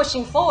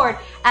pushing forward,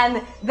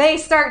 and they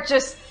start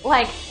just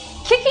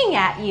kicking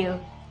at you,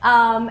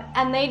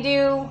 and they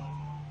do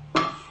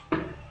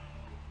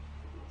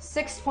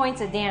 6 points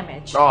of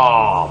damage.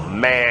 Oh,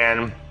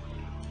 man.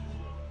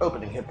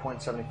 Opening hit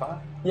point 75.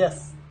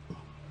 Yes.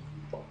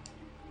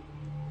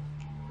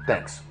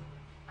 Thanks.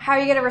 How are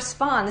you going to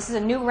respond? This is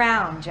a new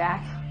round,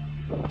 Jack.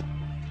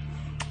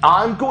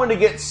 I'm going to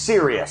get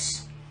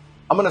serious.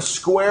 I'm going to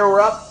square her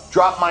up,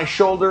 drop my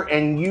shoulder,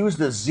 and use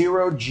the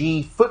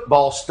 0G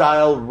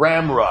football-style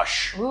ram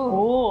rush.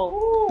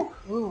 Ooh,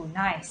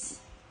 nice.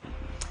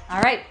 All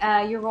right,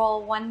 you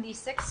roll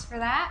 1d6 for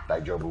that.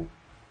 Daijobu.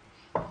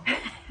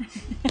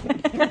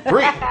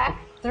 3.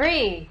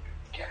 3.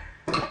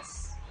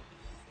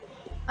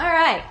 All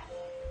right.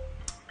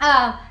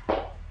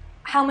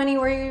 How many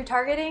were you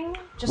targeting?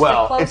 Just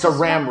Well, it's a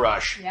ram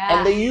rush, Yeah.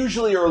 and they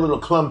usually are a little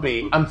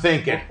clumpy, I'm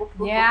thinking.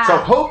 Yeah. So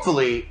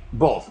hopefully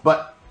both,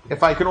 but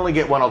if I can only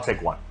get one, I'll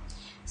take one.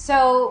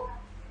 So,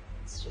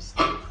 let's just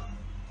do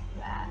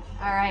that.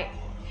 All right.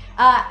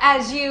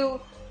 As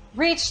you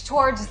reach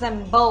towards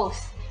them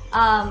both,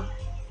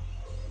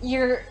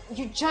 you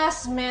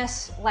just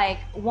miss like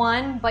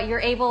one, but you're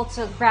able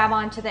to grab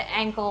onto the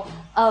ankle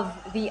of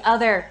the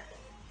other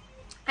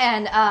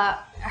and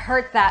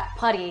hurt that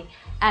putty.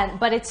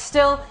 But it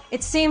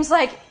seems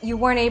like you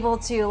weren't able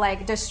to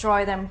like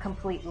destroy them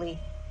completely.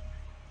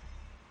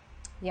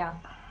 Yeah.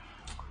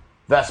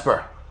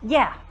 Vesper.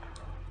 Yeah,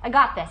 I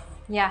got this.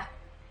 Yeah.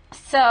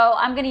 So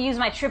I'm going to use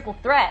my triple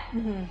threat.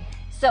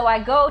 So I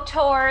go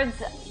towards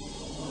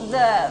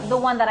the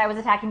one that I was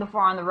attacking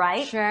before on the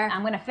right. Sure.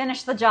 I'm going to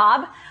finish the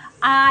job.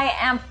 I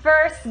am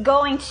first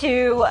going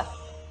to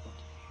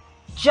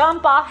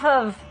jump off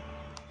of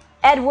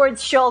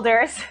Edward's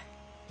shoulders,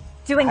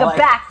 doing a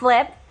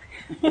backflip.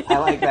 I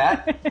like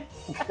that.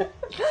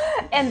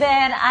 And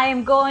then I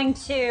am going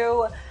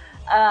to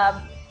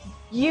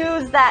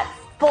use that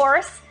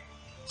force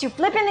to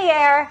flip in the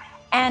air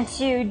and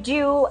to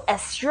do a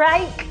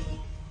strike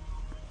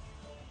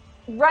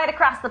right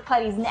across the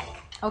putty's neck.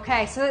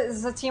 Okay, so this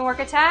is a teamwork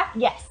attack?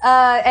 Yes.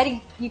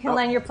 Eddie, you can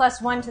lend your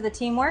 +1 to the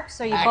teamwork,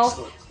 so you Excellent.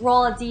 both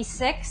roll a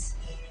d6.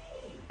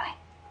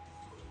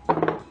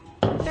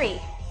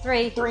 3.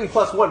 3, 3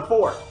 plus 1,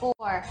 4.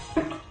 4.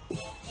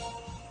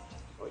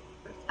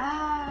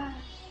 I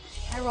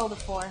rolled a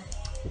 4.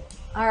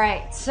 All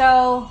right,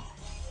 so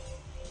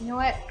you know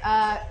what?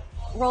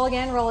 Roll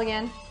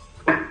again.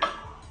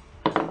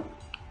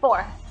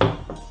 4.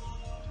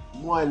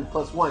 1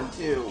 plus 1,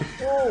 2.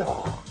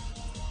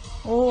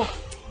 Oh,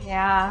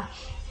 yeah.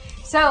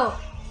 So,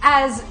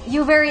 as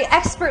you very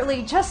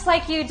expertly, just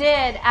like you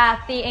did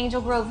at the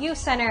Angel Grove Youth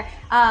Center,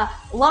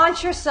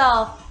 launch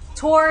yourself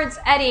towards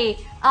Eddie.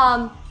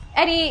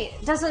 Eddie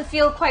doesn't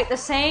feel quite the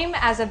same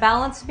as a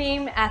balance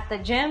beam at the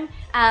gym,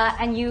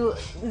 and you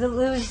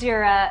lose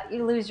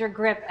your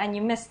grip and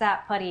you miss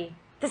that putty.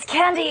 This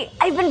candy,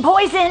 I've been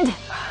poisoned.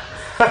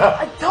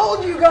 I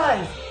told you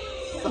guys.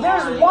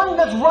 There's one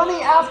that's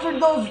running after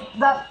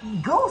that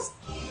ghost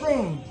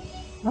thing.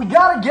 We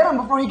gotta get him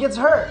before he gets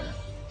hurt.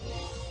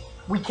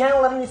 We can't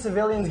let any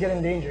civilians get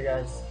in danger,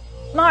 guys.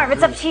 Marv,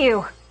 it's up to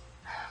you.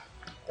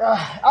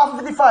 Alpha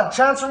 55,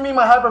 transfer me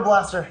my hyper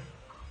blaster.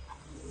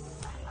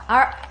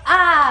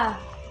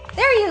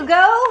 There you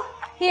go.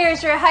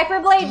 Here's your Hyper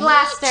Blade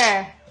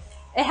Blaster.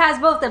 It has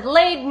both a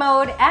blade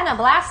mode and a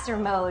blaster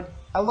mode.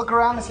 I look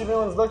around to see if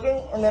anyone's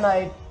looking, and then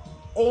I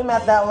aim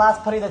at that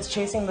last putty that's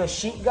chasing the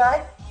sheep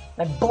guy,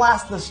 and I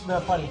blast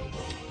the putty.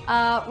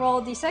 Roll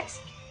a d6.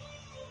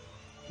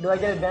 Do I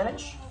get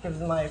advantage? Because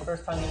it's my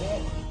first time using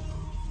it.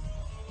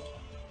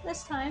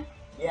 This time.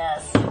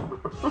 Yes.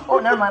 Oh,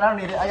 never mind. I don't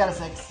need it. I got a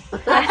 6.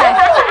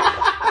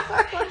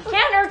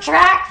 Can't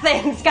retract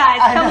things, guys.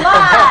 Come on.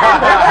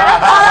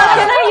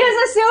 Can I use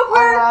a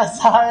super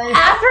Sorry.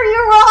 after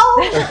you roll?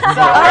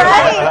 All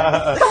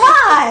right. Come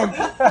on.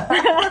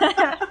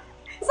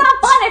 It's not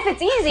fun if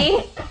it's easy.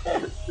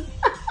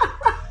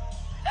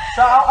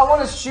 So I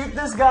want to shoot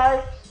this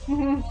guy.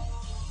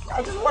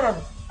 I just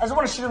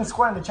want to shoot him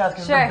square in the chest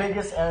because Sure. it's the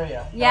biggest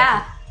area.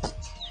 Yeah.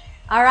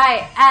 All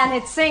right, and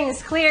it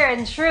sings clear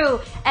and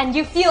true, and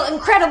you feel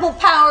incredible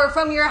power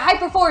from your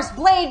HyperForce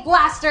Blade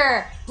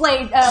Blaster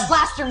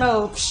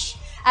mode,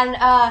 and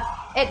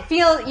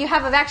you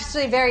have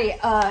actually very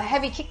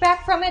heavy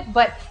kickback from it,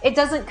 but it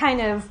doesn't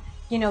kind of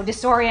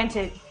disorient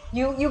it.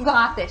 You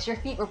got this. Your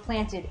feet were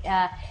planted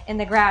in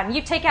the ground.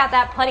 You take out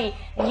that putty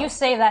and you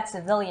save that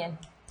civilian.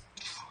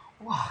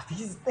 Wow,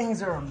 these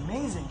things are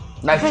amazing.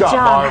 Nice Good job,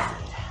 job. Marv.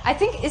 I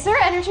think, is there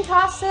an energy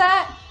cost to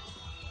that?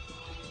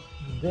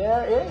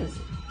 There is.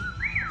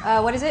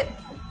 What is it?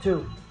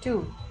 2.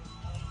 2.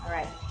 All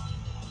right.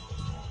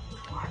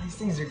 Wow, these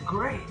things are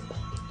great.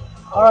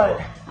 All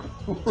right,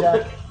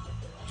 Jack.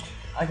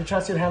 I can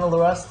trust you to handle the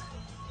rest.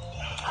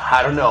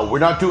 I don't know. We're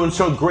not doing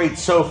so great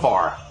so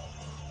far.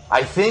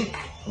 I think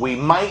we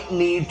might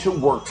need to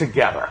work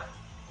together.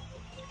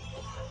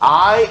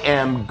 I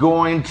am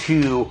going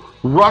to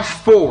rush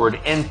forward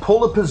and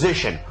pull a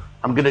position.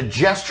 I'm going to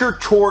gesture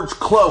towards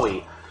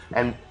Chloe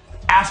and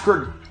ask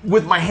her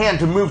with my hand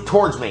to move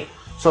towards me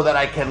so that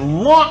I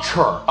can launch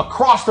her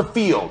across the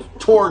field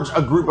towards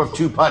a group of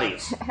 2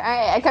 putties. All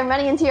right, I come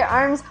running into your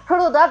arms,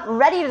 hurtled up,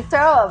 ready to throw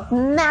a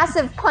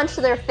massive punch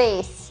to their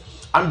face.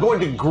 I'm going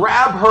to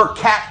grab her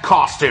cat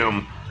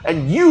costume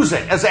and use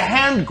it as a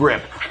hand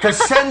grip to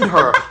send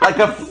her like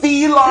a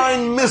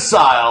feline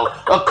missile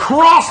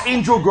across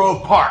Angel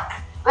Grove Park.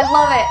 I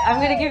love it.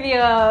 I'm going to give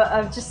you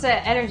just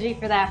an energy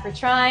for that, for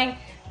trying.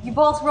 You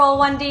both roll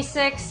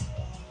 1d6.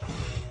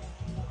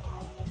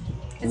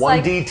 It's One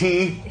like,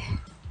 DT,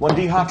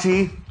 1D hot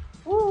tea,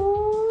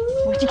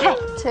 What'd you get?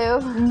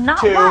 2. Not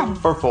 2 one.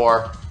 for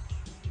 4.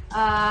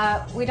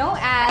 we don't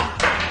add.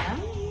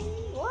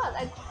 What?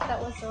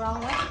 That was the wrong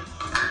way.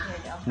 Here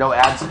we go. No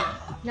ads.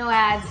 No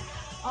ads.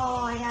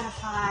 Oh, I got a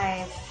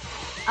 5.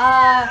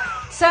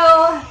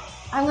 So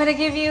I'm gonna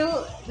give you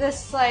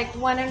this like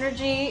 1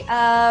 energy,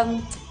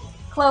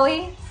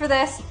 Chloe, for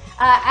this.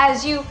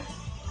 As you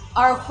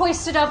are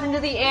hoisted up into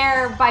the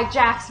air by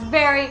Jack's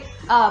very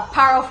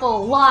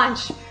powerful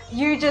launch,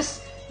 you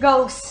just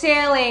go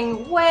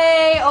sailing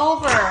way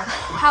over.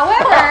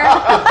 However,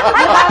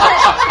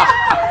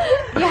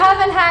 you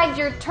haven't had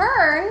your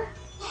turn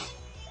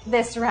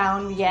this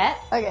round yet.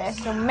 Okay.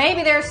 So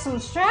maybe there's some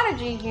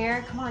strategy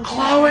here. Come on, Jack.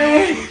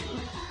 Chloe!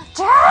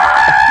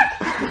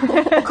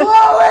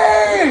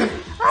 Chloe!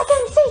 I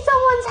can see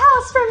someone's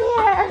house from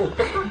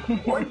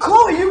here.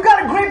 Chloe, you've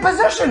got a great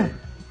position.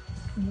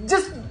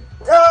 Just,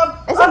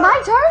 Is it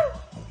my turn?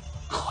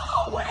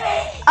 Chloe!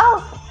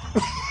 Oh.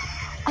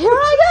 Here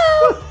I go.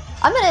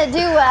 I'm gonna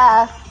do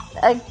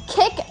a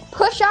kick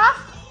push off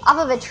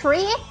of a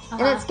tree,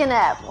 and it's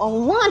gonna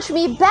launch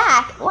me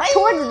back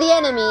towards the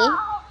enemy.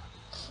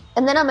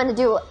 And then I'm gonna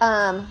do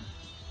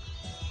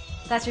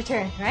That's your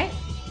turn, right?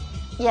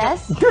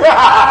 yes.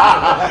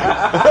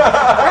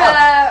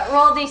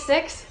 Roll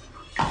d6.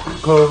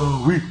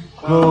 Chloe!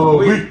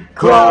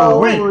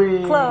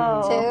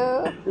 Close. 2.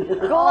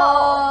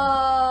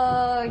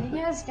 Oh, you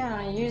guys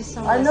gotta use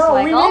some of I this know,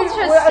 like we need,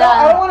 ultra I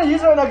stuff. don't want to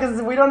use it right now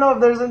because we don't know if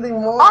there's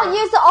anything more. I'll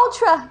use the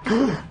ultra.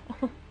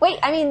 Wait,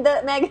 I mean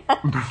the mega.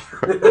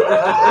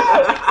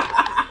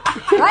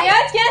 You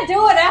guys can't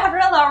do it after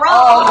the roll.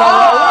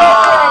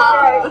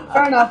 All right,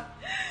 fair enough.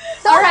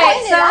 Don't All right,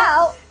 point so it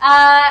out.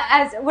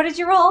 what did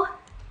you roll?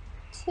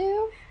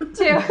 2.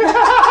 2.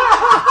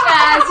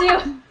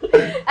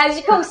 As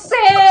you go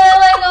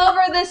sailing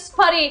over this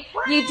putty,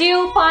 you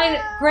do find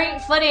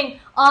great footing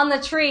on the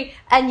tree,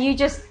 and you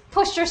just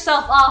push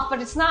yourself off,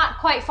 but it's not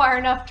quite far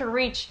enough to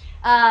reach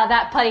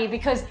that putty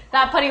because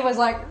that putty was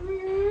like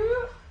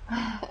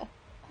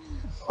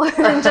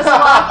just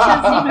walked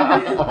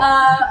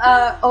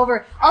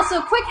over. Also,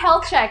 quick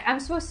health check. I'm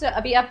supposed to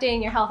be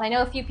updating your health. I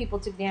know a few people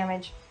took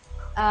damage.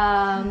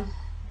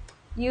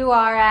 You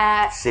are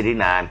at City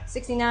 9.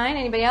 69.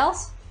 Anybody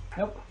else?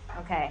 Nope.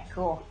 Okay,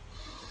 cool.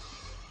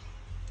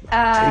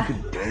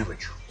 Taking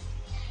damage.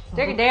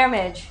 Take a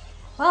damage.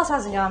 Who else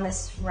hasn't gone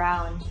this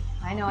round?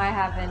 I know I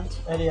haven't.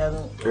 Eddie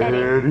hasn't.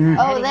 Eddie.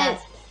 Oh, Eddie then.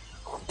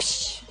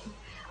 has.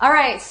 All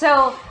right,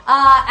 so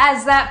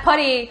as that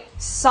putty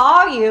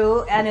saw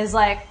you and is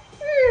like,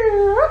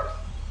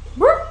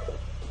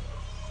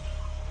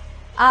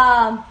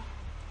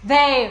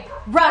 they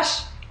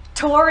rush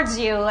towards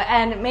you,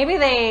 and maybe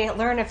they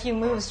learn a few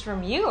moves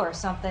from you or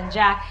something,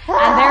 Jack.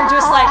 And they're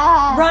just like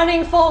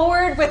running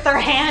forward with their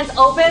hands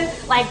open,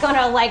 like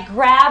gonna like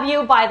grab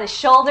you by the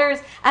shoulders.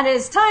 And it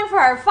is time for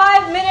our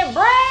 5-minute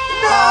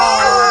break.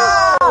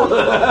 All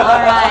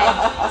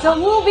right,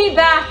 so we'll be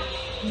back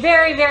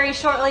very, very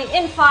shortly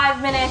in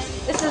 5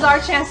 minutes. This is our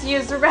chance to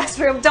use the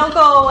restroom. Don't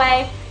go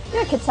away.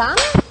 You're a katana?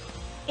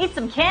 Eat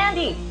some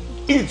candy.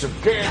 Eat some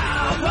candy.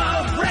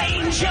 Power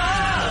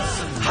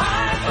Rangers,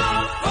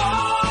 HyperForce.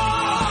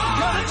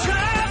 Gonna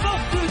travel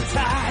through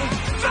time,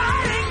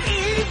 fighting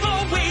evil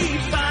we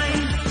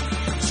find.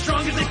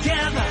 Stronger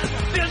together,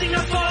 building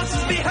our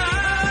forces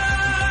behind.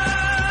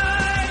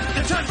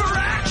 The time for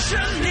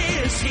action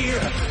is here,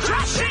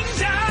 crashing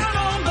down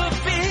on the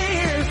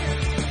fear.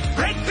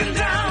 Break them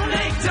down,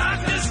 make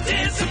darkness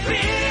disappear.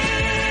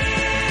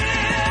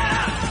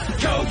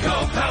 Go,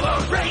 go,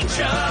 Power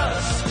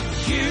Rangers.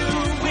 You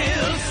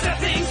will set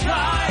things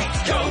right.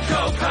 Go,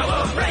 go,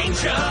 Power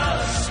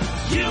Rangers.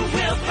 You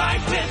will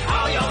fight with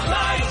all your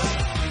might.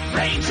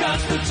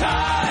 Rangers the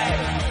tide.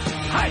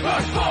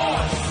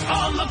 HyperForce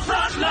on the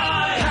front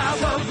line.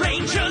 Power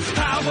Rangers,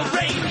 Power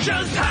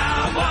Rangers,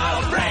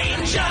 Power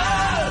Rangers.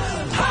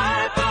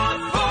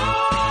 HyperForce.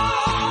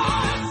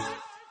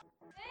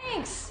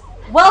 Thanks.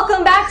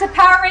 Welcome back to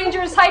Power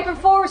Rangers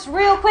HyperForce.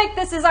 Real quick,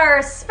 this is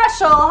our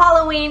special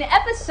Halloween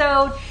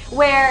episode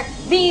where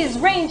these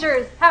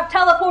Rangers have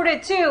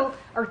teleported to,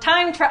 or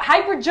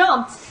hyper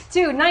jumped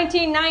to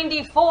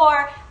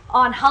 1994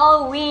 on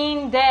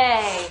Halloween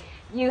Day.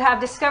 You have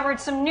discovered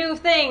some new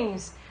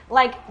things,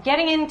 like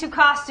getting into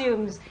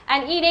costumes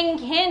and eating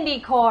candy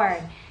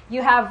corn.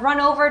 You have run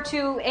over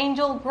to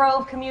Angel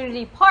Grove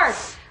Community Park,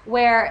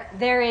 where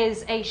there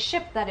is a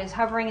ship that is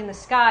hovering in the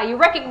sky. You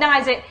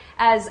recognize it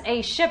as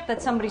a ship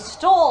that somebody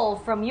stole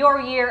from your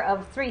year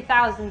of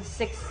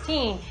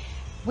 3016.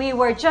 We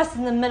were just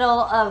in the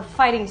middle of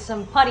fighting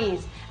some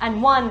putties,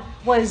 and one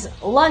was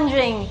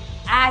lunging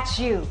at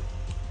you,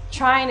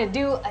 trying to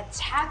do a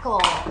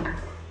tackle.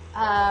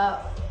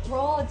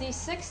 Roll a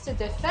d6 to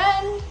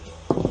defend.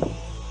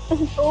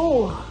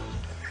 Ooh.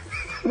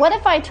 What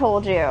if I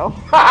told you?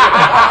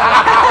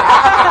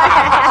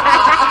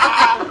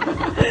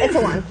 It's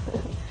a 1.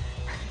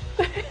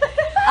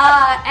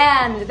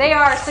 And they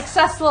are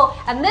successful,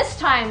 and this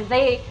time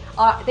they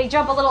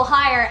jump a little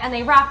higher and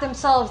they wrap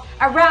themselves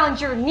around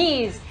your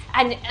knees,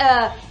 and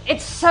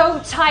it's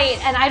so tight,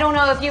 and I don't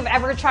know if you've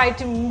ever tried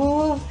to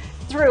move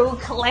through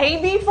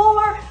clay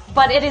before,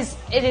 but it is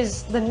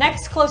the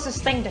next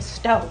closest thing to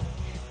stone.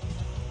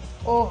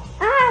 Oh.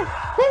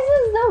 This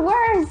is the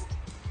worst.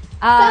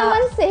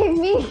 Someone save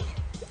me.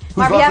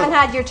 Marv, you haven't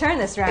had your turn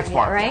this round yet,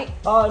 Marv. right?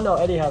 No,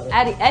 Eddie hasn't.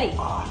 Eddie.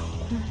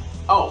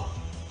 Oh.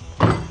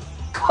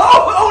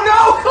 Oh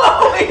no,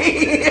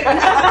 Chloe! Eddie,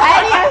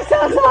 I'm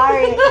so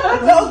sorry.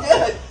 No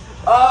good.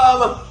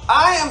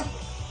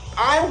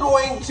 I'm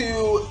going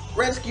to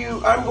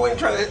rescue. I'm going to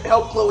try to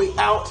help Chloe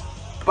out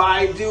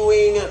by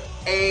doing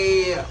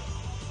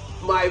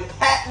my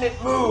patented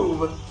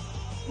move,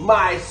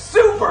 my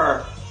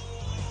super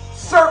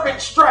serpent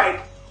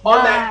strike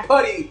on that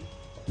putty,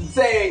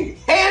 saying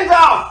 "hands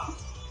off."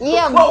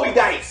 Yeah. Chloe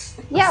dice.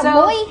 Yeah,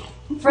 So- boy.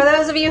 For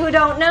those of you who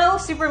don't know,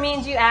 super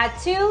means you add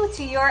 2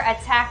 to your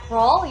attack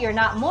roll. You're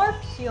not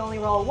morphed, you only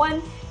roll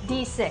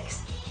 1d6.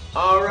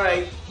 All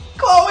right,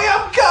 Chloe,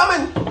 I'm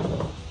coming.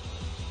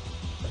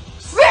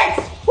 6. 8.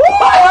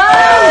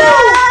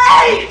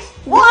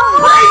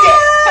 Bring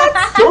it.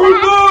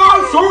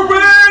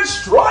 Serpent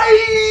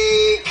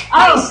strike.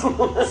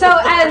 Oh, so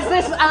as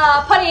this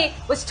putty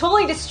was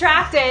totally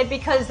distracted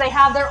because they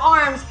have their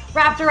arms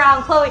wrapped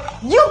around Chloe,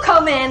 you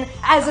come in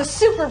as a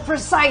super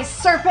precise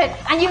serpent,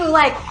 and you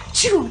like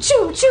choo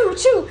choo choo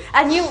choo,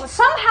 and you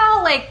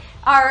somehow like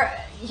are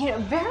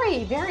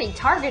very very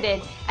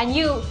targeted, and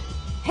you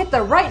hit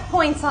the right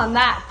points on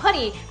that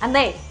putty, and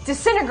they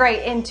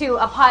disintegrate into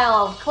a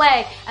pile of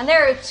clay. And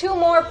there are 2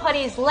 more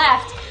putties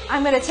left.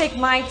 I'm going to take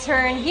my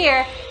turn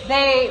here.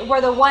 They were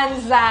the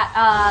ones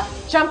that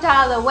jumped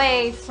out of the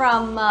way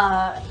from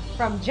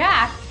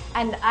Jack,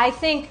 and I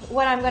think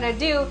what I'm going to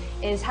do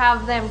is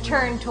have them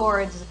turn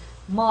towards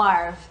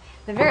Marv,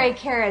 the very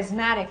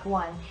charismatic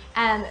one.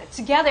 And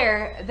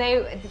together,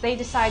 they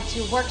decide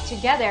to work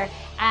together,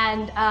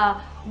 and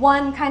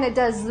one kind of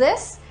does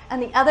this,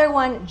 and the other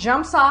one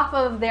jumps off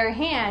of their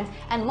hand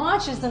and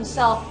launches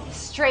themselves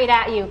straight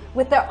at you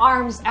with their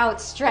arms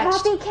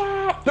outstretched.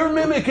 Copycat. They're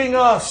mimicking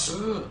us.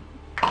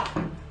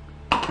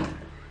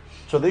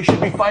 So they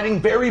should be fighting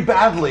very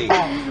badly.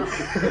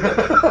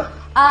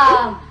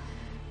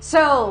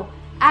 So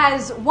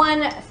as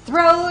one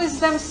throws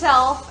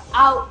themselves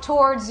out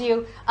towards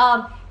you,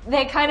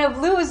 they kind of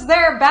lose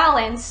their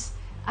balance.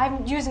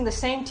 I'm using the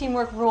same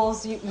teamwork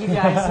rules you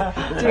guys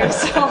do,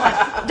 so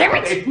damn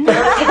it!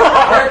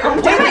 They're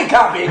completely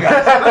copying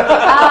us.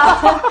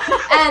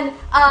 And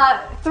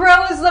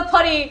throws the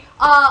putty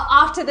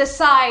off to the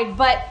side,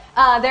 but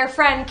their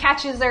friend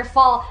catches their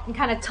fall and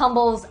kind of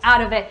tumbles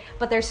out of it,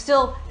 but they're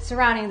still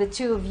surrounding the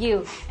 2 of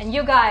you. And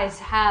you guys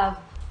have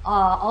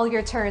all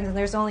your turns, and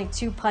there's only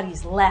 2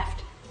 putties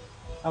left.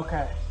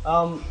 Okay.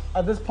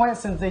 At this point,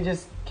 since they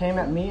just came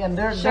at me, and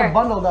they're Sure.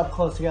 bundled up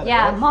close together.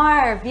 Yeah, right?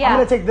 Marv, yeah. I'm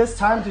gonna take this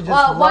time to just.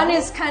 Well, one run.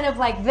 is kind of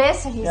like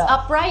this, and he's Yeah.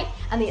 upright,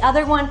 and the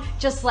other one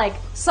just like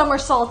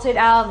somersaulted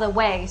out of the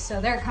way, so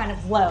they're kind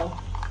of low.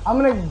 I'm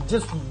gonna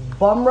just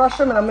bum rush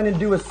them, and I'm gonna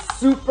do a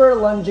super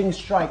lunging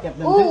strike at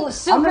them. Ooh, I'm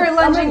super gonna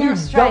lunging do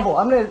strike. double.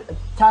 I'm gonna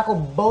tackle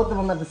both of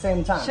them at the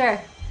same time. Sure.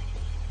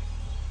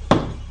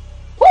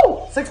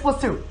 Woo! 6 +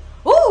 2.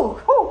 Ooh!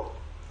 Woo!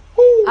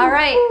 All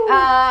right,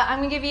 I'm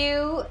gonna give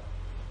you.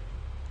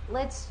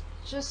 Let's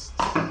just.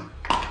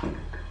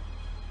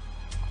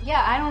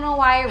 Yeah, I don't know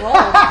why I rolled.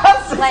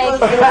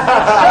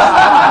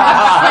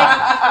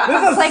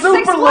 This is a like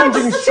super 6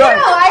 lunging + 2. strike.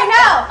 I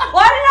know.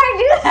 Why did I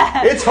do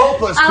that? It's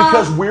hopeless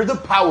because we're the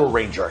Power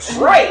Rangers.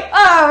 Right.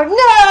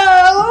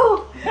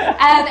 Oh no!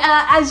 And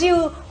as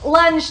you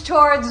lunge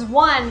towards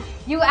one,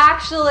 you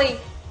actually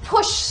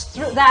push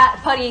through that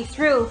putty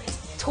through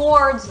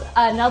towards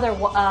another,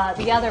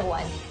 the other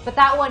one. But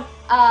that one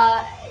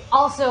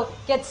also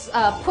gets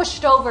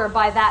pushed over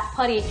by that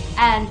putty,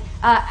 and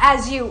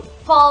as you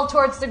fall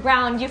towards the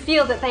ground, you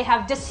feel that they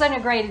have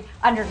disintegrated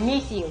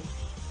underneath you.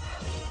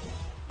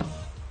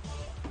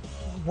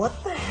 What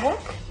the heck?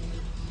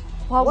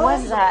 What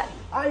was that?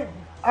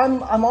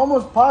 I'm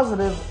almost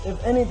positive,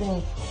 if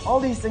anything, all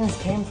these things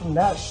came from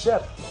that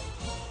ship.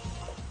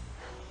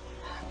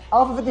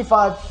 Alpha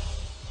 55,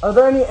 are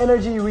there any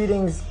energy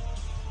readings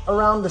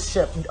around the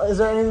ship? Is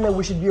there anything that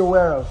we should be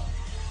aware of?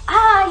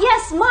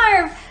 Yes,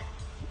 Marv.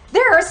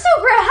 There are super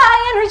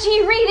high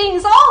energy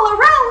readings all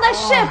around the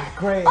ship.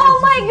 Great. Oh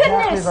This my is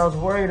exactly goodness. what I was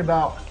worried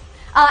about.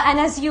 And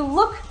as you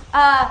look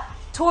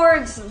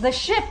towards the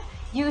ship,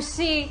 you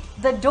see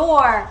the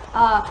door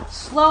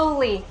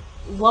slowly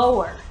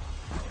lower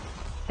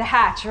the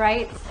hatch,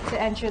 right,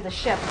 to enter the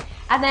ship.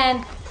 And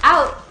then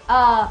out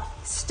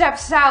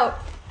steps out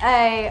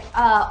a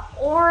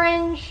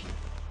orange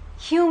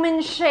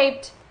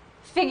human-shaped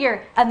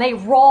figure, and they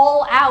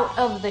roll out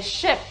of the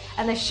ship,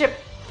 and the ship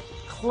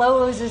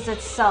closes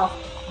itself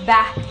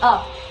back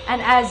up.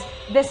 And as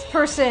this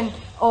person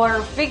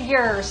or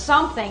figure or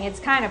something, it's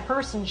kind of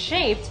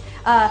person-shaped,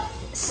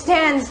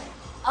 stands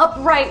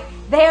upright,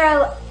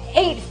 they're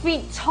 8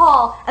 feet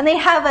tall, and they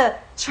have a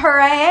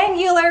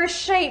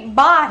triangular-shaped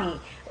body.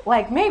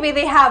 Like maybe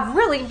they have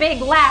really big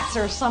lats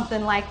or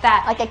something like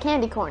that. Like a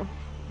candy corn.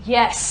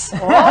 Yes,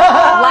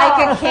 like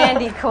a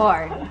candy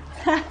corn.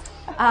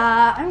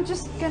 I'm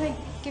just gonna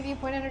give you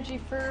point energy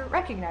for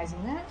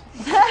recognizing that.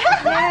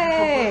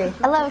 Yay!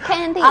 I love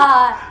candy.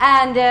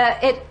 And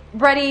it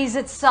readies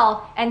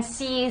itself and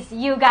sees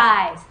you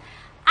guys.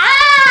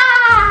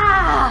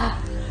 Ah!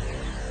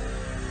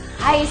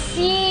 I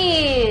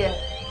see.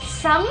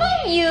 Some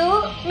of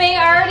you may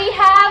already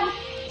have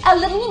a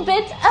little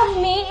bit of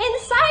me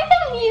inside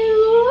of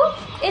you,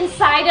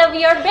 inside of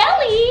your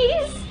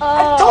bellies.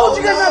 I told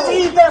you guys not to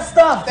eat that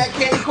stuff. That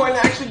candy corn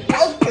actually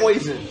was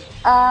poisoned.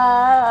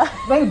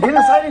 Thank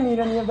goodness I didn't eat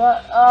any of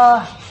that.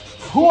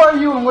 Who are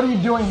you and what are you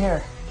doing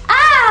here?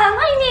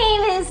 My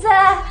name is,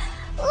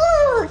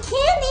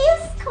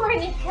 Candice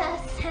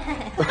Cornicus.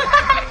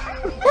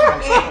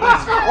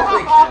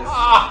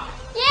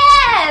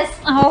 Yes!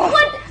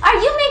 What? Are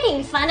you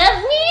making fun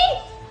of me?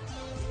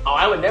 Oh,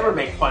 I would never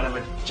make fun of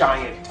a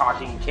giant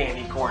talking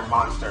candy corn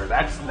monster.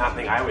 That's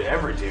nothing I would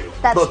ever do.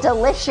 That's Look.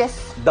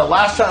 delicious. The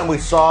last time we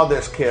saw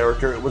this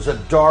character, it was a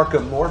dark,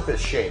 amorphous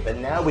shape, and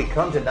now we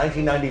come to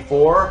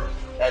 1994,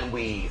 and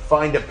we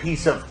find a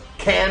piece of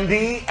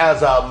candy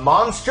as a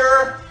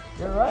monster.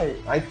 You're right.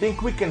 I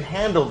think we can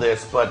handle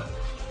this, but...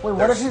 Wait,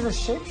 what if he's a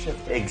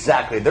shapeshifter?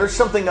 Exactly. There's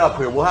something up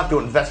here. We'll have to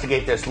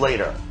investigate this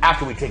later,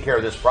 after we take care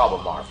of this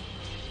problem, Marv.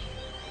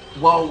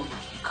 Well,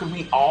 could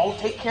we all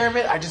take care of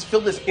it? I just feel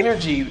this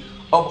energy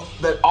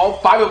that all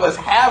 5 of us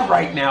have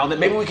right now that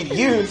maybe we could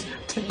use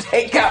to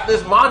take out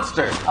this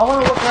monster. I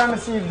want to look around to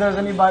see if there's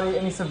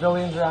any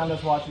civilians around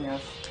us watching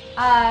us.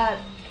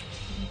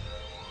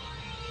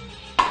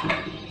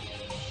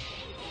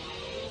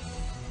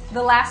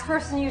 The last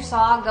person you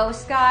saw,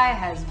 Ghost Guy,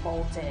 has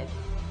bolted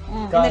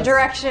in the Guys,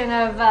 direction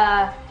of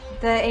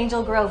the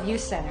Angel Grove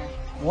Youth Center.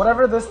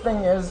 whatever this thing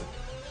is,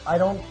 I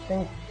don't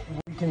think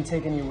we can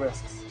take any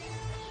risks.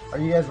 Are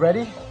you guys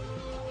ready?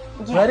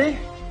 Yeah. Ready?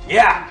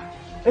 Yeah.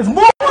 It's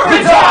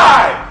Morphin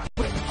time!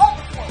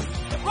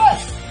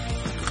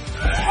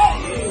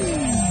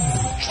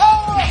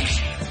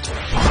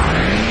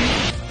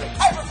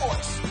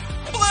 HyperForce!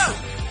 Blue!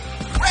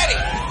 Ready!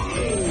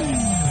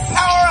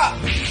 Power up!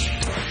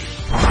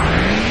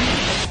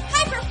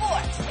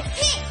 HyperForce!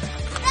 Pink!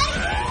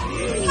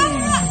 Ready!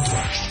 Power up!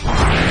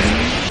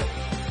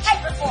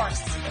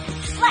 HyperForce!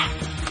 Black!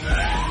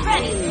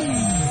 Ready!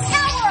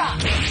 Power up!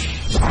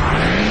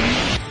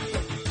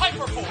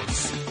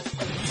 HyperForce!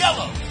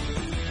 Yellow!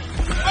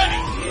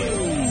 Ready!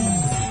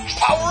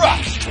 Power up!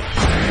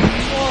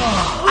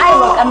 I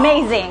look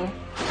amazing.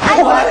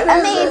 What is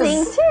Amazing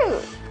this? too.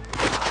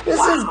 This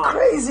is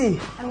crazy.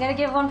 I'm gonna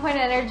give 1 point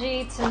of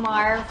energy to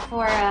Marv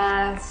for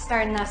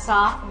starting us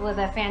off with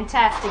a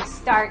fantastic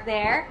start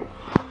there.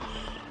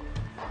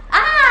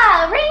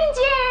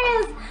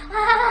 Rangers!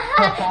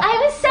 I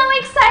was so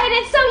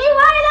excited. So you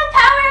are the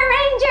Power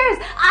Rangers.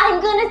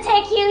 I'm gonna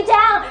take you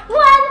down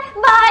one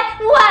by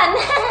one.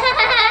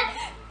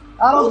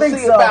 I don't think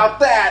See so. about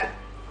that.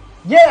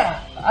 Yeah,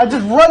 I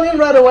just run in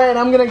right away, and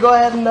I'm gonna go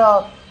ahead and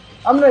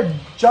I'm gonna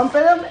jump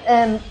at him,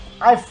 and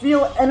I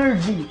feel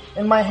energy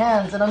in my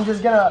hands, and I'm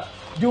just gonna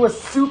do a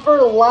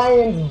super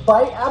lion's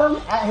bite at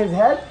him at his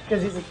head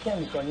because he's a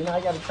candy corn. You know,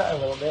 I gotta try a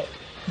little bit.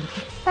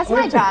 That's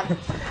my job.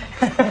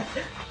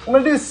 I'm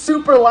gonna do a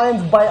super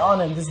lion's bite on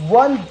him. Just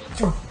 1,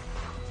 2,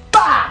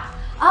 bah!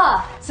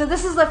 So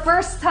this is the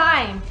first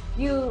time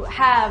you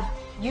have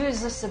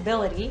used this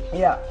ability.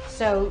 Yeah.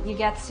 So you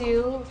get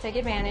to take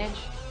advantage,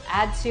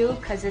 add 2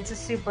 because it's a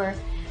super,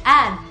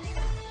 and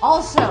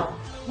also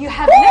you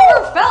have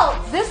never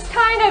felt this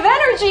kind of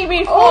energy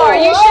before.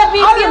 You should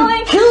be I'm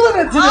feeling killing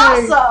it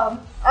today. awesome.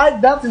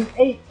 That's an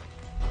 8.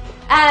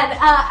 And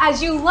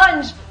as you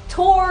lunge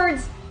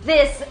towards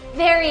this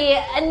very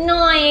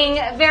annoying,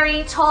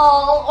 very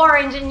tall,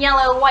 orange and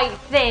yellow white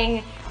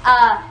thing,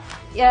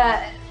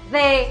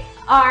 they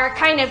are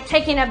kind of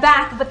taken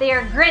aback, but they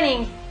are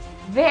grinning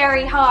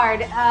very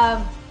hard.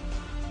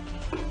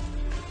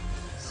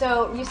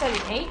 So you said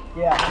an 8?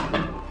 Yeah.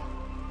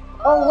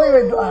 Oh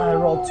wait! I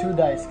rolled 2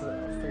 dice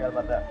because I forgot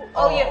about that.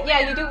 Oh,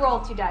 yeah, you do roll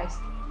 2 dice.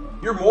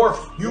 You're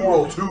Morph. You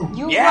roll 2.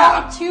 You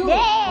Yeah. roll 2.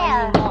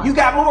 Yeah. when you want. You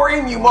got more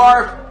in you,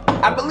 Marv.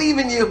 I believe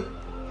in you.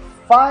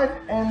 5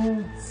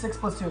 and 6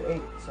 plus 2,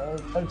 8. So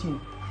 13.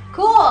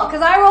 Cool,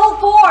 because I rolled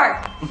 4.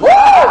 Woo! And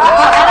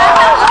I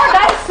have more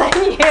dice than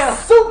you.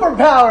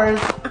 Superpowers.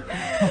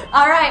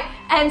 All right,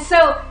 and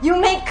so you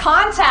make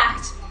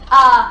contact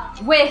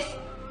with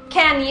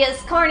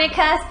Candius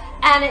Cornicus,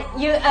 and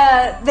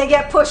they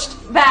get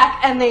pushed back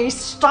and they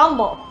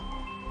stumble.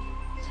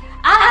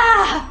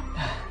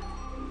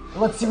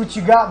 Let's see what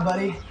you got,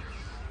 buddy.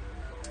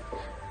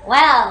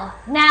 Well,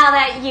 now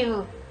that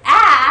you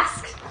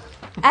ask,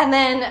 and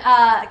then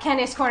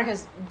Candius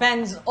Cornicus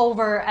bends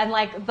over, and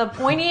like the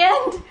pointy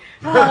end,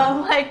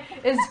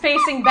 is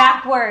facing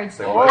backwards.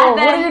 Oh, and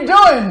then, what are you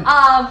doing?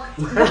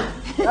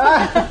 This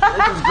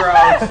is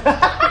gross.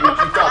 You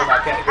talking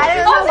about candy I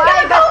don't know I was why,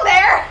 gonna go but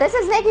there. this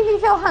is making me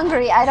feel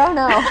hungry. I don't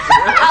know.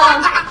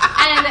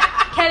 And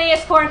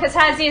Candius Cornicus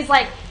has these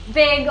like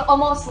big,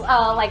 almost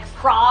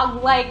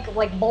frog-like,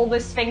 like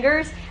bulbous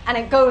fingers, and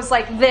it goes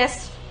like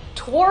this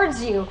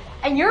towards you,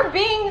 and you're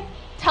being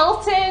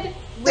pelted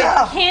with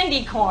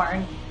candy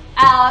corn,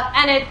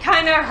 and it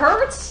kind of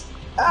hurts,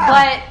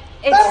 but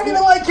it's, I don't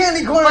even like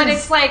candy corn. but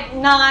it's like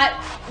not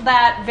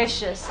that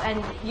vicious,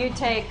 and you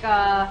take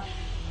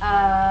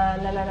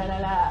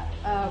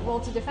roll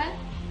to defend.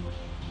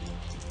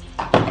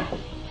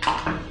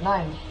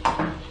 9.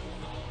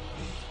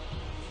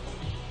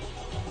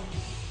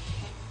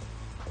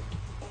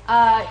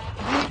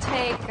 You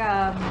take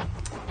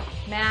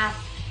math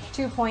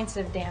 2 points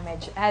of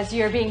damage as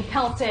you're being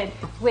pelted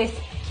with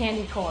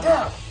candy corn.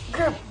 Yeah,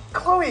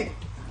 Chloe.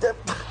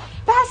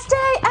 Best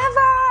day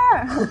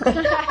ever!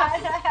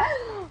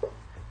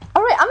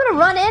 All right, I'm gonna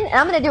run in and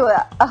I'm gonna do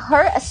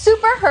a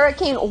super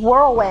hurricane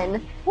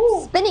whirlwind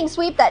spinning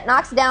sweep that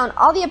knocks down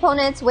all the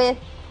opponents within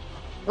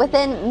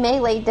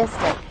melee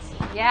distance.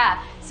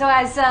 Yeah. So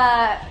as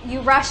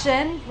you rush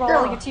in,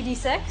 roll your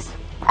 2d6.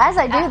 As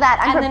I do that,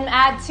 and then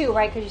add 2,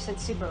 right? Because you said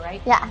super,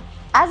 right? yeah.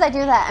 As I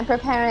do that, I'm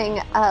preparing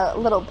a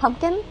little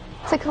pumpkin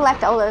to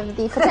collect all of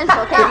the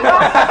potential candy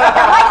corn that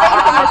might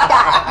rain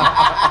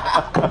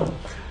from the sky.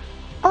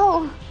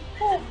 Oh.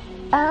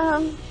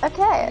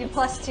 Okay. You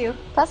 +2.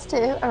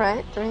 +2. All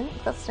right. 3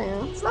 + 2.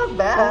 It's not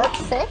bad.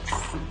 6.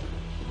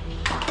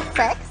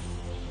 6.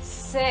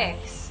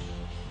 6.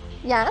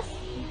 Yes.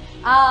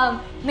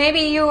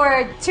 Maybe you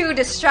were too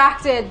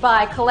distracted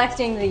by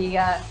collecting the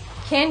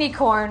candy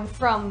corn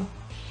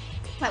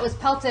that was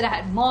pelted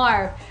at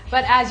Marv.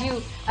 But as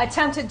you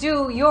attempt to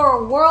do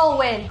your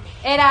whirlwind,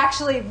 it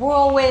actually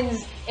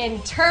whirlwinds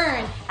in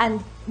turn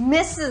and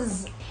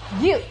misses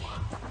you.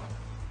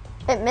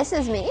 It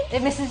misses me.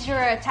 It misses your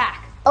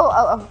attack.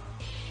 Oh.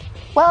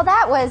 Well,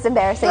 that was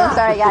embarrassing. I'm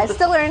sorry, guys.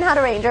 Still learning how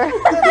to ranger.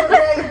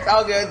 It's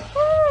all good.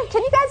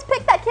 Can you guys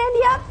pick that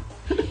candy up?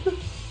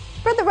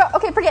 For the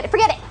okay, forget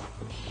it.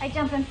 I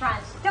jump in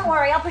front. Don't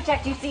worry, I'll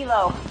protect you,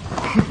 CeeLo.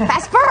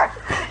 Vesper!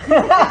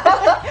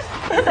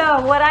 So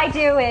what I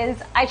do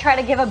is I try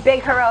to give a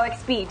big heroic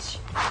speech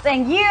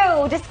saying,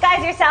 you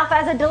disguise yourself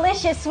as a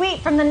delicious sweet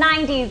from the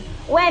 90s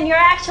when you're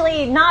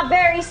actually not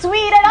very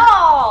sweet at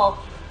all.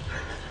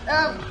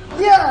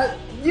 Yeah,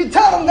 you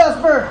tell them,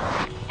 Vesper.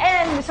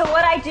 And so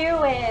what I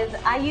do is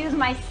I use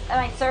my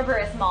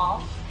Cerberus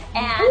Maul.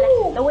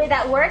 And the way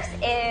that works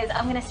is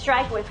I'm going to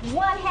strike with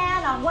one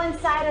hand on one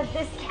side of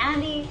this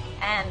candy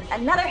and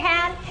another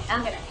hand, and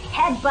I'm going to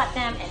headbutt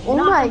them and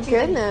knock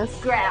them to the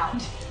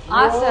ground.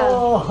 Awesome.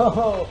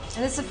 Whoa.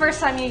 And this is the first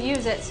time you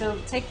use it, so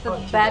take the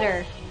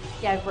better.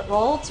 Yeah,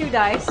 roll 2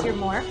 dice. You're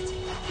morphed.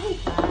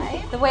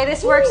 5. The way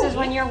this works is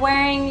when you're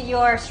wearing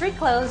your street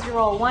clothes, you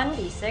roll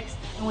 1d6,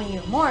 and when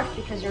you're morphed,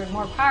 because you're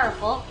more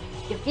powerful,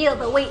 you feel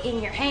the weight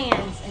in your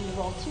hands, and you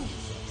roll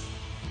 2d6.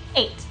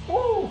 8.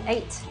 Ooh.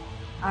 8.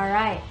 All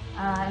right,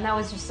 and that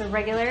was just a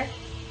regular.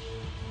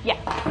 Yeah.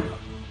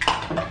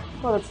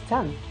 Oh, that's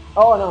 10.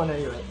 Oh, no,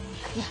 you're right.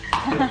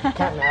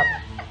 Cat nap.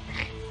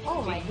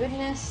 Oh my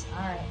goodness!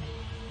 All right.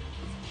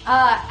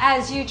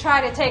 As you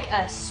try to take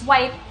a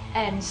swipe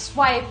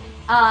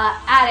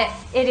at it,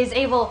 it is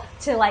able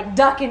to like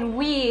duck and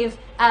weave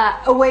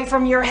away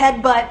from your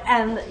headbutt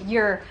and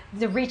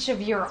the reach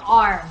of your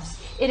arms.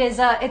 It is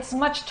it's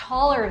much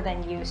taller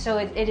than you, so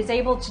it is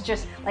able to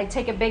just like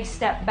take a big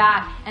step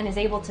back and is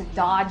able to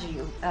dodge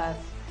you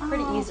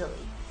pretty easily.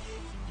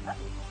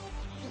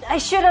 I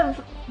should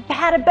have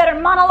had a better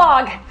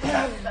monologue.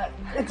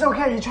 It's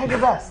okay, you tried your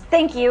best.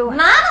 Thank you.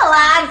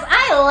 Monologues?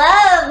 I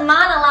love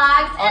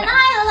monologues, and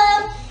I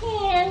love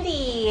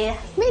candy.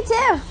 Me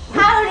too.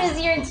 How does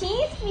your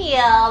teeth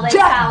feel this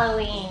Jack!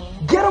 Halloween?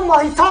 Get him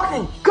while he's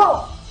talking.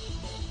 Go.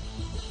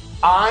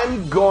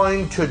 I'm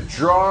going to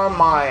draw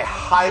my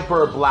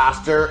Hyper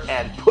Blaster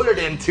and put it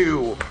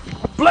into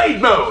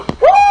Blade Mode.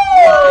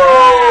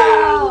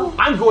 Yeah!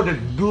 I'm going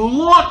to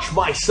launch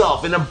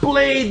myself in a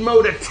Blade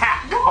Mode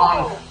attack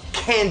on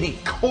Candy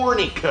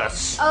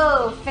Cornicus.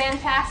 Oh,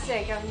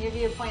 fantastic! I'm gonna give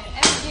you a point of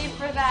energy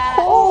for that.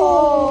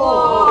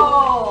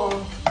 Oh!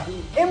 Whoa.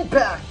 The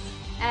impact.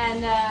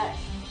 And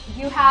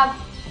you have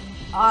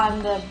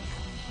on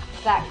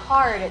that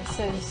card, it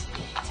says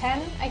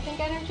 10, I think,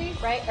 energy,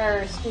 right? Or,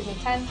 excuse me,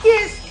 10?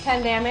 Yes.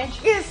 10 damage?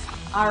 Yes.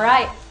 All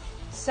right.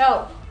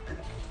 So.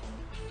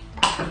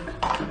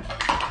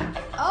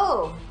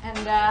 Oh,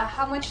 and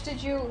how much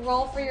did you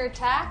roll for your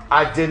attack?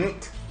 I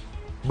didn't,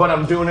 but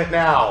I'm doing it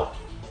now.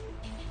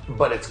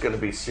 But it's going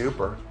to be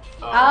super.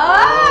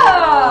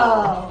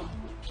 Oh!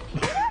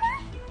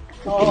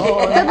 The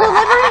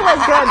delivery was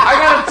good. I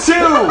got a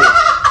 2!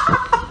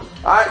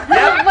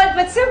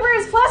 But super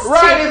is plus 2.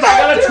 Right, I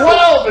got a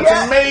 12. It's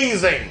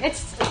amazing.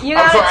 You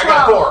I'm got sorry,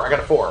 a 12. I got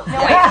a 4. I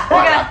got a 4.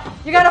 No,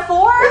 wait. You got a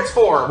 4? It's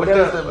 4 with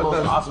That's the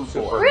most awesome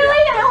super.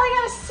 Really? I only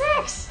got a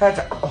 6. That's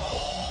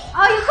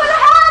Oh, you could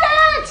have had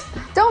it!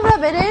 Don't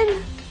rub it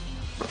in.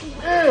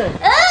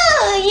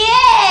 Oh,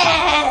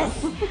 yes!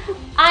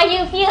 Are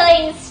you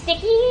feeling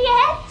sticky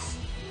yet?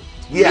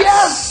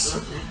 yes.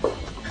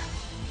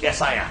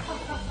 Yes, I am.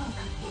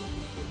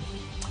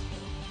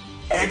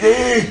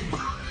 Eddie.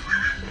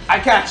 I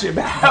got you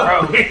back,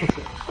 bro.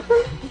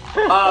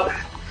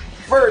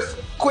 First,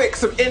 quick,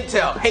 some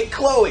intel. Hey,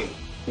 Chloe,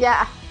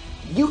 Yeah.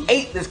 you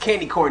ate this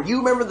candy corn. You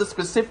remember the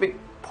specific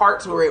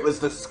parts where it was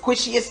the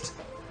squishiest?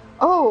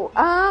 Oh,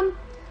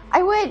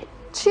 I would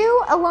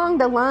chew along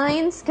the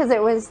lines because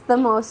it was the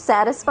most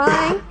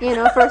satisfying. You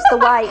know, first the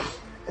white,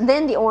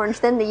 then the orange,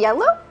 then the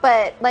yellow.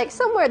 But like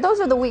somewhere, those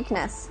are the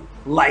weakness.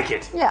 Like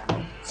it. Yeah.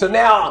 So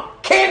now,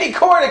 Candy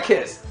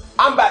Cornicus,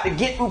 I'm about to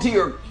get into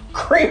your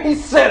creamy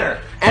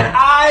center, and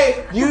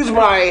I use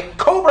my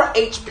Cobra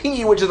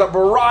HP, which is a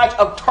barrage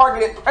of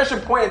targeted pressure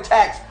point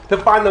attacks, to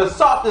find the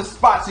softest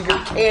spots of your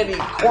candy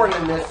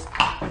corniness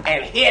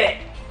and hit it.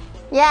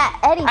 Yeah,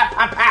 Eddie. Pop,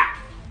 pop, pop.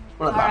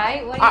 All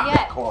right, what do you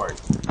get? Popcorn.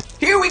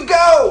 Here we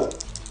go.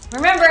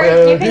 Remember,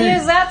 you can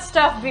use that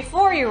stuff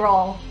before you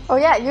roll. Oh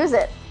yeah, use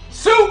it.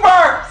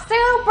 Super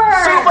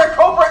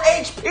Cobra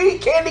HP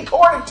Candy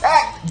Corn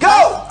attack.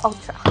 Go.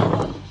 Ultra.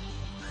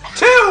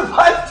 2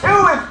 plus 2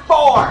 is 4.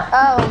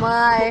 Oh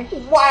my.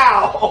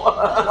 Wow.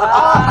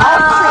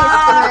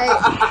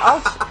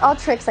 All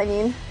tricks, I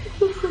mean.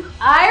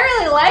 I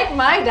really like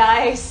my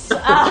dice.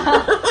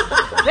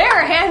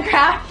 They're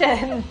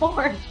handcrafted and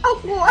forged.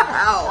 Oh,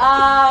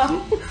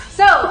 wow.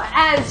 So,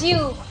 as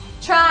you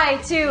try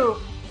to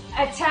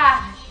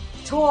attack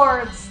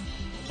towards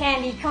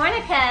Candy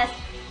Cornicus,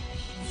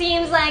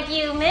 seems like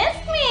you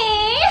missed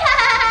me.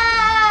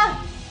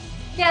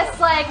 Just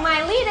like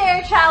my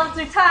leader traveled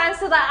through time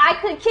so that I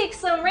could kick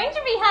some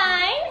ranger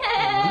behind.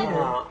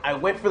 I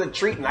went for the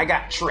treat and I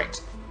got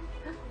tricked.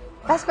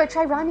 Vesper,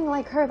 try rhyming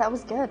like her. That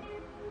was good.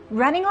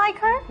 Running like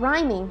her?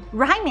 Rhyming.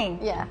 Rhyming.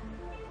 Yeah.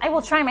 I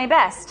will try my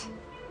best.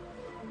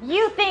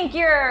 You think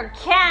you're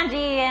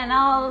candy and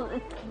all...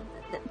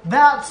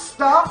 That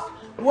stuff?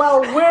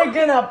 Well, we're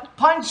gonna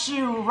punch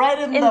you right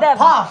in the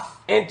puff.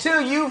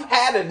 Until you've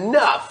had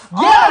enough.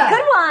 Yeah! Oh,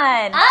 good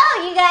one.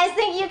 Oh, you guys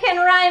think you can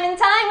rhyme in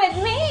time with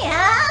me,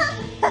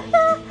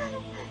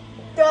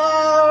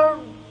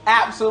 huh?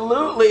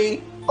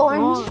 Absolutely.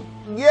 Orange.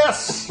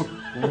 Yes,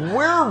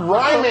 we're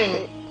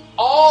rhyming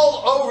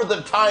all over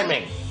the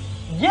timing.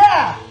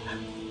 Yeah!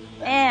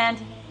 And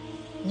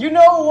You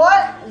know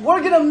what?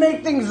 We're gonna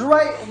make things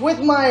right with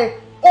my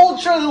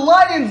Ultra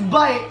Lion's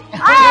Bite.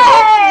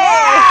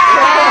 yeah!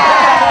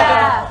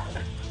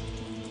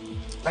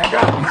 Back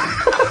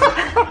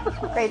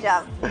up. Great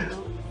job.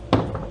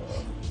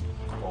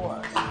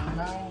 4,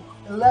 9,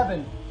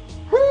 11.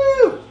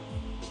 Woo!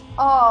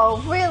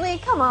 Oh, really?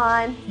 Come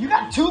on. You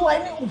got 2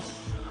 lightning?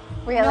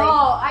 Really? No,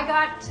 I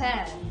got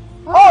 10.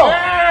 Oh!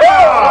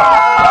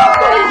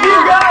 Thank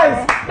you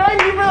guys!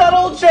 Thank you for that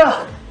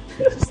Ultra!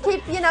 Just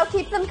keep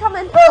them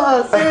coming.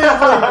 Seriously.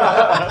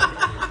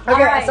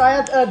 Okay, right. so I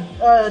had a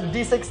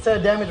D6 to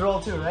damage roll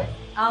too, right?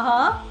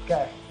 Uh-huh.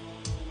 Okay.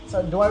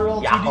 So do I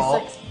roll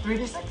Yahoo. 2d6,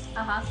 3d6?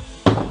 Uh-huh.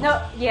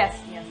 No, yes.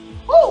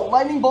 Oh,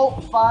 lightning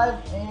bolt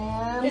 5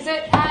 and Is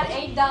it add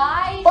a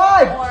die?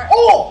 5.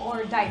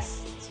 Or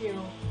dice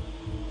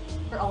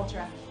for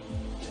Ultra?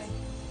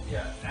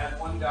 Yeah, add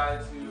 1 die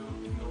to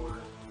your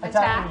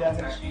attacking Attack.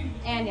 damage.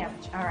 And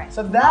damage. All right.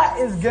 So that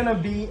is gonna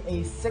be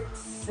a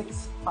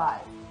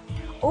 665.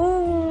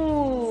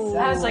 Ooh.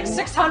 That was like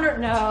 600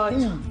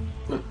 notes.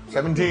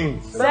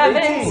 17. 17.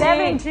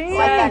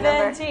 Like that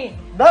number. 17.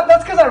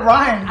 That's because I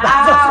rhymed.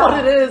 That's what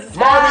it is.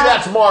 Marvy,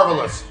 that's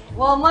marvelous.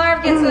 Well,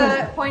 Marv gets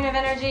a point of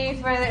energy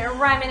for the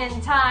rhyming in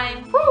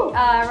time.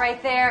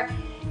 Right there.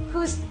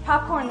 Who's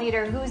popcorn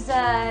leader? Who's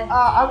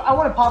I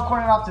want to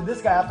popcorn it off to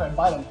this guy after I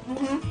bite him.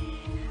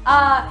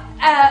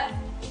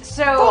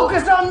 So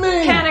Focus on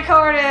me!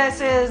 Canacortis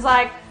is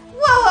like,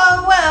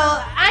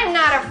 Whoa, I'm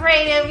not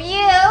afraid of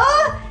you.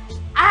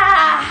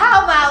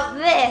 How about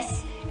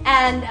this?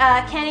 and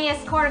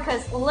Canius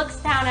Cornicus looks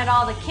down at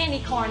all the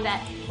candy corn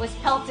that was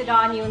pelted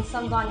on you and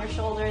some's on your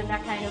shoulder and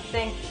that kind of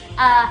thing.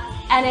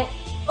 And it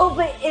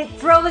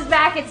throws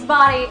back its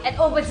body and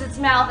opens its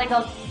mouth and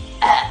goes,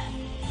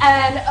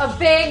 and a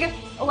big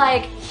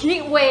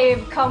heat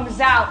wave comes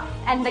out,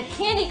 and the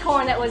candy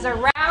corn that was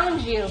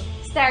around you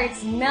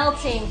starts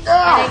melting,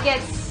 and it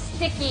gets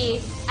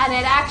sticky, and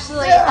it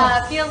actually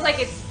feels like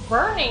it's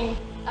burning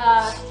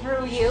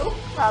through you.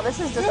 Wow, this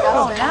is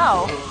disgusting.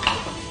 No.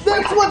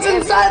 That's what's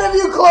inside of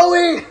you,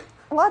 Chloe!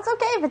 Well, it's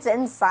okay if it's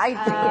inside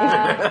you.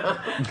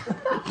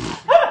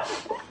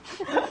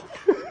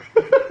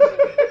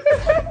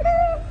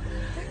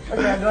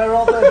 Okay, do I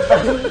roll the...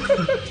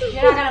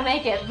 You're not gonna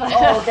make it, but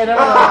Oh, okay, never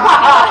mind.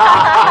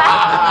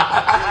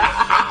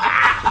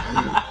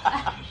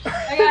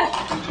 I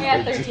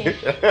got 13.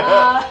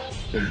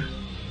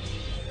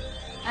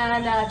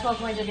 And 12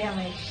 points of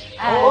damage.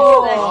 As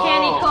the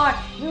candy corn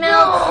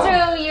melts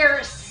through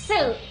your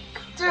suit.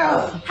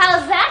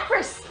 How's that for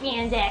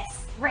spandex,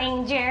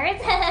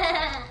 Rangers?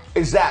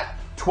 Is that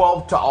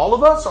 12 to all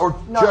of us or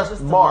just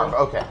just to Marv? me.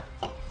 Okay.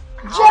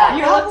 Jack,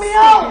 help me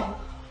out!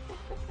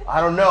 I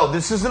don't know.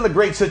 This isn't a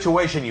great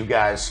situation, you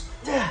guys.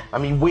 I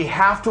mean, we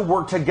have to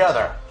work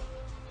together.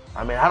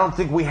 I mean, I don't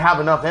think we have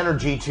enough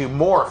energy to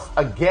morph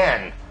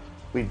again.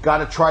 We've got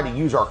to try to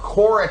use our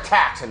core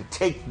attacks and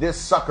take this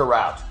sucker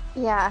out.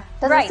 Yeah,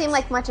 doesn't seem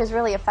like much is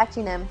really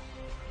affecting him.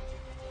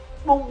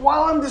 Well,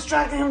 while I'm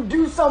distracting him,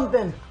 do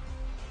something.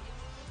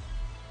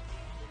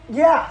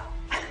 Yeah.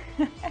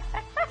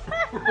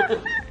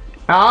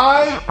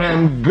 I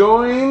am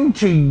going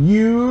to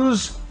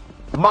use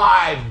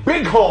my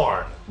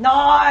bighorn.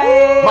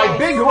 Nice! My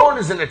bighorn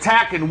is an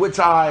attack in which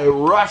I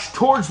rush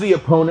towards the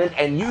opponent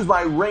and use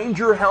my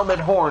ranger helmet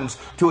horns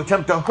to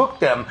attempt to hook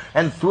them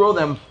and throw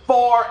them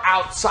far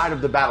outside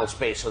of the battle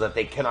space so that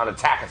they cannot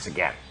attack us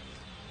again.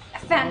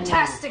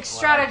 Fantastic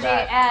strategy,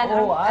 and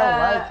I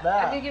like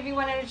that. I'm gonna give you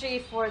 1 energy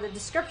for the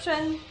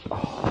description.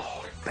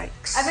 Oh,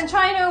 thanks. I've been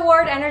trying to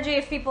award energy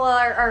if people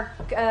are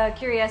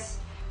curious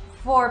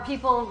for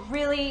people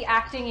really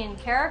acting in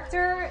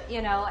character,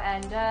 you know,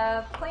 and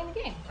playing the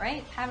game,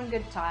 right? Having a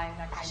good time.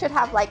 That kind Should of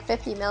have thing. like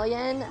 50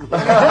 million.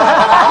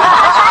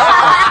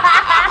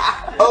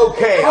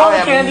 Okay,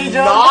 I am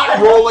not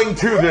rolling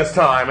 2 this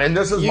time, and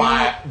this is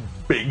my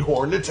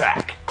bighorn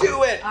attack.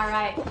 Do it. All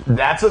right.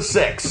 That's a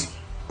 6.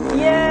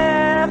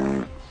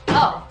 Yeah.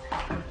 Oh,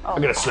 I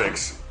got a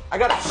 6. I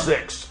got a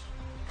 6.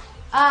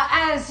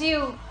 as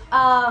you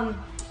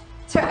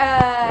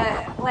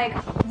like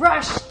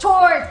rush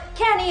toward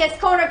Candy's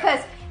corner, because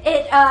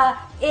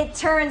it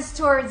turns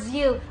towards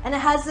you and it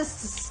has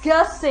this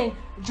disgusting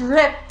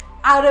drip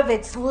out of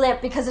its lip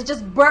because it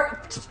just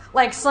burped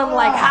like some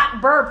like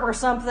hot burp or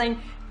something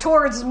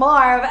towards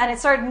Marv, and it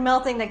started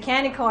melting the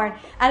candy corn,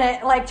 and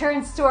it like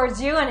turns towards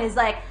you and is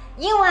like,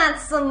 "You want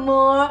some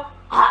more?"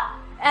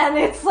 And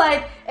it's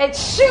like it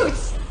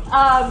shoots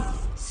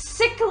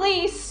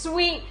sickly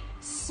sweet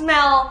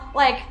smell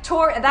like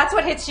that's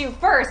what hits you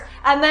first,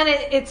 and then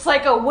it's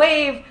like a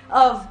wave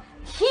of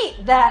heat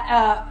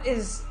that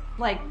is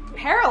like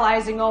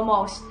paralyzing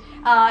almost,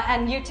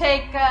 and you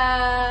take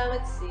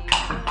let's see,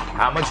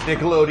 How much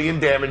Nickelodeon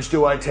damage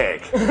do I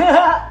take?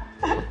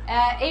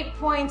 8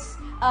 points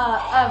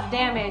of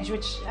damage,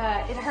 which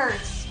it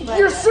hurts, but,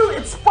 Your suit,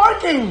 it's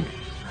sparking!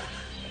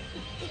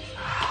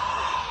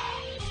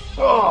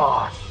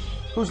 Oh,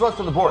 who's left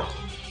on the board?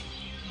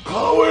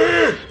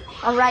 Chloe!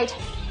 All right.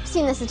 I've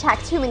seen this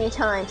attack too many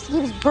times. He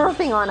keeps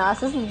burping on us.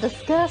 This is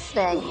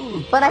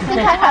disgusting. But I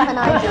think I have an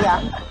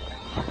idea.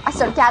 I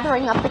start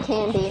gathering up the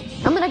candy.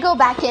 I'm going to go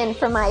back in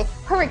for my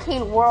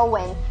hurricane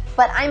whirlwind,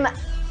 but I'm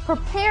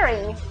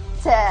preparing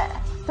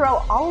to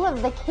throw all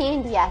of the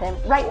candy at him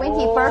right when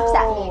he burps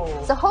at me.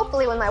 So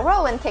hopefully when my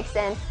whirlwind kicks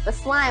in, the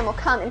slime will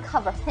come and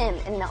cover him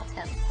and melt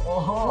him.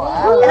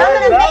 Oh, And I'm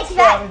going to make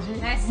that strategy.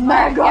 nice.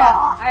 mega.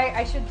 Yeah,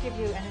 I should give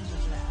you energy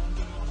for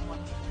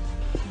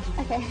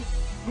that. Okay.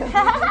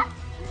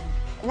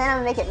 And then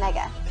I'm going to make it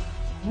mega.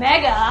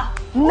 Mega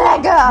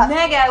Mega!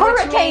 Mega, which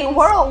Hurricane means-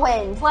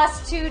 whirlwind.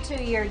 +2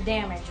 to your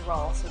damage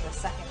roll, so the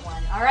second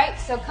one. All right,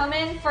 so come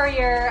in for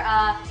your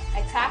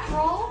attack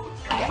roll.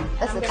 Yeah,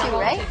 that's I'm a gonna 2,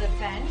 roll right? to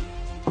defend.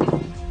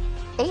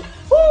 8.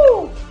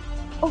 Woo!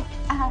 Oh,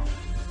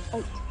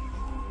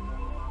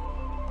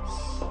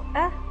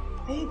 8.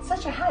 It's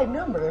such a high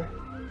number.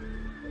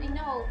 I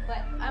know,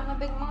 but I'm a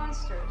big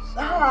monster, so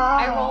Ah.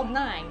 I rolled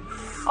 9.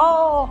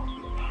 Oh.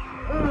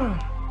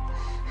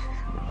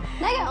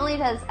 Mega only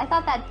does. I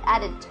thought that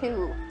added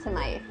 2 to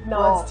my No,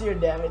 roll. it's to your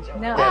damage.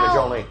 No. Damage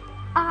only.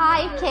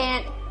 I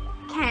can't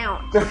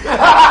count. I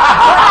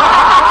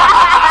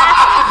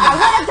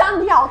would have done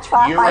the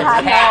ultra if You're I a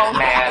had cat, known.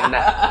 man.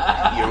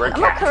 You're a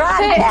I'm a cat.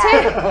 karate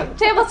cat.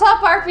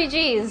 Tabletop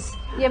RPGs.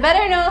 You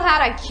better know how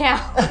to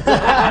count.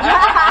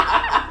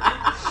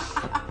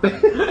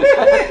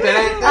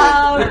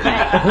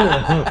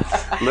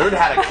 Learn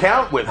how to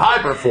count with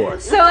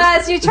HyperForce. So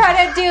as you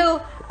try to do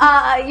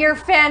your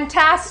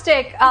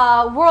fantastic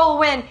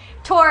whirlwind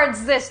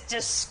towards this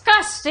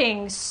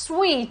disgusting,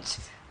 sweet,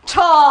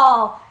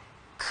 tall,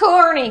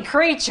 corny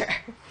creature,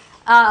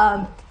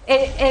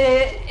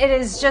 it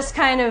is just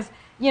kind of,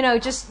 you know,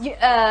 just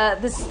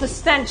the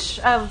stench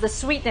of the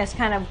sweetness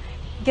kind of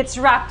gets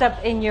wrapped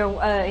up in your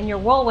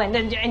whirlwind,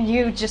 and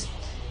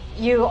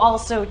you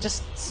also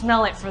just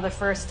smell it for the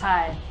first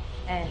time,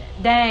 and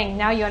dang,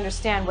 now you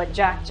understand what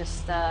Jack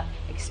just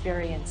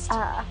experienced.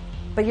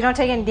 But you don't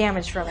take any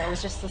damage from it. It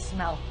was just the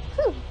smell.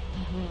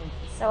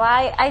 So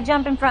I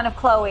jump in front of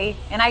Chloe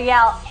and I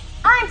yell,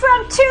 "I'm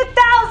from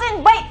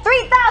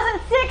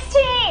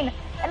 3016,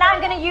 and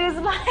I'm gonna use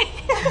my."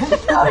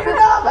 No, you're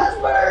not,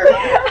 Vesper!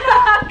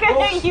 I'm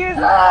gonna use.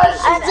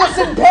 She's just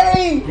in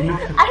pain!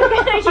 I'm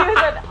gonna use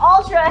an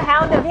Ultra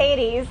Hound of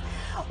Hades,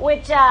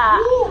 which I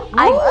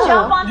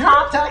jump on Your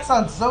top. attack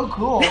sounds so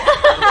cool.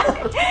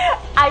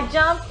 I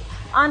jump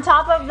on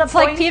top of the. It's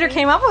like Peter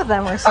came up with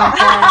them or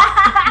something.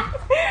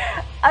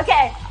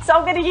 Okay, so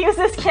I'm gonna use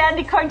this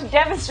candy corn to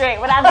demonstrate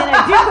what I'm gonna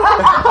do.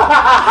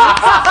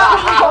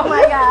 Oh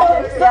my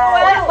god. So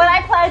what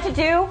I plan to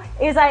do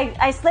is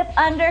I slip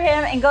under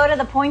him and go to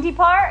the pointy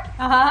part,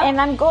 and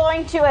I'm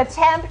going to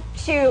attempt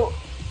to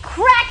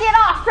crack it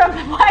off from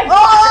my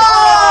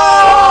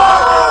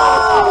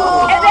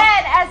And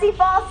then as he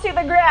falls to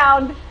the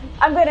ground,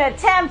 I'm going to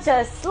attempt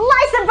to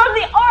slice him from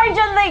the orange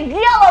and the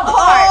yellow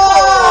part.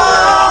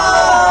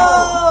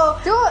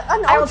 Do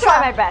an I will ultra. try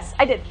my best.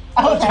 I did.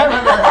 I'll try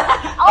my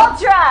best.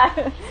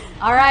 Ultra.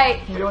 All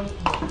right, You don't.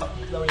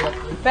 No, you have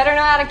to. better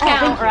know how to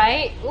count,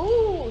 right?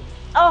 Ooh,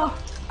 Oh,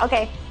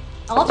 okay.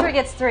 Ultra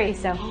gets 3,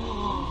 so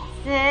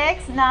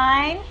 6,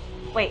 9.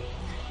 Wait.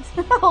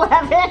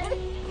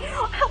 11.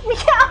 Help me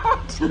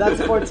count.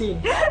 That's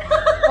 14.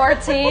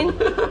 14.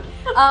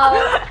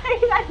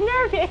 I'm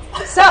nervous.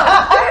 So,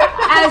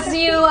 as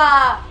you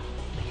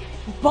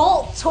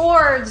bolt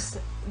towards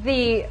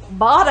the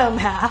bottom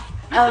half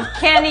of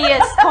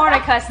Candius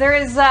Cornicus, there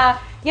is,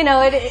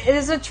 it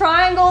is a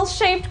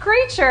triangle-shaped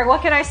creature.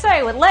 What can I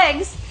say? With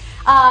legs.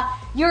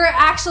 You're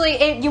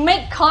actually, you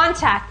make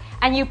contact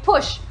and you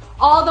push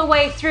all the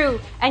way through,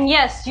 and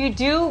yes, you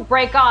do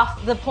break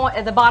off the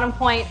bottom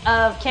point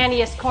of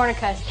Candius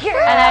Cornicus. And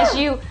as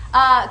you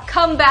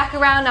come back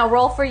around, now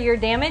roll for your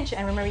damage,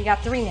 and remember you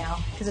got 3 now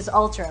because it's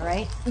ultra,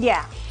 right?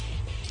 Yeah.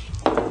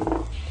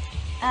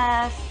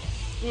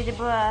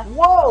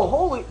 Whoa,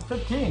 holy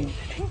 15.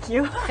 Thank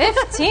you.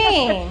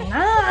 15.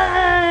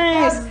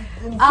 Nice.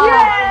 And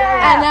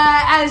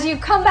as you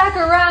come back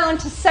around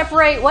to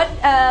separate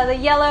the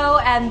yellow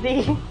and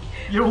the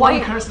Your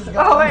white. one curse is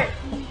gone. Oh wait.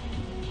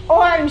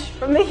 Orange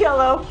from the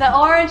yellow. The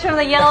orange from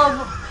the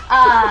yellow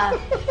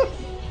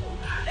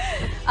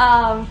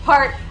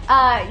part,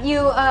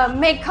 you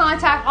make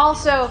contact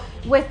also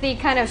with the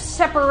kind of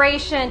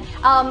separation,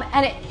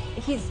 and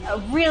he's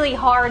really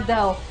hard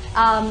though,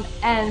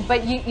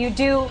 but you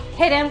do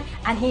hit him,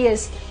 and he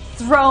is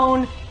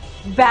thrown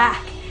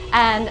back,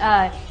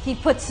 and he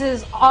puts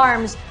his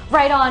arms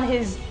right on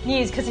his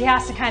knees because he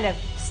has to kind of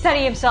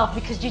steady himself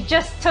because you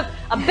just took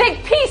a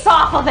big piece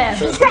off of him.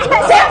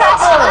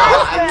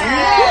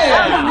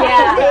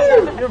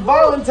 Yeah. Your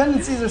violent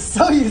tendencies are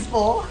so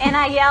useful. And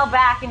I yell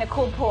back in a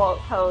cool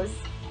pose.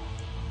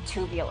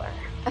 Tubular.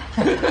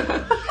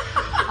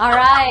 All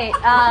right.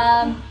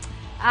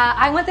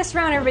 I went this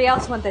round. Everybody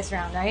else went this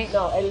round, right?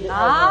 No, Eddie didn't.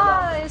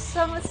 There's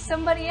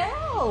somebody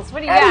else. What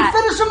do you Eddie, got?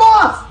 finish him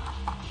off!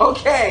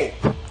 Okay.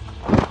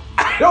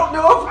 I don't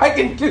know if I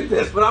can do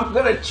this, but I'm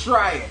gonna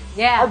try it.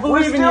 Yeah. We're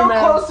Believe in still you, man.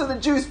 close to the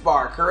juice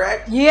bar,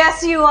 correct?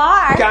 Yes, you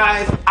are.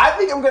 Guys, I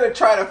think I'm gonna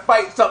try to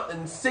fight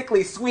something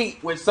sickly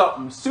sweet with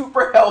something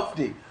super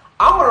healthy.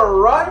 I'm gonna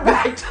run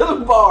back to the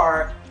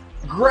bar,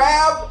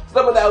 grab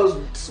some of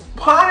those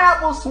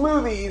pineapple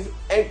smoothies,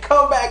 and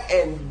come back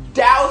and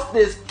douse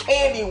this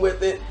candy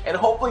with it, and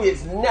hopefully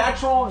its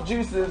natural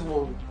juices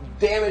will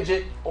damage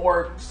it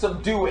or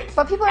subdue it.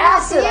 But people are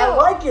gonna see Acid, I you.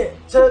 like it.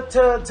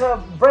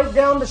 To break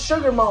down the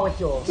sugar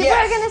molecules. People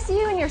are gonna see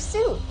you in your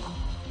suit.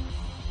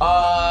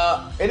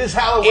 It is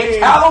Halloween. It's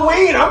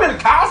Halloween. I'm in a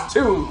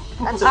costume.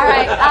 All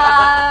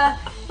right.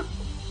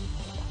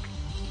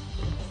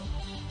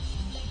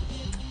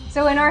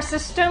 So in our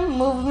system,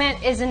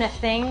 movement isn't a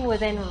thing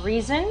within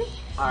reason,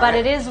 but right.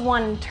 it is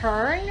one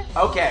turn.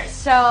 Okay.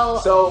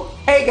 So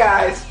hey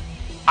guys,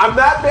 I'm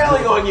not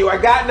bailing on you. I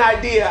got an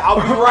idea. I'll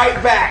be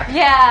right back.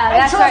 yeah,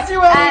 that's trust right.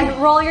 you, Eddie.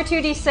 And roll your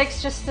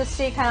 2d6 just to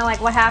see kind of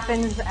like what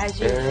happens as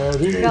you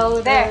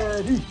go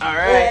there. All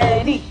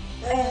right.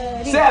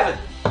 7.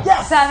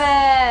 Yes!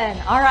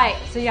 7. All right.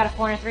 So you got a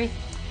 4 and a 3,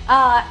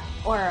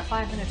 or a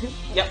 5 and a 2.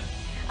 Yep.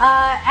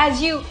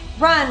 As you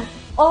run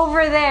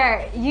over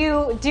there,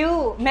 you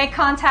do make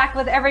contact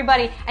with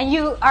everybody, and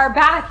you are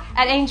back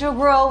at Angel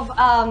Grove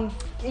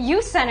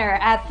Youth Center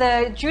at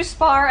the juice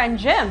bar and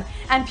gym,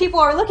 and people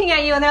are looking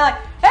at you and they're like,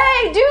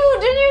 "Hey, dude,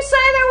 didn't you say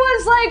there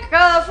was like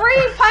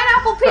free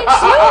pineapple peach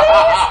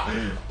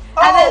smoothies?"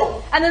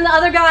 And then the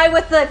other guy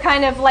with the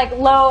kind of like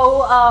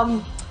low,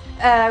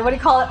 what do you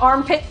call it,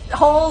 armpit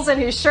holes in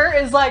his shirt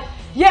is like,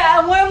 "Yeah,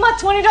 I'm wearing my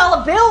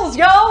 $20 bills,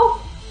 yo."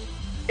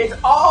 It's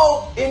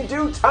all in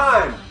due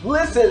time.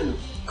 Listen,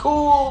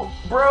 cool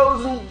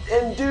bros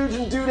and dudes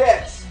and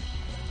dudettes.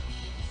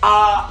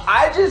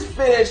 I just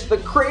finished the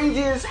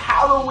craziest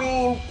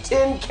Halloween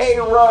 10K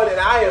run, and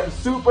I am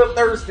super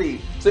thirsty.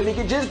 So if you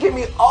could just give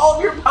me all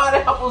of your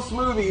pineapple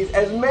smoothies,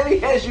 as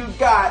many as you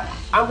got,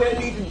 I'm gonna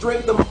need to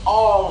drink them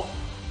all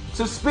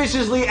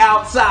suspiciously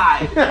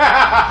outside.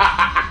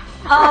 I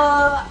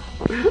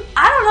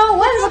don't know,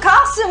 when's the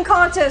costume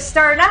contest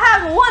starting? I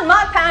haven't won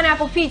my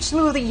pineapple peach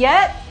smoothie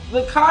yet.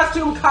 The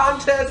costume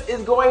contest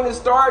is going to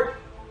start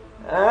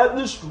at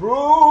the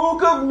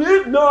stroke of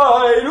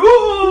midnight.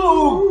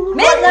 Ooh!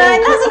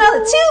 Midnight? That's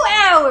another 2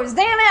 hours.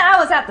 Damn it, I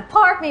was at the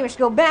park. Maybe we should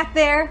go back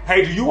there.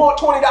 Hey, do you want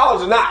 $20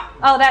 or not?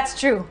 Oh, that's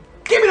true.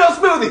 Give me those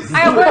smoothies.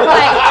 I worked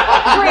like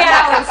 3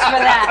 hours for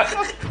that.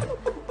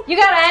 You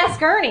gotta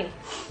ask Ernie.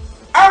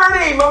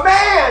 Ernie, my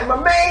man, my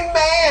main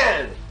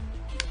man.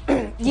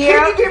 Yeah.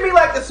 Can you give me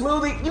like the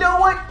smoothie? You know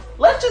what?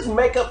 Let's just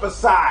make up a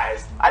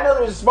size. I know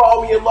there's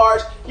small, medium,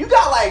 large. You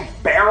got like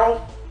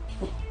barrel?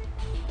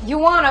 You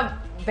want a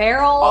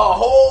barrel? A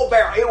whole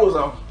barrel.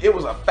 It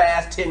was a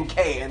fast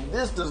 10K, and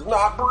this does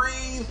not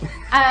breathe.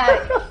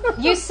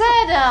 You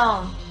said,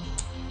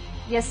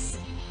 yes.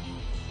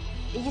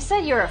 You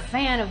said you're a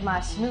fan of my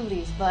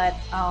smoothies, but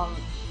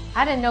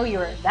I didn't know you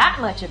were that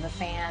much of a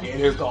fan.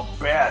 It is the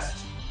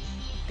best.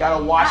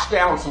 Gotta wash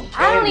down some candy.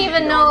 I don't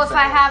even you know what if I'm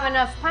I saying? have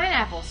enough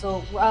pineapple,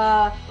 so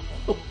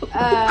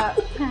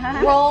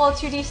roll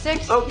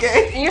 2d6.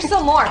 Okay. And you're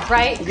still morphed,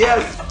 right?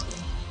 Yes.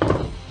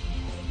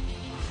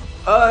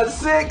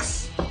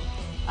 6.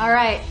 All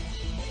right.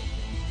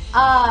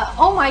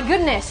 Oh my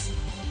goodness.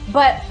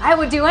 but I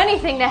would do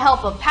anything to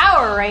help a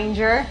Power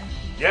Ranger.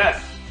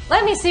 Yes.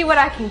 Let me see what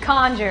I can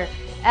conjure.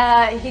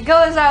 He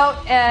goes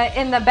out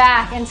in the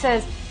back and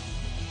says,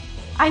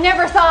 I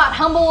never thought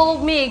humble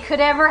old me could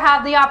ever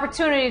have the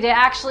opportunity to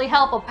actually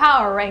help a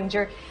Power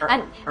Ranger.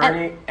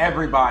 Ernie,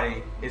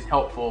 everybody is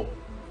helpful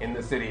in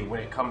the city when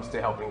it comes to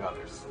helping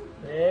others.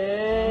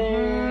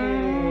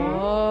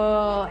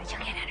 Oh, you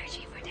get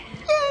energy for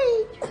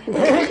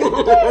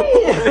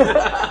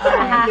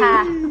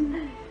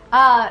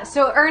that.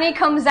 So Ernie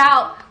comes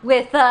out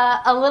with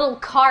a little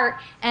cart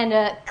and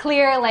a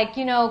clear,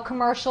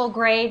 commercial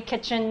grade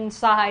kitchen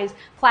size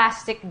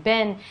plastic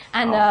bin,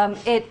 and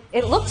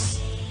it looks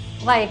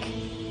like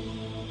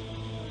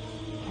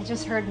I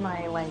just heard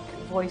my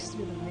voice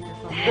through the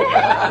microphone.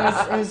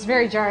 It was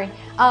very jarring.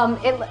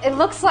 It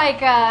looks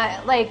like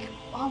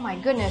oh my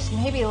goodness,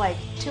 maybe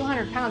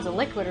 200 pounds of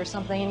liquid or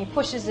something, and he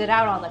pushes it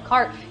out on the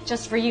cart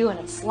just for you, and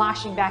it's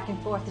sloshing back and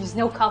forth. There's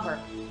no cover.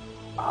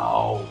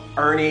 Oh,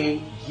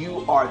 Ernie,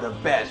 you are the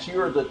best.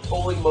 You are the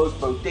totally most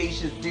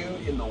bodacious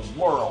dude in the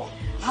world.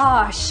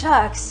 Oh,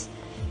 shucks.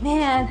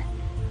 Man,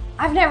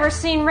 I've never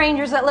seen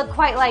Rangers that look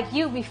quite like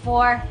you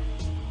before.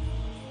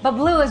 But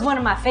blue is one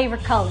of my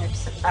favorite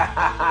colors. It's a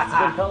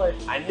good color.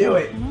 I knew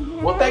it.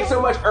 Well, thanks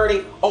so much,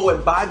 Ernie. Oh,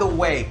 and by the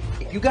way,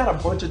 if you got a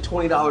bunch of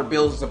 $20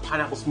 bills and some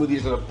pineapple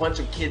smoothies, there's a bunch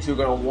of kids who are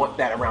going to want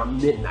that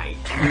around midnight.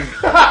 Can you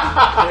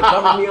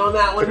cover me on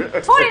that one?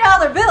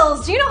 $20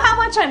 bills? Do you know how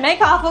much I make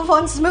off of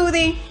one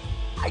smoothie?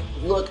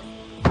 Look,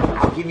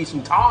 I'll give you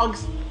some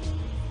togs.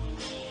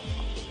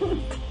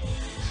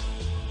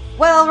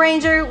 Well,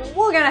 Ranger,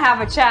 we're going to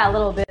have a chat a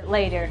little bit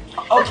later.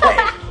 Okay,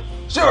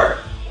 sure.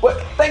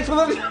 But thanks for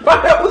the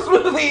pineapple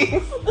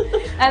smoothies.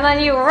 And then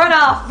you run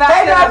off back.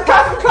 Hey guys,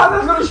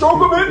 Cosmo's gonna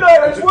stroke at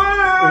midnight, I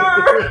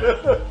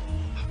swear.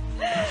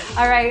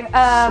 All right,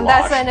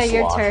 that's the end of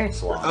your turn.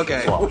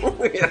 Okay.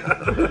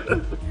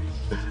 I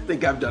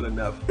think I've done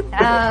enough.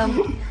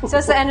 So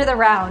it's the end of the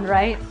round,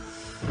 right?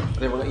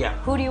 Yeah.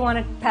 Who do you want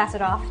to pass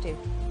it off to?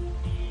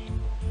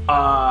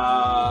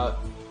 I'm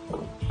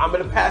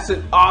gonna pass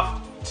it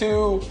off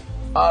to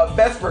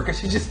Vesper because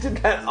she just did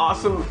that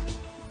awesome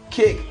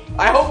kick.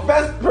 I hope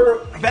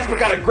Vesper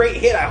got a great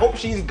hit. I hope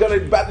she's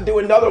about to do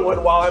another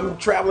one while I'm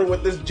traveling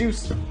with this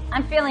juice.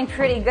 I'm feeling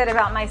pretty good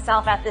about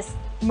myself at this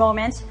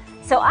moment,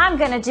 so I'm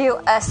gonna do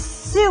a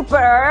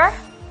super.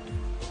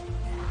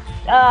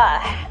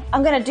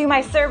 I'm gonna do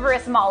my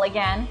Cerberus Maul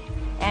again,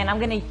 and I'm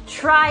gonna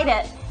try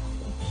to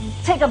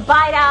take a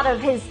bite out of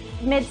his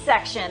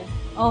midsection.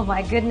 Oh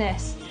my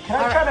goodness! Can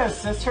I try to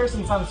assist her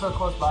since I'm so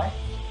close by?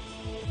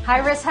 High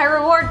risk, high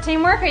reward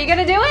teamwork. Are you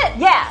gonna do it?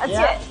 Yeah, let's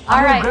do it.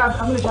 All right.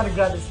 I'm gonna try to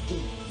grab his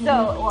feet.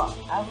 So,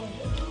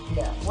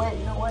 Wait,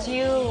 you know what? Do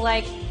you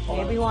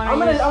maybe want to? I'm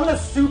gonna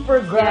super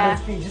grab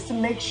his feet just to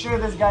make sure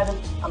this guy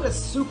doesn't. I'm gonna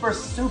super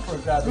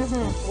grab his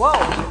feet. Whoa!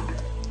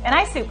 And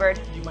I supered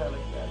You might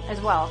like that.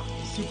 as well.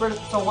 Super.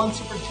 So 1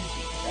 super, 2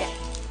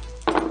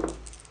 super.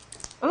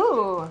 Yeah.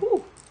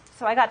 Ooh.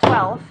 So I got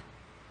 12.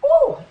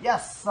 Ooh.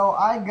 Yes. So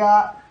I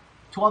got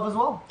 12 as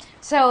well.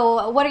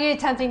 So what are you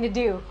attempting to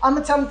do? I'm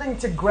attempting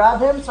to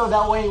grab him so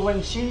that way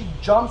when she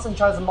jumps and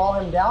tries to maul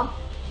him down,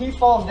 he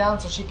falls down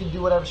so she can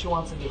do whatever she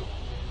wants to do.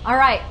 All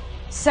right.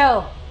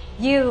 So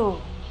you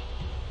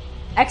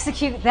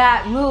execute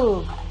that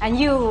move, and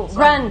you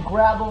run.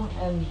 Grab him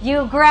and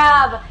You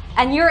grab,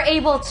 and you're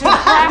able to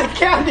grab. the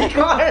candy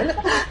corn.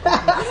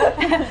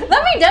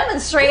 Let me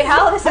demonstrate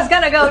how this is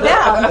gonna go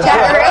down,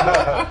 Jared.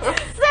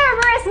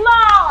 Cerberus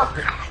Maul!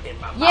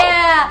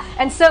 Yeah,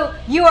 and so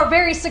you are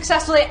very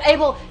successfully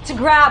able to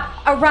grab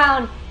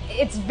around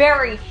its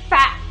very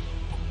fat,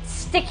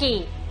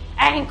 sticky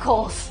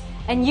ankles,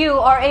 and you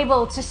are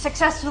able to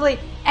successfully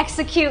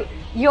execute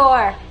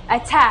your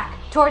attack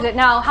towards it.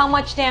 Now, how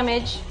much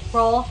damage?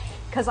 Roll,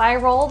 because I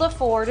rolled a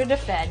 4 to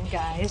defend,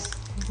 guys.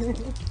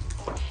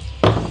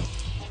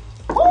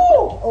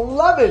 Ooh,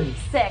 11.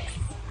 6.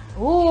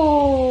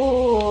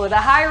 Ooh, the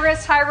high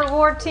risk, high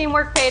reward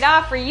teamwork paid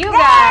off for you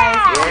guys.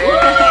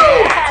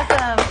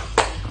 Awesome.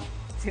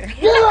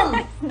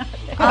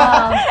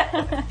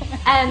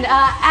 And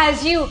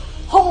as you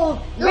hold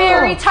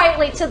very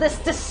tightly to this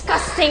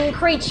disgusting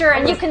creature,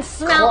 and you can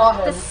smell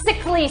the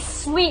sickly,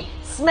 sweet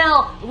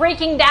smell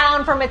raking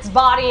down from its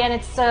body and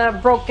its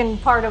broken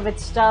part of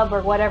its stub,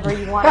 or whatever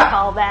you want to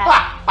call that.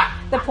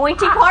 The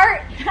pointy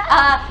part,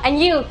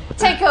 and you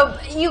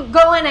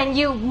go in and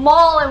you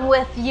maul him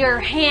with your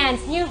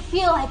hands. You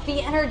feel like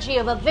the energy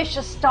of a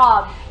vicious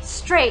dog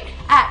straight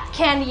at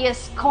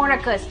Candius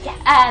Cornicus,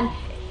 and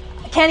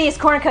Candius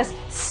Cornicus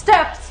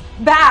steps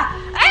back.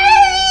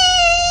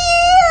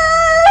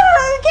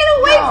 Get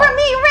away from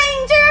me,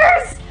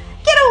 Rangers!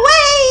 Get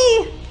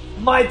away!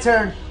 My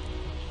turn.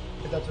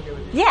 If that's okay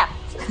with you. Yeah.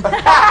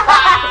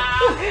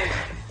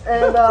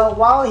 And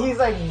while he's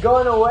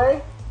going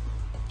away,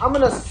 I'm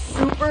gonna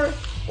super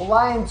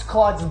Lion's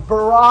Claw just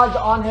barrage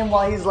on him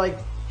while he's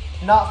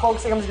not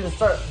focusing. I'm just gonna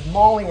start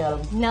mauling at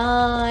him.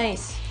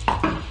 Nice.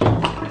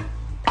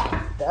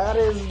 That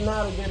is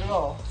not a good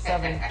roll.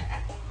 7.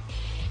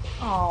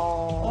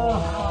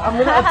 Oh. I'm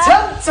gonna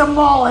attempt to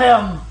maul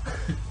him.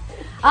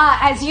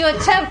 as you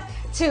attempt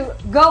to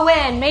go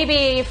in.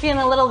 Maybe you're feeling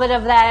a little bit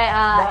of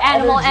that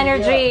animal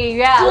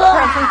energy.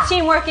 From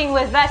teamworking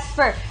with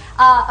Vesper.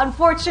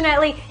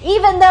 Unfortunately,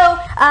 even though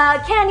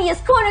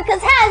Candius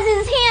Cornicus has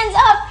his hands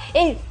up,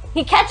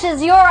 he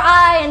catches your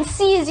eye and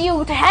sees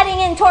you heading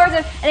in towards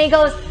him, and he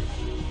goes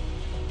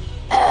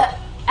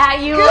at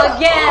you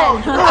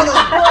again.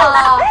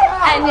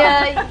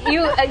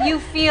 And you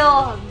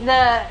feel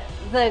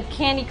the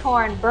candy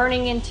corn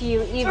burning into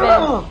you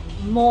even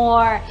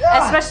more,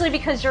 especially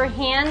because your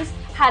hands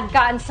had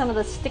gotten some of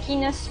the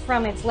stickiness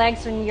from its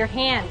legs, and your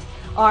hands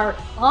are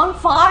on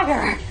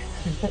fire.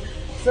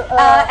 So,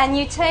 and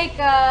you take,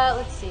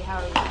 let's see, how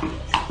are we doing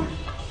this?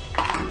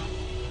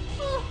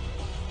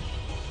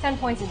 10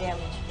 points of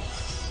damage.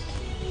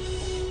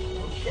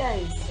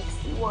 Okay,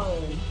 61.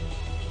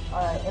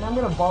 Alright, and I'm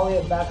gonna volley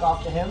it back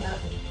off to him.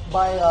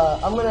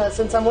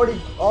 Since I'm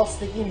already all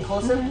sticky and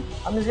close to him,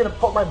 I'm just gonna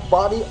put my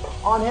body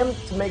on him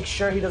to make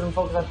sure he doesn't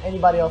focus on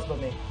anybody else but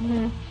me.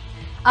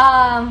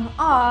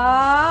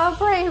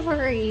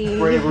 Bravery.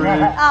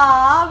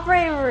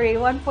 Bravery.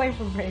 1 point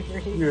for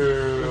bravery.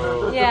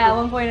 Yeah,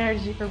 1 point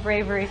energy for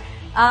bravery.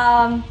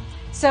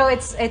 So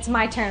it's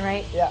my turn,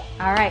 right? Yeah.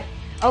 All right.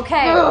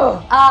 Okay.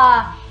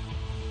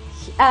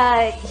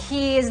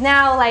 He is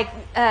now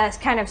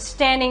kind of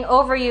standing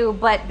over you,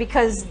 but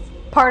because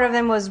part of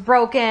him was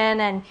broken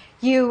and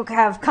you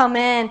have come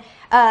in,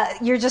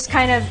 you're just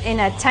kind of in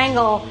a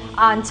tangle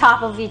on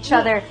top of each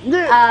other,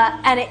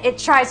 and it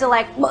tries to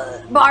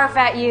barf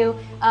at you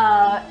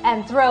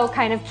and throw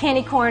kind of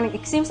candy corn.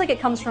 It seems like it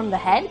comes from the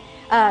head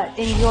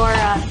in your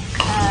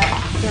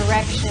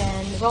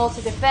direction. Roll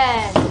to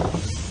defend.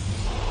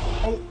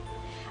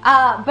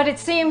 But it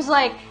seems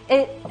like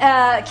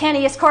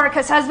Candius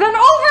Cornicus has been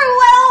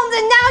overwhelmed,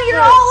 and now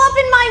you're all up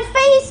in my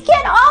face.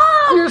 Get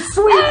off! You're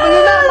sweet, but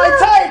you're not my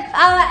type.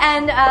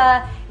 And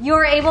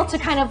you're able to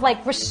kind of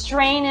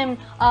restrain him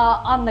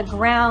on the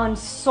ground,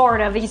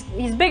 sort of. He's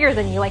bigger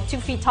than you, 2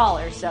 feet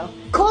taller. So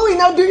Chloe,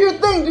 now do your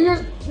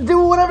thing. Do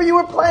whatever you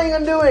were planning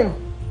on doing.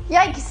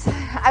 Yikes!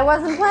 I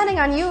wasn't planning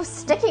on you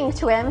sticking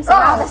to him, so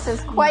now this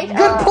is quite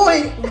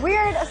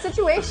weird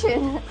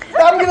situation.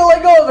 I'm gonna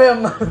let go of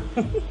him.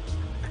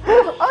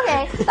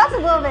 Okay, that's a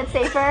little bit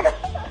safer.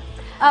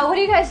 What are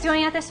you guys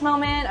doing at this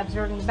moment?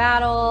 Observing the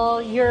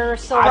battle. You're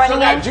still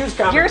running in.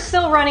 You're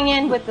still running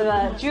in with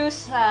the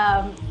juice,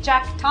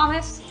 Jack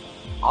Thomas.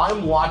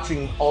 I'm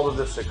watching all of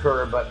this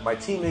occur, but my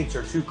teammates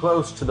are too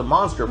close to the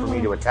monster for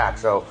me to attack,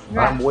 so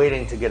I'm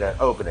waiting to get an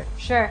opening.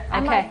 Sure.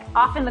 Okay. I'm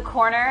off in the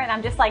corner, and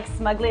I'm just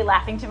smugly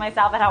laughing to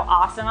myself at how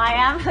awesome I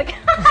am.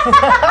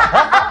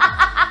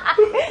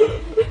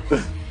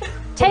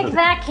 Take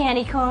that,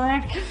 candy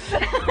corn.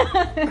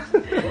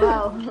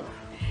 Wow.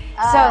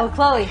 So,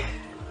 Chloe.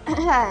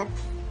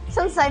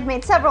 Since I've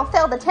made several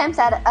failed attempts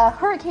at a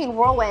hurricane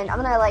whirlwind,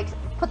 I'm gonna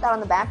put that on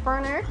the back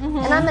burner,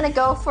 and I'm gonna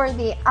go for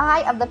the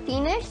Eye of the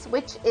Phoenix,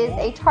 which is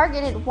a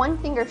targeted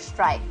 1-finger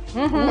strike.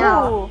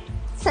 Now,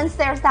 since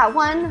there's that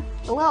one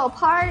little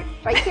part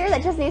right here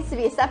that just needs to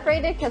be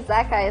separated because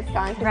that guy is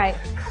gone. Right.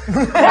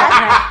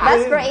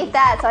 Vesper ate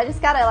that, so I just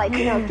gotta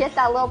get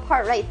that little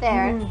part right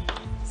there.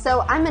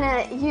 So I'm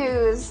gonna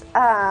use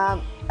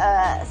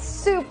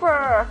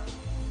super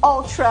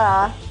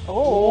ultra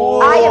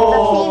Eye of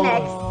the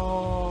Phoenix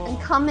and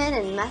come in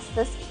and mess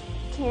this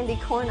candy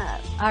corn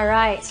up. All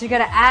right. So you're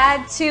gonna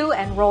add 2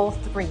 and roll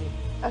 3.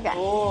 Okay.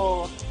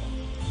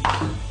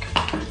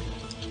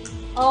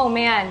 Oh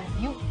man,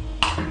 you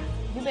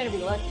better be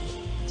lucky.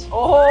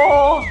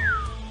 Oh.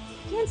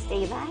 Can't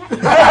say that.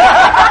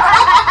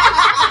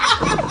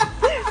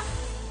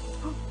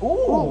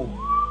 Ooh.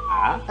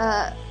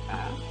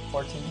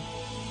 14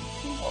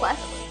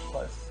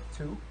 plus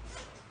 2.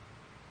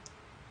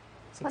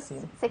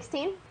 16.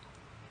 16?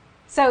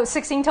 So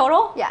 16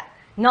 total? Yeah.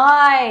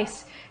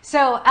 Nice.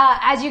 So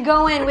as you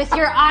go in with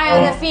your Eye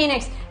of the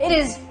Phoenix, it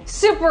is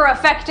super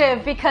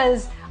effective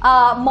because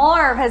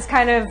Marv has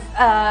kind of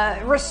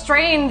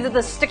restrained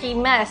the sticky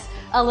mess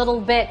a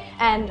little bit.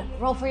 And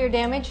roll for your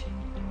damage.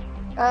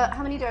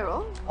 How many do I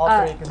roll?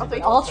 All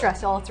 3. Ultra,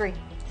 so all 3.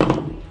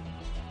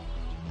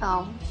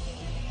 Oh.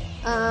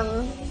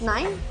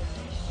 9?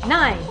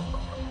 9.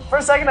 For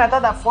a second, I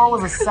thought that 4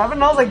 was a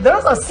 7. I was like,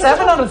 there's a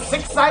 7 on a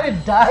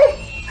 6-sided die?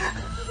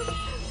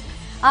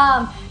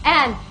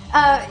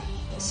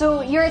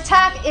 So your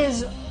attack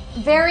is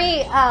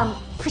very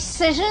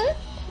precision,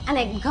 and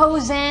it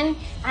goes in,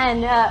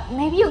 and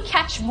maybe you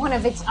catch one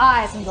of its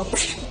eyes and go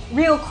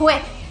real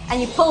quick,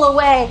 and you pull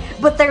away,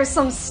 but there's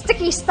some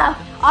sticky stuff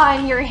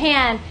on your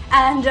hand,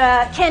 and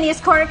Candius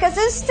Cornicus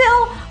is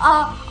still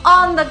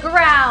on the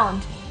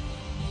ground.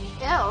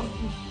 Ew.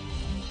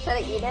 Should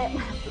I eat it?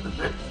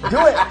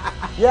 Do it.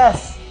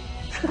 Yes.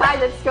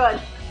 Guys, it's good.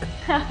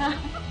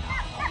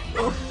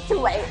 Too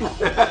late.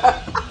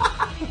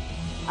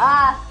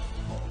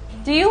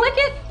 Do you lick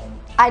it?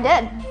 I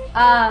did.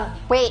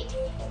 Wait.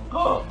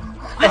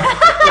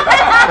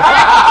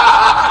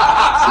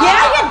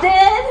 Yeah, you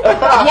did.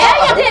 Yeah,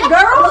 you did,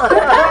 girl.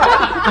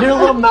 Do a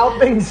little mouth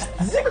thing.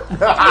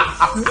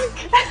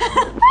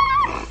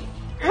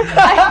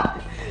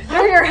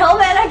 Through your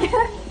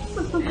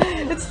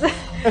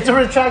It's a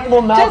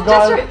retractable mouth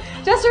guard.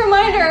 Just a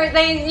reminder,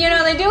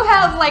 they do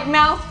have like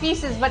mouth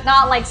pieces, but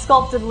not like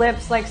sculpted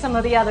lips like some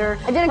of the other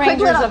I did a quick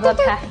rangers little of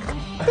the pack.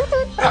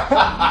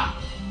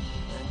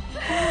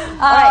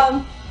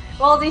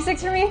 Roll d6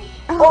 for me.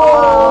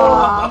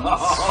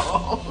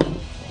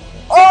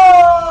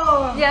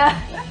 Oh! Yeah.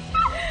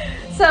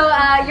 So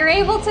you're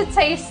able to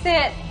taste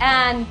it,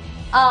 and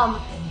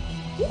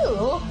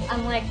you,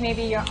 unlike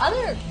maybe your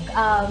other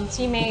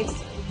teammates,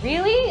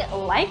 really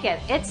like it.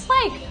 It's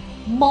like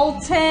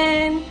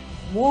molten,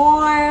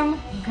 warm,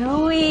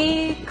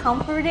 gooey,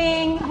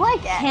 comforting. I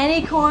like it.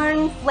 Candy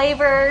corn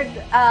flavored,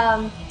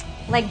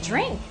 like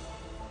drink.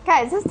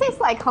 Guys, this tastes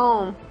like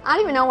home. I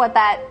don't even know what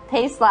that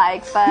tastes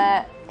like,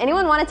 but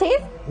anyone want a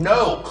taste?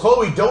 No,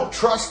 Chloe, don't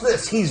trust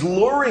this. He's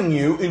luring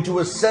you into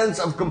a sense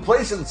of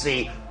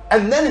complacency,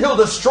 and then he'll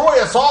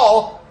destroy us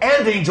all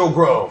and Angel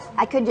Grove.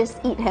 I could just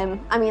eat him.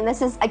 I mean,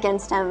 this is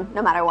against him,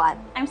 no matter what.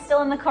 I'm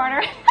still in the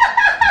corner. You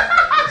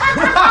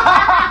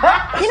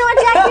know what,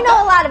 Jack? You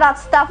know a lot about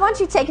stuff. Why don't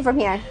you take it from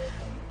here?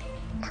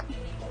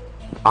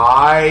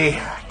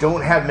 I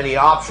don't have many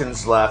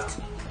options left.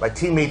 My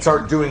teammates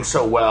aren't doing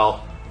so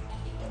well.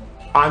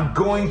 I'm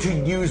going to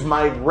use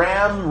my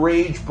Ram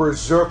Rage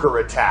Berserker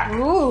attack.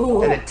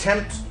 Ooh. And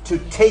attempt to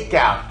take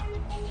out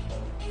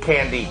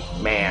Candy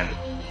Man.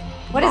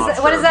 What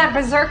does that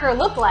berserker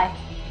look like?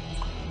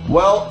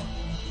 Well,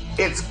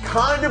 it's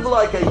kind of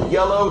like a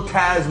yellow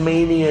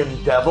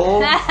Tasmanian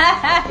devil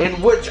in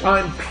which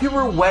I'm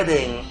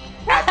pirouetting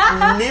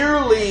at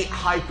nearly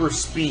hyper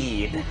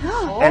speed.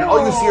 And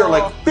all you see are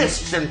like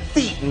fists and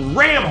feet and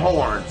ram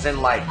horns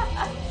and like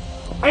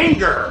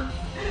anger,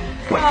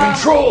 but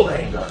controlled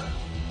anger.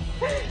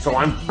 So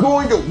I'm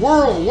going to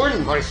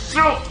whirlwind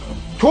myself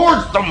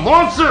towards the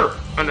monster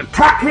and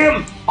attack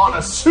him on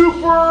a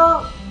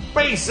super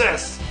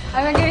basis.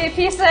 I'm gonna give you a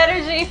piece of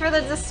energy for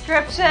the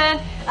description.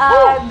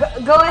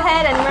 Go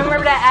ahead and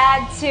remember to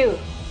add 2.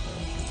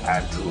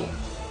 Add 2.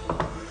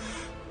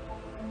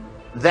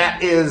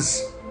 That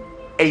is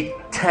a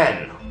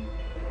 10.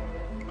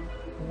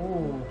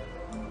 Ooh.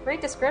 Great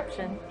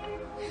description.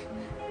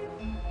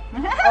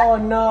 Oh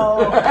no.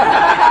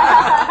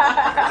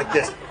 Like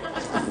this.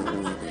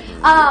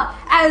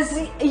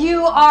 As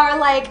you are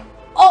like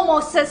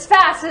almost as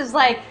fast as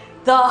like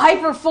the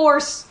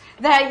HyperForce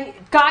that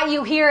got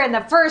you here in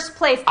the first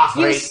place,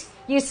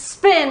 you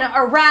spin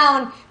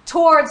around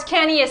towards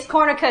Canius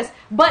Cornicus,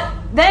 but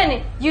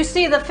then you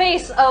see the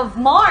face of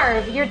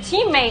Marv, your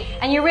teammate,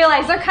 and you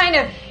realize they're kind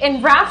of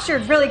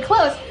enraptured really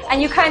close,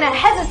 and you kind of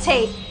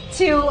hesitate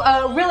to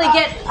really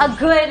get a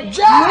good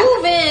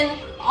move in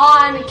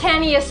on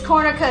Canius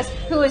Cornicus,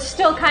 who is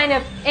still kind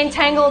of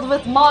entangled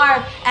with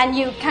Marv, and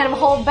you kind of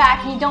hold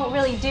back, and you don't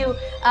really do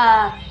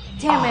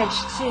damage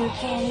to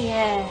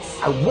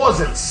Canius. I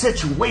wasn't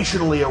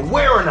situationally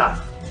aware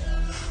enough.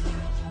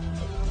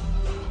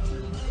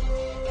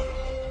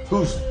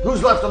 Who's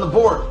left on the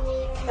board?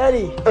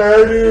 Eddie.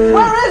 Eddie.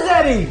 Where is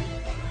Eddie?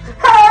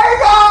 Hey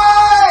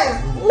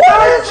guys!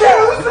 What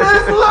juice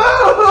is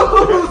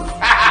loose?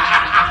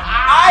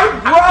 I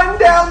run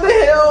down the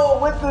hill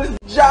with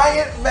this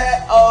giant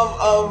vat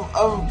of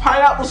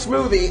pineapple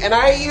smoothie, and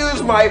I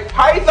use my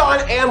Python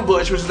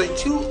ambush, which is a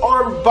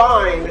 2-arm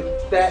bind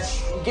that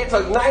gets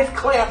a nice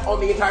clamp on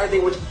the entire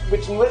thing, which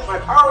with my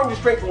Power Ranger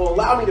strength will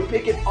allow me to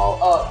pick it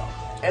all up.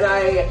 And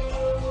I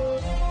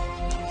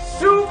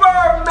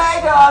super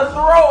mega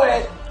throw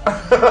it,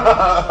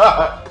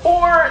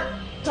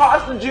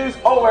 toss the juice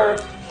over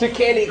to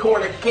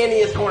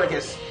Canius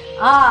Cornicus.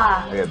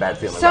 Ah. I got a bad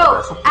feeling So,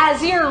 about this.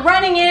 as you're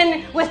running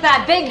in with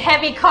that big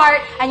heavy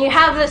cart and you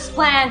have this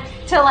plan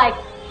to like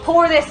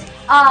pour this,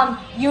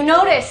 you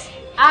notice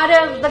out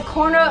of the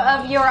corner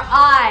of your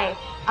eye,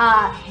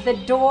 the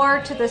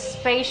door to the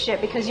spaceship,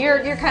 because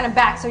you're kind of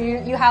back, so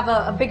you have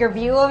a bigger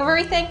view of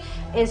everything,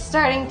 is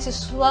starting to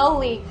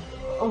slowly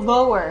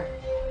lower.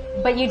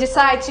 But you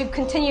decide to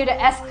continue to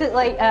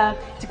escalate,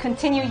 to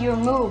continue your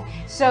move.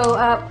 So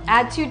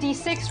add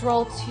 2d6,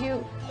 roll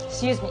 2,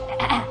 excuse me,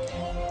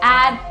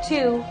 add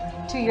 2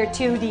 to your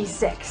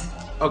 2d6.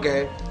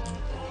 Okay.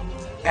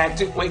 Add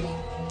 2, wait.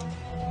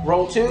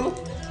 Roll 2?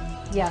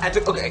 Yeah. Add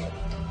 2, okay.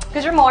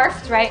 Because you're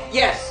morphed, right?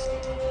 Yes.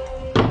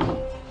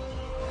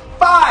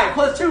 5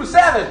 plus 2,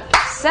 7.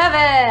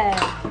 7.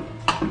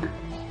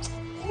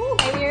 Ooh,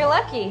 maybe you're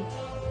lucky.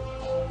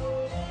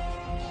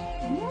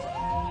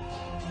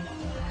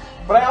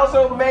 But I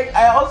also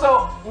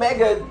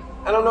mega,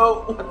 I don't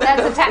know. What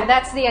That's attack.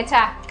 That's the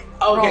attack.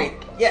 Okay, roll.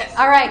 yes.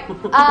 All right.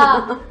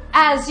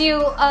 As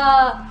you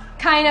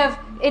kind of,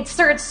 it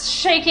starts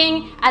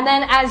shaking, and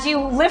then as you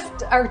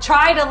lift or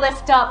try to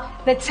lift up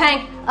the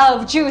tank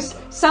of juice,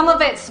 some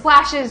of it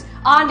splashes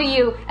onto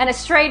you, and a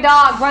stray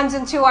dog runs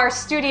into our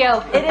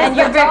studio. It is and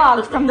the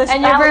dog from this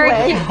and you're very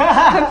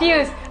alleyway.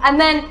 confused. And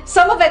then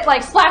some of it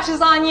like splashes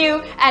on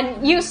you,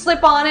 and you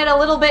slip on it a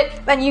little bit,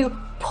 and you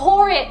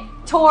pour it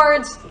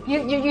towards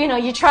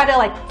you try to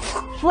like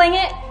fling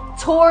it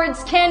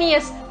towards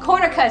Canius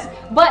Cornicus,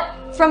 but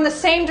from the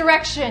same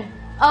direction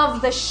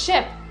of the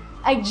ship,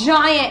 a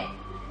giant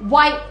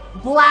white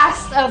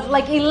blast of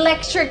like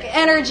electric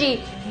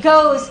energy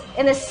goes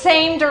in the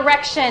same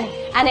direction,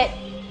 and it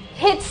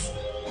hits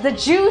the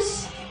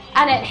juice,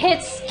 and it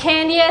hits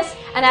Candice,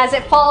 and as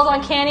it falls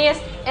on Candice,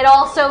 it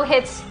also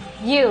hits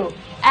you.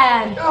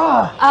 And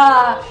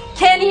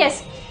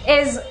Candice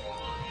is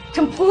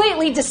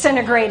completely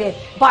disintegrated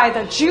by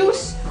the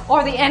juice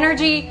or the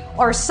energy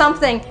or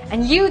something,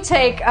 and you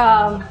take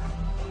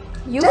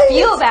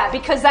feel that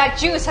because that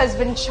juice has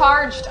been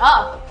charged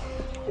up.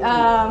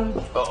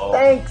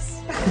 Thanks.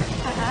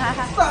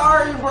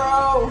 Sorry,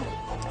 bro.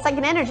 It's like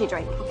an energy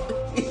drink.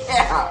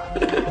 Yeah.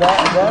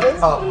 That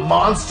is?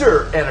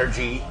 Monster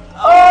energy.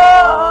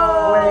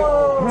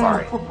 Oh!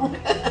 Sorry.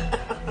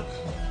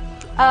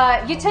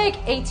 You take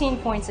 18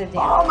 points of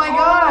damage. Oh my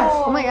gosh!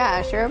 Oh my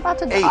gosh, you're about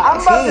to die.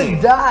 I'm about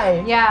to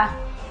die. Yeah.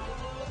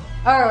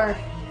 Or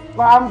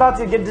Well, I'm about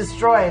to get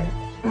destroyed.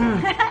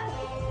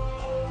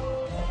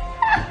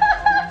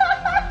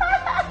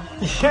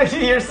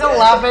 You're still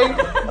laughing?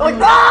 Like,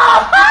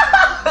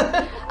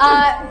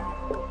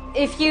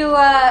 if you,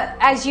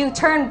 as you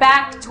turn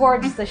back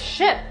towards the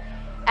ship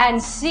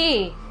and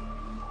see,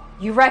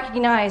 you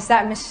recognize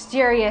that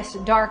mysterious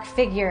dark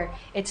figure.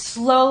 It's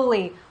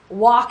slowly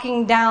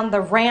walking down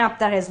the ramp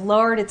that has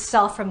lowered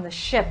itself from the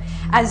ship.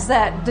 As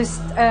this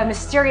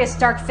mysterious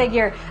dark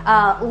figure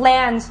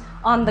lands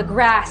on the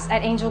grass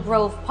at Angel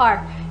Grove Park,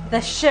 the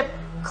ship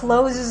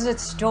closes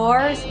its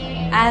doors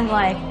and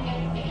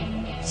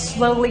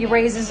slowly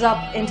raises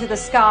up into the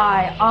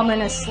sky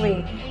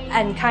ominously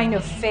and kind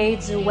of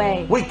fades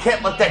away. We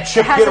can't let that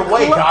ship It has get a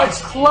away, guys.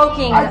 It's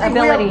cloaking I think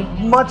ability. we have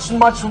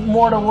much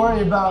more to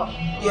worry about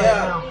right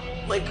now.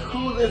 Like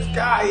who this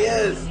guy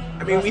is.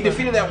 I mean, we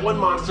defeated that one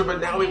monster, but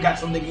now we've got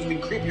something even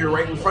creepier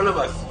right in front of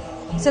us.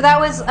 So that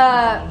was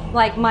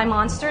my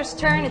monster's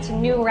turn. It's a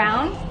new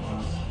round.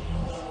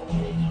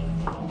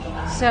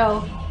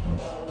 So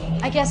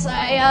I guess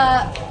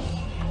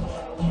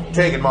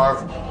Take it,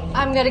 Marv.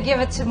 I'm gonna give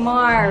it to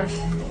Marv,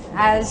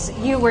 as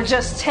you were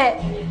just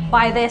hit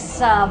by this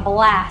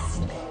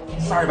blast.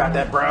 Sorry about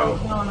that, bro.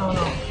 No.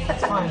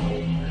 It's fine.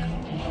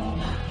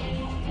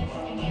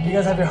 You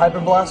guys have your hyper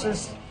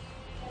blasters?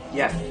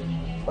 Yes.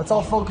 Let's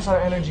all focus our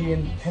energy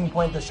and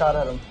pinpoint the shot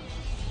at him.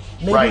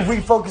 Maybe Right. if we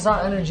focus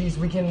our energies,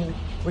 we can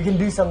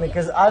do something.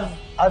 Because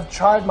I've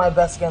tried my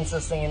best against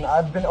this thing, and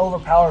I've been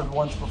overpowered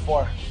once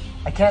before.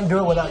 I can't do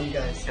it without you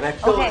guys. And I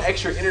feel an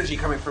extra energy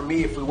coming from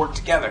me if we work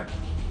together.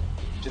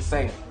 Just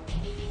saying.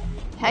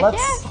 Heck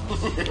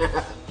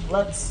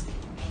Let's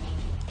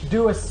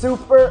do a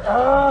super.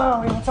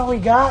 Oh, that's all we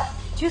got.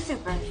 Two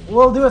super.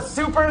 We'll do a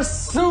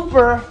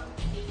super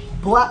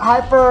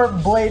hyper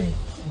blade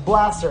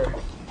blaster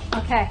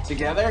Okay,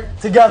 Together?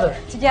 together.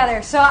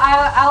 together. So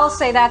I will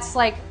say that's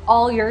like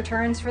all your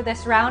turns for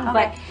this round,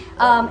 Okay.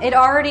 but it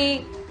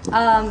already,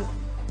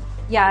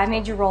 I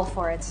made you roll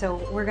for it. So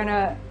we're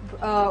gonna.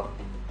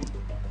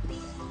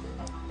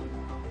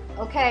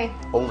 Okay,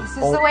 Only- this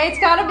is the way it's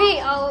gotta be.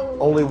 Oh,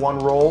 Only one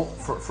roll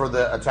for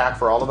the attack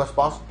for all of us,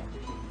 boss?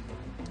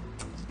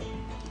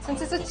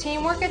 since it's a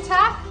teamwork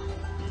attack,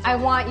 I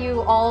want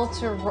you all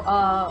to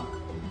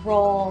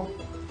roll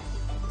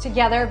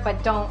together,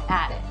 but don't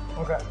add it.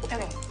 Okay.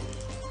 Okay.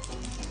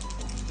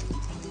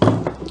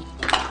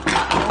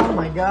 Oh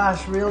my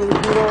gosh, really,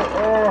 Beetle?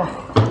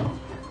 Oh.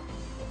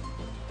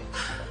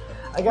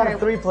 I got a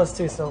 3 plus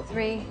 2, so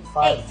 3,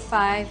 5.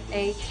 5,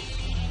 8,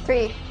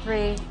 3.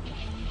 3,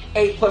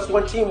 8 plus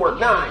 1 teamwork,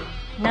 9.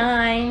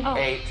 9, Oh.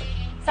 8.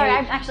 Sorry,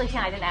 I'm actually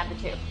 10. I didn't add the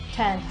 2.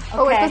 10.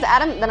 Oh, we're Okay. supposed to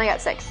add them? Then I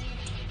got 6.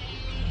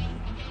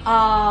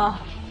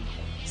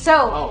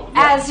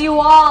 As you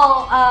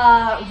all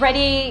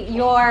ready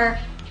your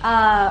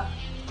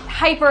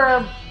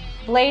hyper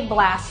blade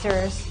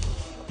blasters,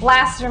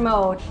 blaster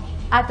mode,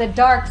 at the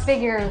dark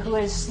figure who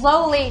is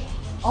slowly,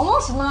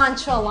 almost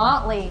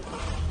nonchalantly,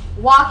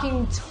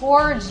 walking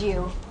towards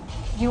you,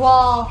 you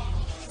all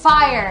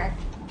fire,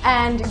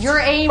 and your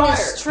aim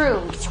is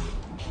true.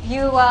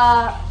 You,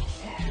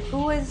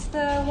 who is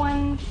the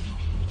one?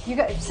 You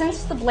got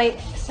since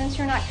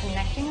you're not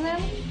connecting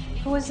them.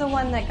 Who was the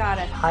one that got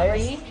a 3?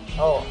 Highest?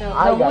 Oh, No,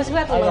 I who got was who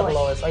had the the lowest?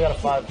 lowest. I got a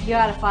 5. You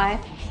got a 5.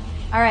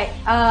 All right.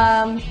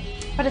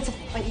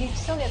 But you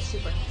still get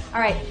super. All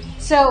right.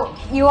 So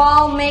you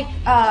all make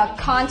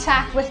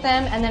contact with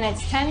them, and then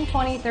it's 10,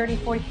 20, 30,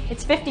 40.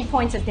 It's 50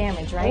 points of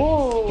damage, right?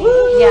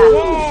 Ooh.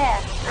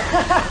 Yeah.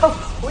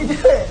 We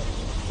did it!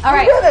 All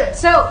right. did it!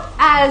 So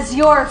as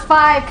your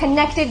 5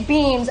 connected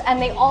beams,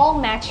 and they all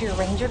match your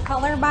ranger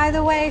color, by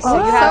the way. So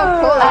you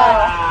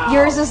have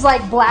yours is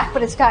like black,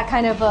 but it's got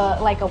kind of a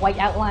white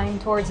outline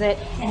towards it.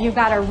 And you've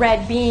got a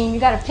red beam, you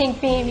got a pink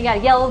beam, you got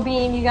a yellow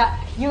beam, you got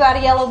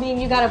a yellow beam,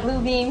 you got a blue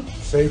beam.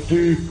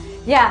 Safety.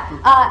 Yeah.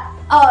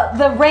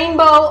 The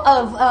rainbow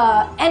of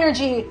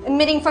energy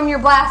emitting from your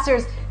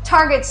blasters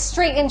targets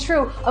straight and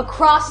true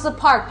across the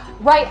park,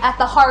 right at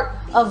the heart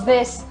of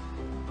this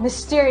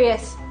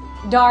mysterious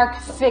dark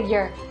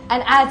figure.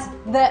 And as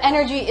the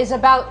energy is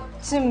about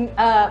to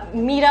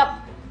meet up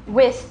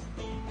with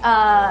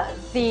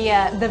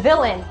the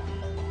villain,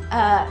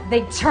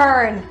 they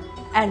turn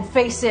and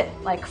face it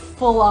like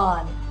full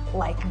on.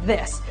 like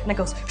this, and it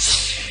goes.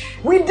 Shh.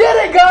 We did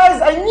it, guys!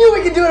 I knew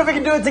we could do it if we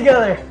could do it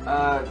together.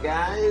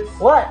 Guys.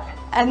 What?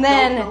 And I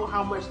then don't know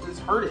how much this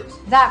hurt is.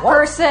 that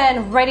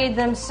person readied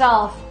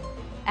themselves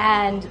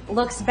and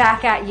looks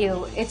back at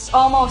you. It's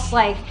almost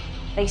like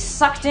they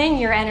sucked in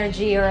your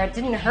energy, or it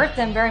didn't hurt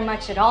them very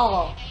much at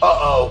all.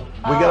 Uh-oh,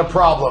 we got a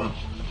problem.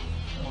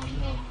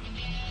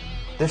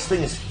 This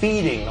thing is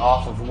feeding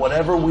off of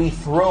whatever we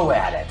throw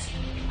at it.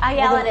 I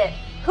yell at it.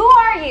 Who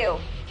are you?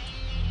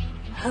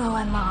 Who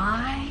am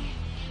I?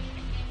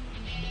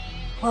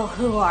 Well,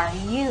 who are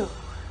you?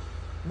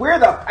 We're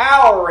the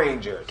Power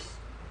Rangers.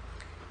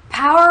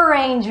 Power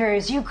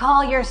Rangers, you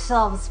call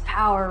yourselves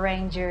Power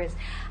Rangers.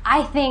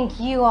 I think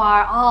you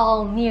are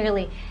all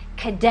merely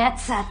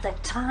cadets at the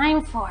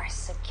Time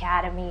Force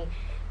Academy.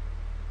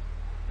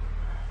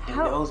 He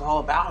knows all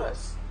about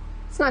us.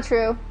 It's not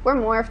true. We're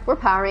Morphed. We're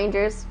Power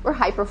Rangers. We're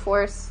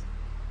HyperForce.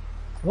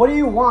 What do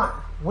you want?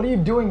 What are you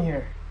doing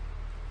here?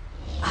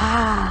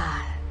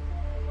 Ah,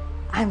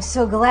 I'm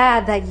so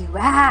glad that you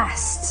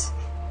asked.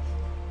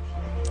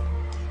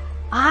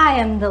 I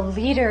am the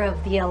leader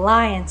of the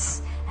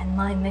Alliance, and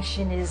my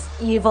mission is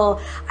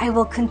evil. I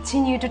will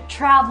continue to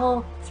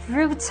travel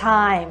through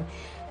time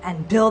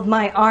and build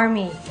my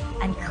army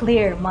and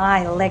clear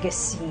my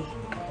legacy.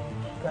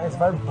 Guys,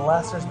 if our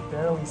blasters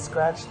barely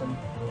scratched them,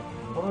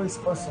 what are we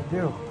supposed to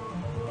do?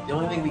 The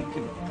only thing we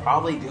could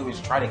probably do is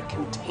try to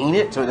contain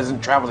it so it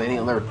doesn't travel to any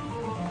other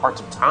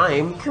parts of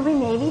time. Could we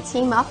maybe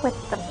team up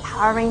with the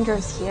Power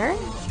Rangers here?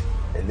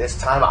 And this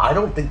time, I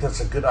don't think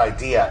that's a good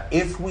idea.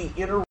 If we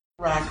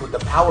interact with the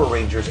Power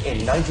Rangers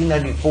in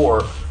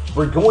 1994,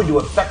 we're going to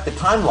affect the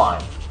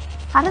timeline.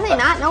 How do they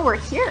not know we're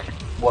here?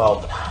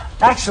 Well,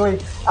 Actually,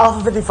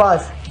 Alpha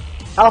 55.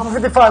 Alpha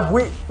 55,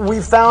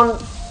 we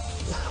found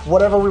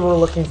whatever we were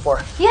looking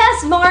for.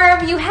 Yes,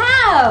 Marv, you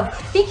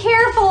have. Be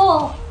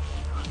careful.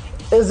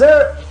 Is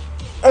there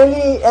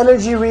any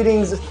energy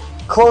readings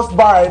close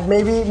by?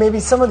 Maybe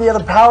some of the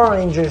other Power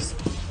Rangers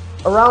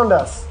around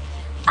us.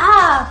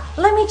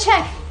 Let me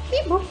check.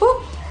 Beep, boop,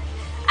 boop.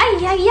 Ay,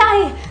 ay,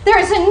 ay. There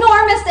is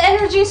enormous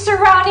energy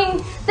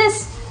surrounding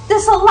this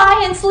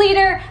Alliance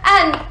leader,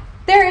 and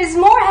there is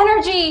more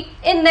energy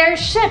in their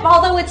ship.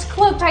 Although it's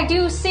cloaked, I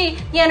do see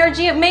the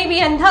energy of maybe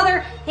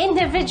another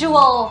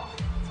individual,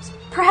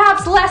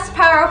 perhaps less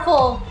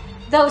powerful,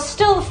 though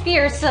still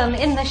fearsome,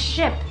 in the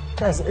ship.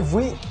 Guys, if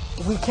we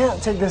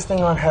can't take this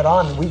thing on head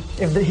on,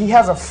 if he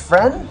has a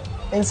friend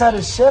inside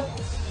his ship,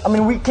 I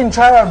mean, we can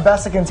try our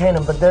best to contain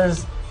him, but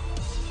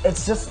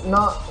it's just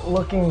not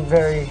looking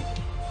very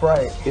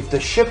bright. if the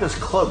ship is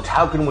cloaked,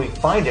 how can we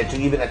find it to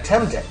even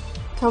attempt it?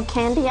 Throw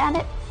candy at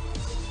it?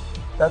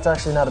 That's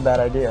actually not a bad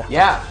idea.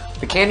 Yeah,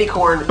 the candy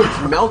corn is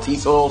melty,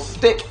 so it'll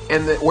stick,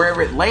 and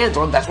wherever it lands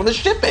on, that's where the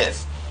ship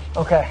is.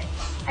 Okay.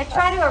 I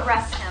try to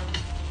arrest him.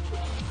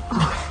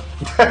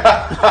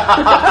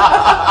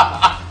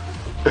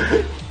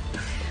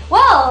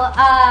 Well,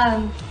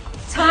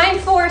 Time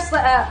Force,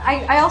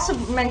 I also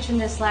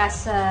mentioned this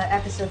last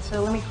episode,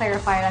 so let me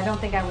clarify it. I don't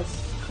think I was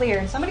clear,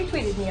 and somebody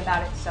tweeted me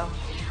about it. So,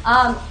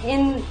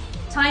 in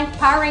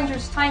Power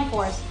Rangers Time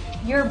Force,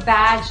 your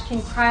badge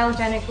can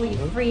cryogenically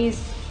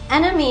freeze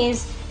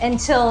enemies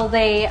until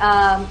they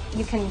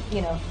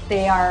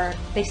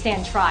they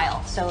stand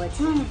trial. So it's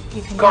you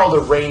can Called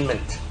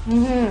arraignment.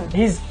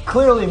 He's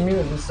clearly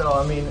mutant, so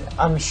I mean,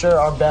 I'm sure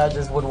our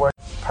badges would work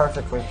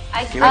perfectly.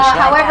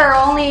 however,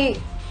 only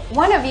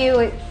one of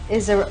you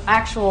is an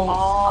actual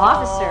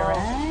officer,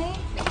 right?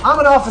 I'm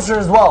an officer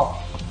as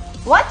well.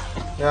 What?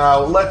 Now,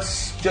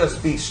 let's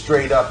just be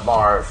straight up,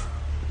 Marv.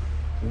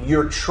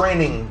 You're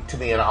training to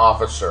be an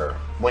officer.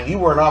 When you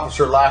were an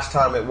officer last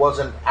time, it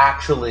wasn't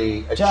actually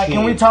achieved. Jack,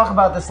 can we talk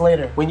about this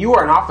later? When you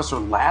were an officer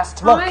last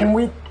time? Look, can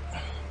we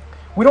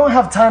don't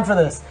have time for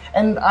this.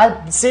 And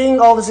seeing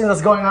all this thing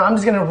that's going on, I'm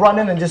just gonna run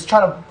in and just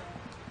try to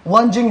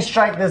lunging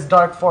strike this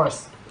dark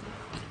force.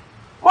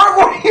 Mark,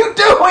 what are you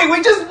doing?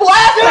 We just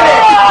blasted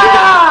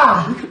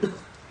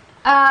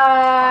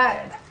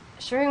it!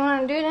 Sure you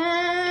want to do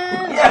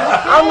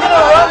that? I'm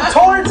gonna run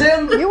towards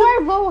him. You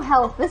are low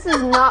health. This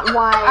is not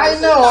wise. I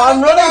know,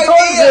 I'm running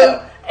towards him.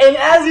 And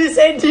as you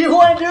say, do you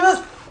want to do this?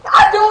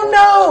 I don't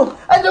know.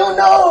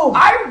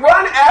 I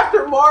run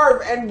after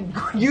Marv and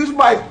use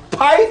my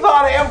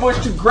python ambush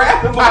to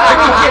grab him before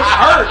he gets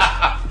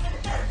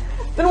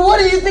hurt. Then what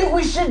do you think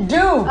we should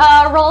do?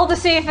 Roll to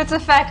see if it's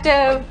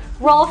effective.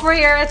 Roll for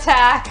your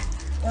attack.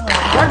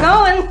 We're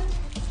going.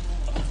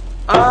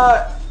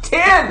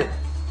 10.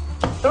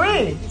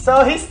 3.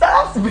 So he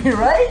stops me,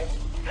 right?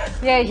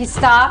 Yeah, he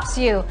stops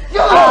you.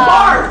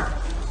 Marv!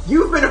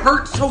 You've been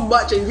hurt so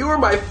much, and you are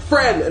my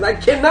friend, and I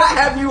cannot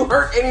have you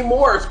hurt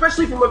anymore,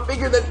 especially from a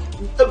figure that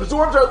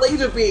absorbs our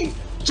laser beam.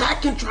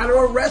 Jack can try to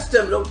arrest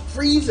him. Don't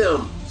freeze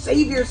him.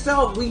 Save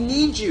yourself. We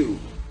need you.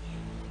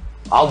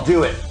 I'll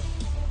do it.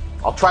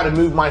 I'll try to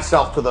move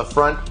myself to the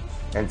front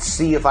and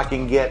see if I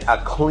can get a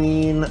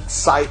clean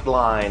sight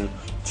line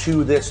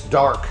to this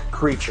dark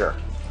creature.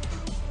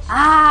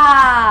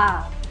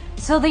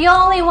 So the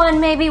only one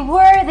maybe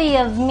worthy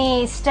of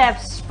me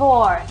steps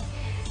forth.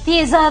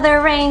 These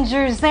other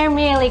Rangers, they're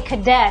merely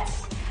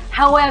cadets.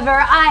 However,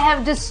 I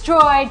have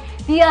destroyed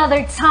the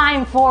other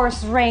Time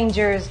Force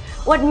Rangers.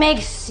 What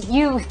makes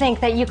you think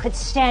that you could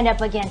stand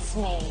up against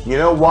me? You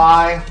know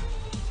why?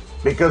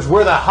 Because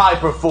we're the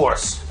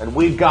HyperForce, and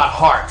we've got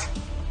heart.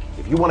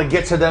 If you want to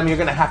get to them, you're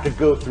going to have to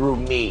go through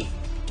me.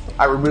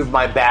 I remove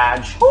my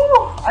badge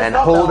and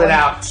hold it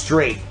out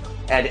straight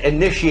and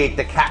initiate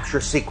the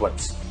capture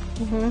sequence.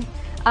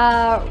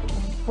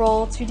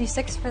 Roll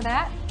 2d6 for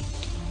that.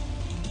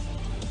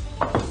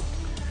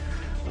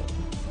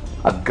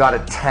 I've got a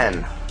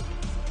 10.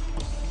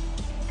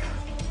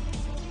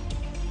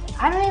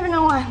 I don't even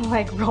know why I'm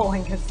like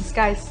rolling because this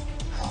guy's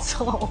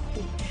so OP.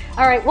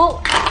 All right, well,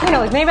 who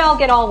knows? Maybe I'll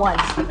get all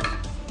ones.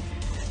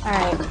 All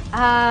right.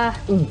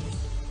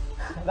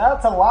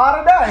 That's a lot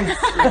of dice.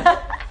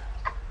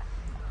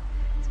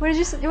 What did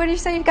you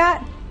say you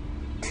got?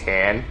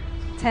 10.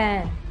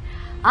 10.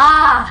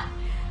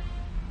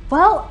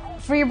 Well,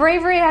 for your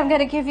bravery, I'm going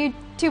to give you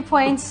 2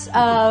 points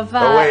of.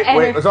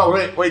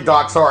 Wait,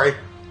 Doc. Sorry,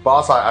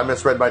 boss. I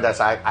misread my dice.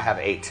 I have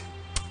 8.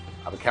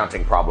 I have a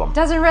counting problem.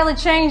 Doesn't really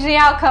change the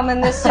outcome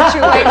in this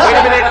situation. Wait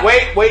a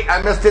minute. Wait.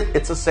 I missed it.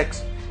 It's a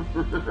 6.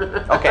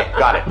 Okay,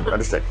 got it.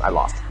 Understood. I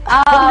lost.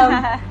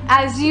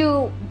 As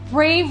you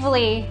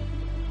bravely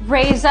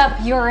raise up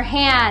your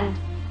hand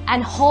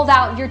and hold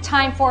out your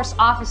Time Force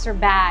officer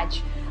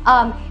badge,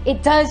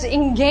 it does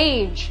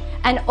engage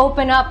and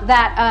open up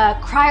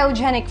that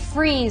cryogenic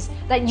freeze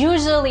that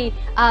usually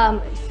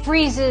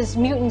freezes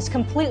mutants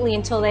completely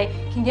until they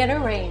can get a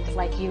range,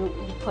 like you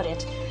put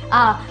it.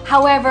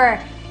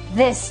 However,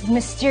 this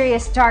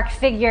mysterious dark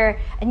figure,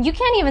 and you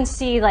can't even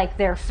see like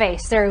their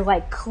face, they're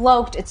like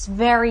cloaked, it's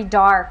very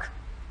dark,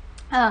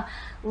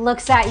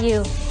 looks at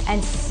you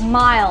and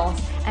smiles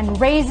and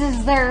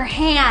raises their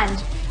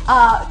hand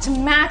to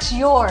match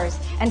yours.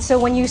 And so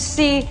when you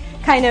see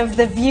kind of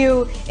the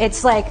view,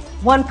 it's like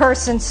one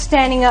person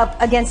standing up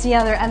against the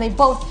other, and they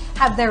both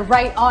have their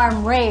right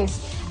arm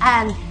raised.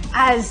 And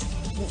as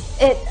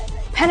it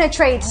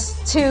penetrates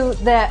to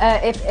the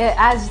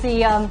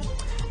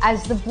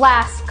as the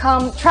blast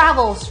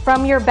travels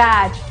from your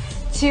badge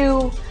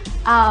to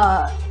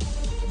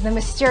the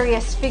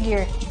mysterious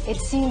figure, it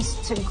seems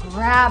to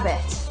grab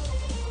it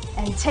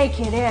and take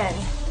it in.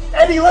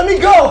 Eddie, let me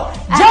go!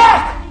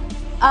 Jack!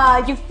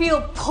 You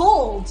feel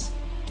pulled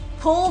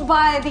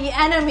by the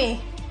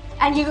enemy,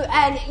 and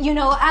you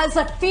know, as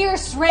a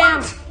fierce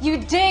ram, you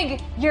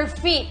dig your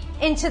feet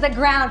into the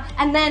ground,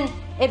 and then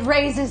it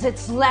raises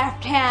its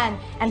left hand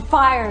and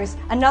fires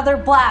another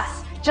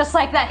blast, just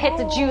like that hit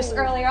the juice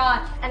earlier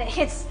on, and it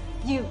hits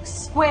you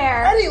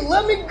square. Eddie,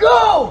 let me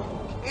go!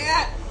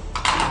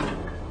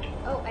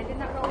 Oh, I did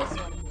not roll this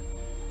one.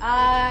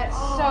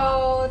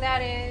 So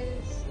that is.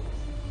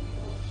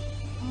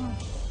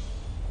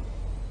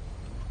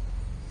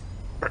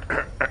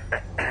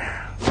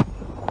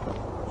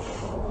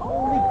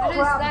 Holy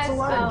crap, that's a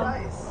lot of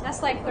dice.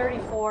 That's like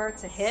 34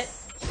 to hit,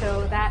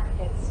 so that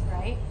hits,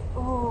 right?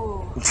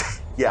 Ooh.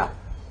 Yeah,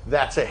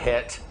 that's a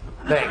hit.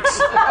 Thanks.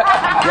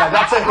 Yeah,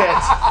 that's a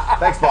hit.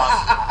 Thanks,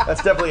 boss.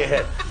 That's definitely a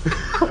hit.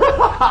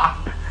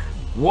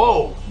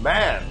 Whoa,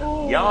 man.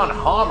 Jan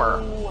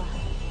Hammer.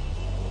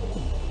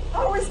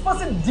 How are we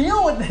supposed to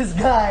deal with this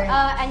guy?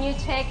 And you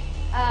take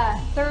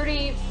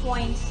 30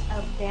 points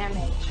of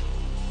damage.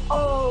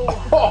 Oh.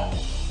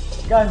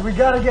 Guys, we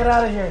gotta get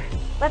out of here.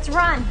 Let's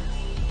run.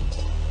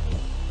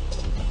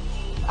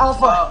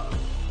 Alpha,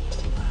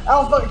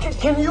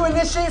 can you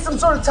initiate some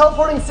sort of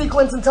teleporting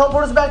sequence and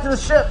teleport us back to the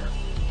ship?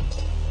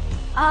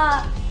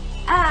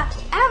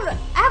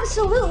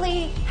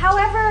 Absolutely.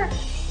 However,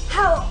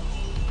 how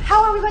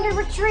are we going to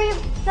retrieve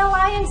the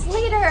Lion's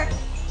leader?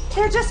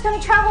 They're just going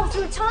to travel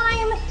through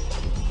time.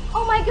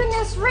 Oh my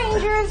goodness,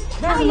 Rangers!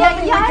 There's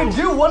nothing we can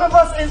do. One of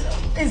us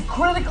is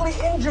critically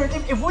injured.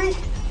 If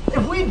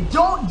we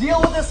don't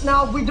deal with this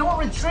now, if we don't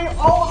retreat,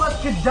 all of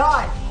us could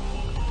die.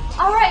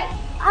 All right.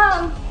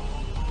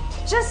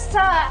 Just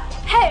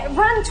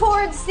run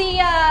towards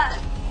the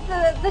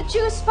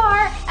juice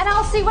bar, and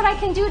I'll see what I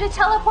can do to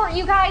teleport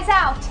you guys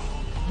out.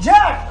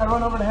 Jack! I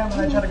run over to him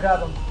and I try to grab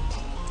him.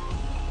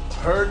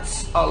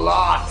 Hurts a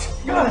lot.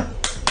 Good.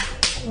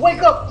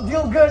 Wake up.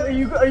 Feel good. Are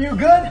you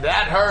good?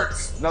 That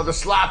hurts. No, the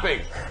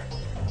slapping.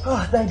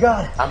 Oh, thank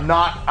God. I'm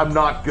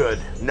not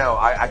good. No,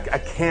 I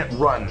can't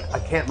run. I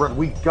can't run.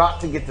 We got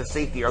to get to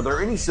safety. Are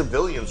there any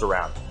civilians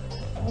around?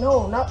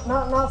 No,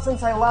 not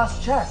since I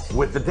last checked.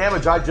 With the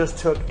damage I just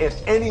took,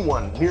 if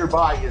anyone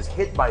nearby is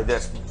hit by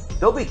this,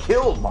 they'll be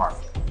killed, Marv.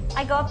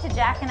 I go up to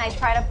Jack and I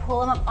try to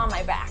pull him up on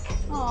my back.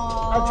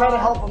 Aww. I try to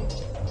help him.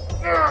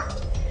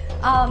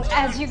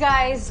 As you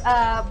guys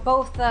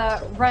both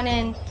run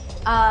in,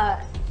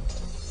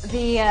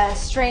 the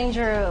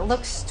stranger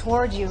looks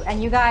toward you,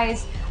 and you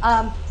guys,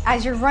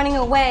 as you're running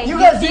away, you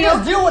guys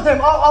deal with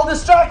him. I'll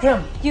distract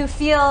him. You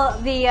feel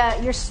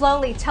you're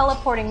slowly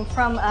teleporting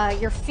from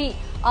your feet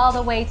all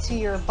the way to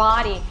your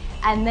body,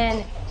 and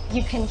then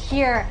you can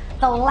hear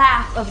the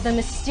laugh of the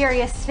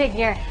mysterious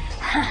figure.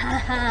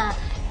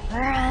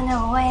 Run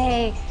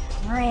away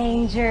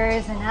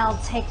Rangers, and I'll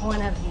take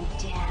one of you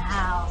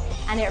down.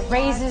 And it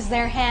raises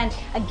their hand,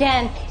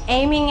 again,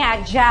 aiming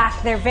at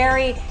Jack. They're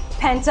very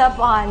pent up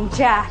on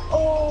Jack.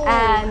 Oh,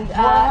 and do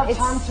I have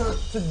time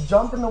to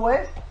jump in the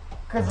way?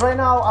 Because right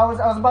now I was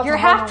about you're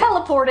to... half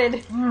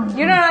teleported.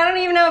 You don't. I don't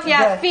even know if you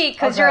have feet,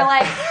 because you're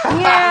like,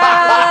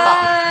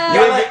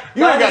 yeah.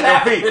 You ain't got no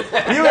feet.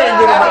 You ain't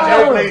good enough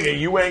no feet.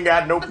 You ain't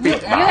got no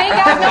feet. You ain't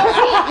got no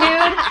feet,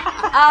 dude.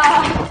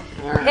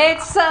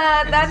 It's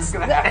that's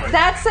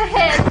a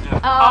hit.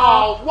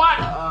 What?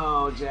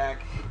 Oh,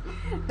 Jack.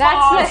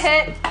 That's the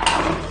hit,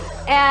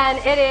 and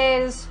it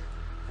is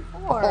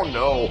 4. Oh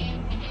no.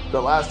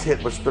 The last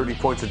hit was 30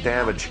 points of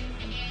damage.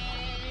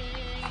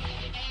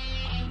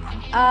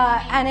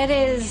 And it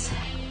is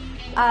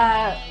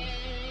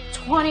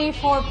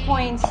 24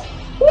 points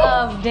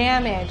of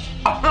damage.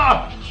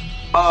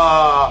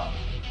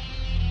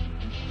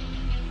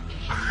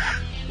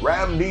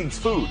 Ram needs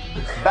food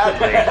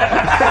badly.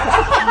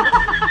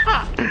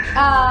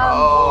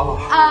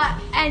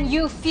 And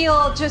you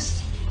feel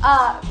just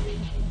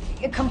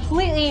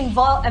completely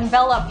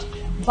enveloped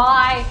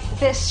by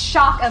this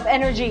shock of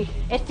energy.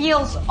 It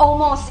feels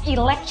almost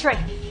electric,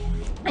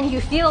 and you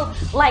feel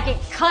like it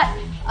cut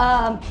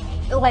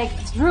like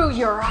through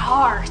your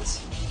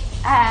heart,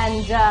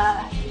 and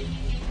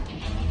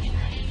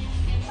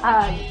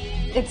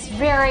it's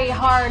very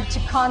hard to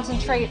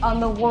concentrate on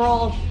the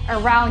world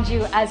around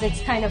you as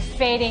it's kind of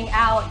fading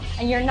out,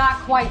 and you're not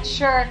quite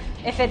sure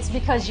if it's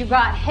because you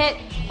got hit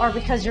or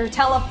because you're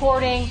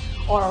teleporting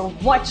or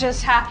what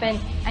just happened,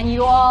 and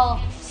you all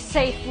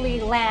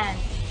safely land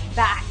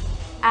back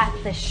at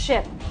the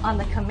ship on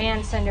the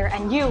command center,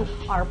 and you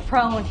are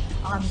prone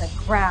on the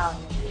ground.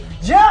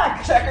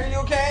 Jack! Jack, are you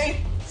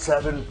okay?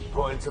 7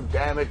 points of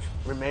damage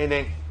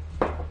remaining.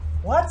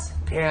 What?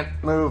 Can't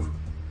move.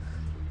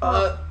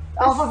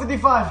 Alpha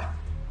 55.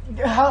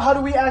 How do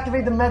we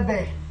activate the med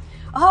bay?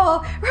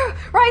 Oh,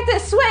 right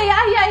this way.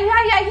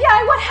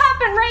 Yeah. What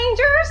happened,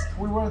 Rangers?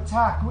 We were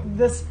attacked.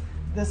 This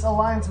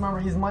alliance member,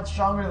 he's much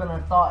stronger than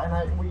I thought, and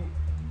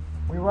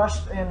we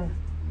rushed in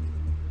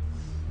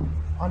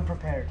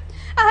unprepared.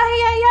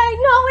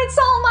 No, it's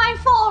all my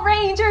fault,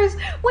 Rangers.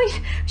 We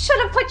should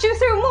have put you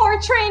through more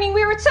training.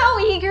 We were so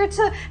eager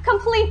to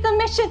complete the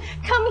mission.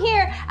 Come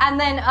here. And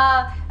then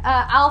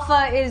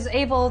Alpha is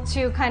able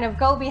to kind of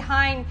go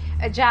behind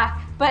Jack.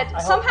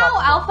 But somehow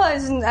Alpha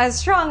isn't as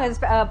strong as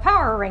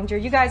Power Ranger.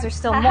 You guys are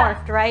still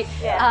morphed, right?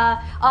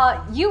 Yeah.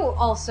 You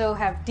also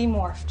have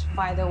demorphed,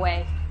 by the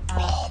way.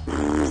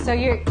 So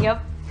you're,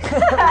 yep.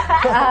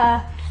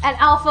 And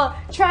Alpha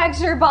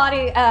drags your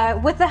body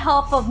with the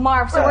help of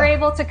Marv, so we're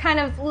able to kind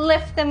of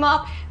lift them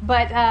up.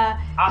 But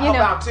I'll help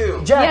out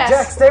too.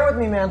 Jack, stay with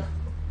me, man.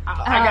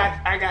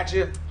 I got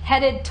you.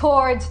 Headed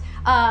towards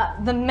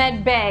the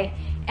med bay,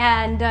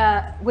 and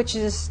which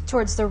is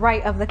towards the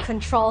right of the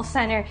control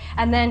center.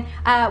 And then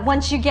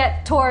once you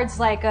get towards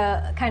like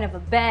a kind of a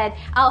bed,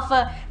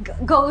 Alpha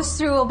goes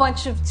through a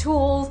bunch of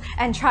tools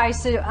and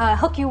tries to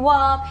hook you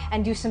up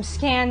and do some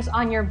scans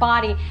on your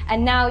body.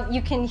 And now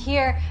you can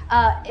hear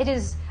it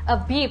is a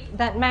beep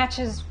that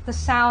matches the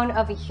sound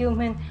of a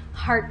human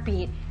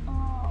heartbeat.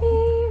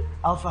 Beep,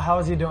 Alpha, how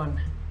is he doing?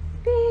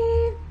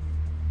 beep,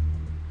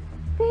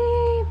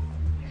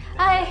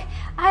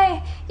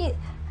 beep.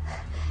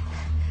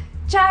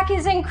 Jack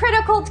is in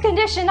critical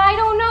condition. I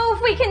don't know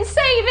if we can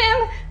save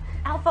him.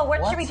 Alpha,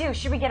 what should we do?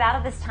 Should we get out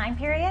of this time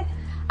period?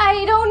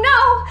 I don't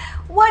know.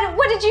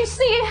 What did you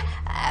see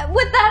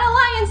with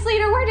that alliance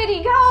leader? Where did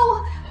he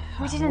go?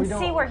 We didn't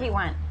see where he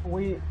went.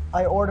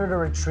 I ordered a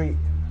retreat.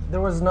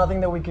 There was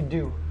nothing that we could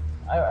do.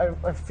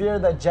 I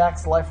feared that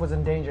Jack's life was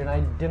in danger, and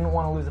I didn't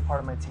want to lose a part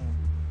of my team.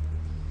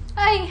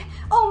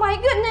 Oh my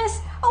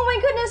goodness.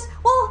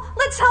 Well,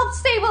 let's help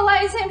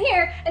stabilize him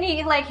here. And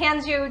he like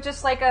hands you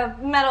just like a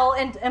metal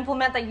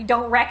implement that you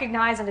don't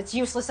recognize, and it's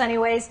useless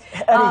anyways.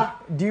 Eddie,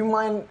 do you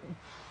mind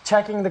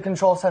checking the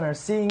control center,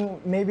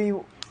 seeing maybe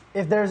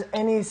if there's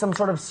some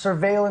sort of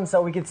surveillance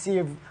that we could see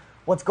of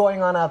what's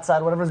going on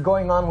outside, whatever's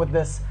going on with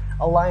this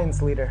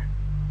alliance leader?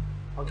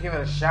 I'll give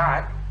it a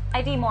shot.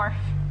 I demorph.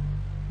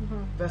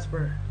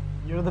 Vesper,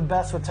 you're the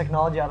best with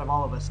technology out of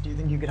all of us. Do you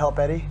think you could help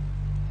Eddie?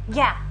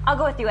 Yeah, I'll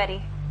go with you,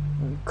 Eddie.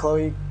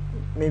 Chloe,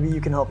 maybe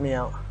you can help me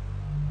out.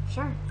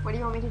 Sure. What do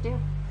you want me to do?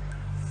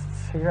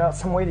 Figure out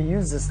some way to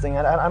use this thing.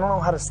 I don't know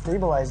how to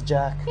stabilize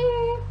Jack.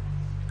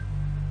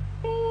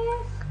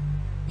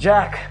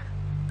 Jack,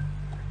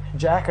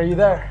 are you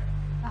there?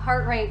 The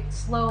heart rate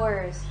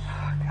lowers.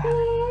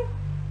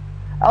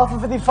 Alpha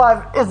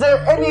 55, is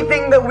there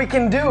anything that we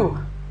can do?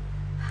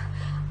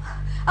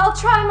 I'll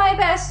try my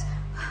best.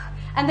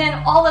 And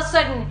then all of a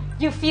sudden,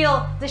 you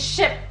feel the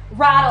ship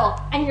rattle,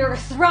 and you're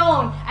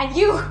thrown, and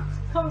you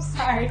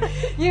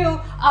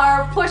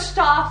are pushed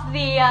off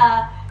the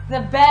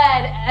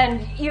bed,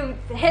 and you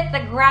hit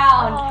the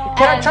ground.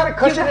 Can I try to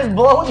cushion his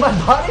blow with my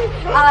body?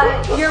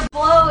 Your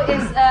blow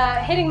is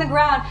hitting the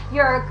ground.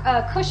 You're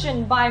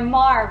cushioned by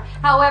Marv.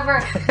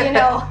 However,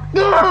 you're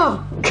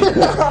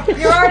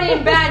already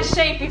in bad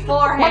shape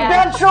beforehand. My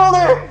bad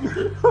shoulder!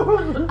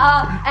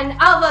 And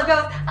Alva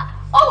goes,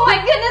 Oh my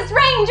goodness,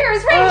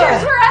 Rangers!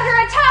 Rangers, we're under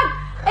attack!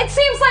 It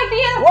seems like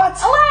the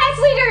Alliance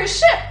leader's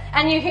ship!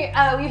 And you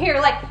hear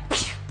like,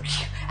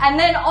 and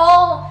then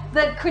all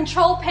the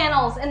control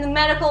panels in the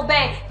medical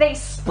bay, they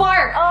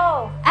spark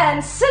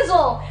and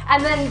sizzle,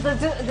 and then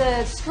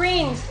the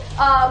screens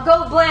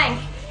go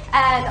blank,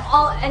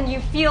 and you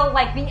feel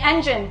like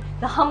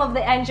the hum of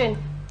the engine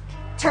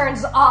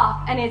turns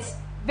off, and it's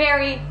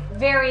very,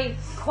 very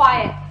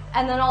quiet.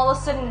 And then all of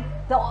a sudden,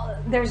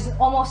 there's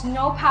almost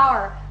no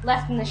power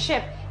left in the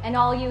ship, and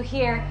all you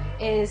hear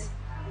is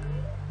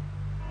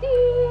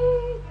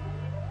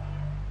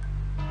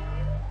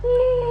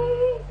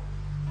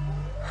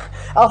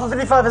Alpha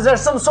 55, is there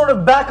some sort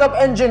of backup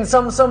engine,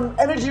 some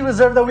energy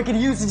reserve that we could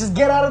use to just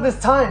get out of this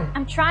time?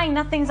 I'm trying.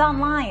 Nothing's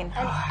online.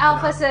 And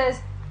Alpha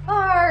says,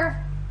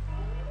 "Arr."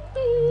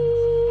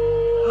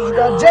 Oh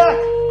God, Jack!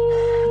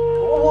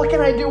 What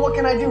can I do? What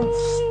can I do?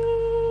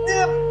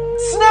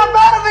 Snap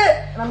out of it!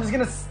 And I'm just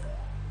gonna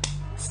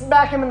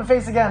smack him in the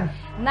face again.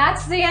 And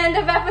that's the end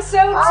of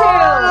episode 2. What?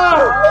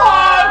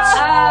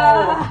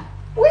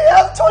 We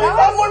have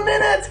 25 more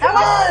minutes. Come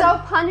on! That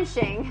was so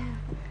punishing.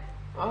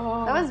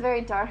 That was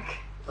very dark.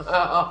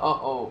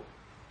 Oh.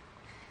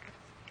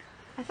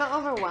 I felt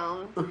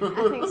overwhelmed. I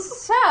think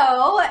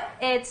So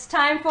it's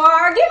time for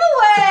our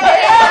giveaway.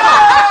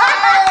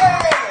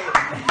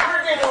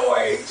 Our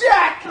giveaway,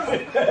 Jack.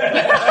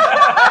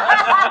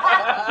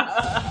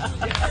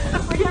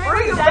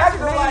 Bring him back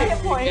to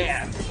life.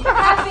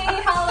 Happy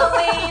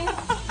Halloween,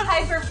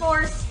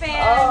 HyperForce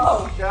fans.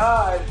 Oh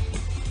God.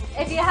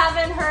 If you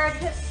haven't heard,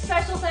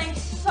 special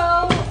thanks,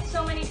 so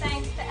many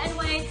thanks to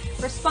Enway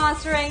for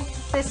sponsoring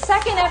the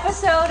second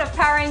episode of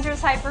Power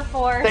Rangers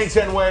HyperForce. Thanks,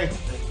 Enway.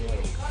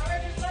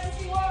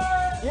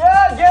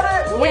 Yeah, get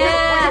it. We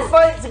Yes. can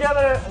fight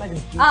together. And I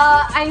can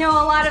I know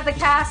a lot of the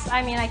cast.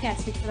 I mean, I can't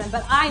speak for them,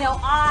 but I know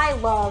I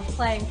love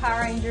playing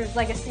Power Rangers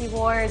Legacy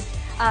Wars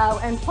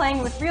and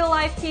playing with real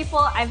life people.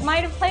 I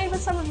might have played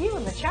with some of you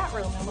in the chat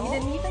room, and we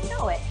didn't even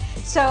know it.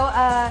 So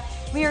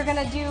we are going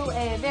to do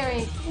a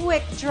very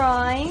quick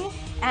drawing.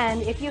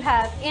 And if you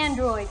have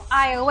Android,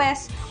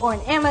 iOS, or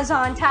an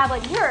Amazon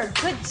tablet, you're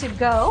good to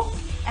go.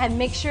 And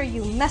make sure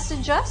you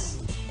message us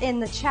in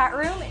the chat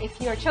room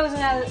if you're chosen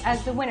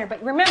as the winner.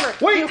 But remember,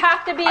 you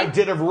have to be I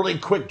did a really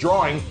quick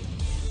drawing.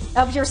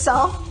 of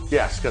yourself.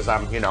 Yes, because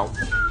I'm,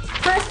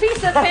 First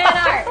piece of fan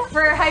art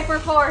for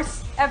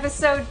HyperForce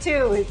episode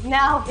 2 is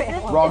now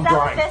available. Wrong Is that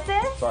drawing. what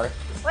this is? Sorry.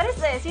 What is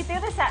this? You threw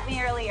this at me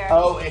earlier.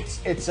 Oh,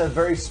 it's a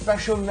very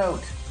special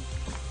note.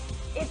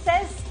 It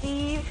says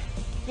Steve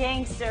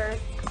Gangster.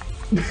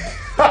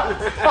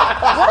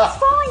 What's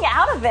falling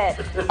out of it?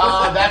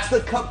 That's the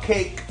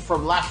cupcake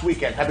from last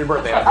weekend. Happy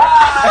birthday.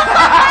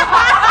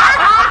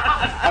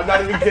 I'm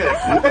not even kidding.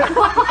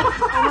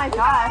 oh my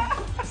God.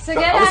 So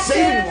get I was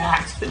saving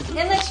active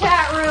that. in the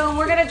chat room.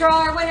 We're going to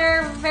draw our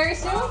winner very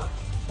soon.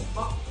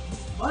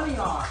 Money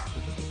arm.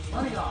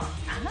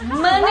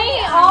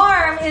 Money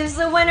Arm is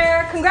the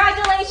winner.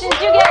 Congratulations.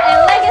 You get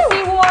a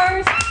Legacy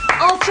Wars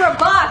Ultra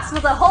Box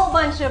with a whole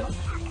bunch of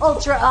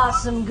ultra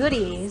awesome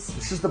goodies.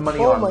 This is the Money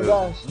Oh Arm my move.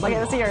 gosh. Okay,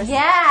 let's see yours.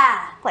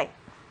 Yeah. Play.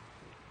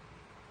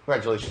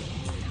 Congratulations.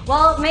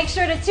 Well, make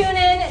sure to tune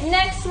in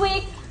next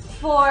week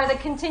for the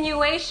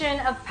continuation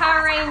of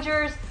Power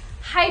Rangers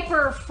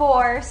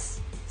HyperForce,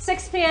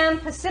 6 p.m.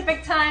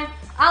 Pacific time.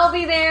 I'll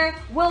be there.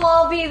 We'll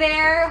all be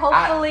there,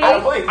 hopefully. I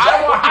don't want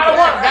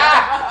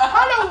that.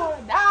 I don't want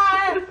to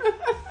die.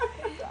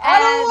 I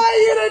don't want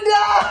you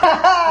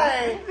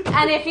to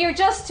die! And if you're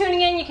just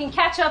tuning in, you can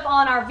catch up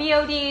on our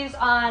VODs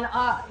on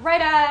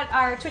right at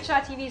our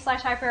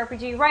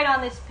twitch.tv/hyperrpg, right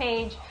on this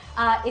page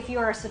if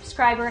you're a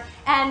subscriber.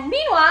 And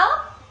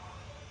meanwhile,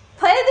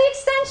 play the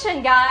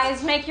extension,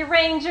 guys. Make your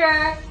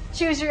ranger,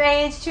 choose your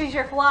age, choose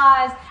your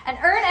flaws, and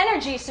earn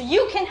energy so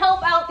you can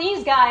help out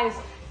these guys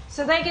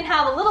so they can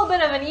have a little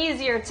bit of an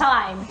easier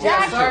time.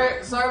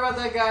 Yeah, sorry about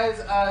that, guys.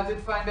 Did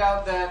find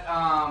out that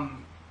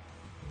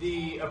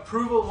the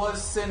approval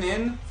was sent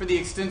in for the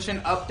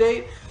extension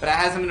update, but it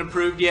hasn't been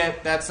approved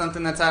yet. That's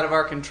something that's out of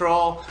our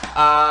control.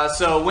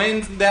 So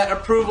when that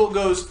approval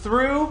goes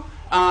through,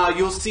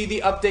 you'll see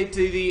the update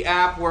to the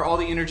app where all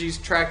the energy's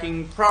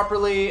tracking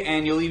properly,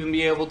 and you'll even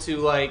be able to,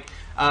 like,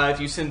 if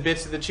you send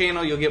bits to the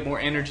channel, you'll get more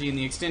energy in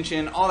the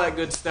extension, all that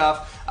good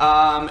stuff.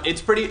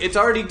 It's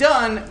already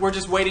done. We're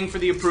just waiting for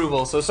the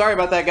approval. So sorry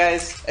about that,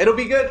 guys. It'll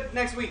be good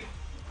next week.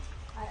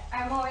 I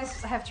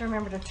have to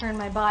remember to turn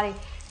my body.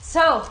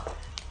 So,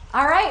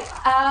 all right,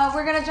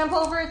 we're gonna jump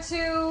over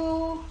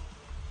to.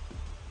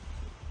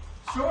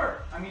 Sure.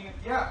 I mean,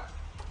 yeah.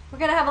 We're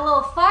gonna have a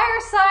little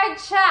fireside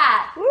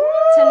chat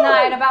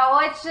tonight about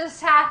what just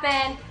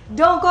happened.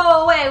 Don't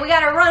go away. We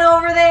gotta run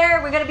over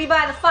there. We're gonna be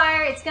by the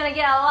fire. It's gonna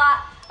get a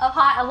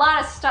lot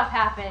of stuff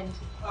happened.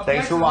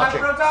 Thanks for watching.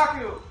 Hyper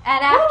Otaku.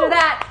 And after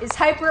that is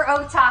Hyper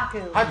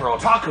Otaku. Hyper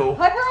Otaku.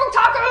 Hyper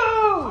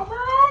Otaku. Hyper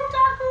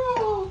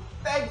Otaku.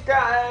 Thanks,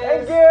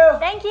 guys. Thank you!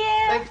 Thank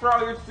you. Thanks for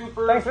all your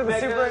super. Thanks for the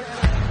mega-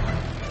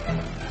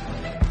 super.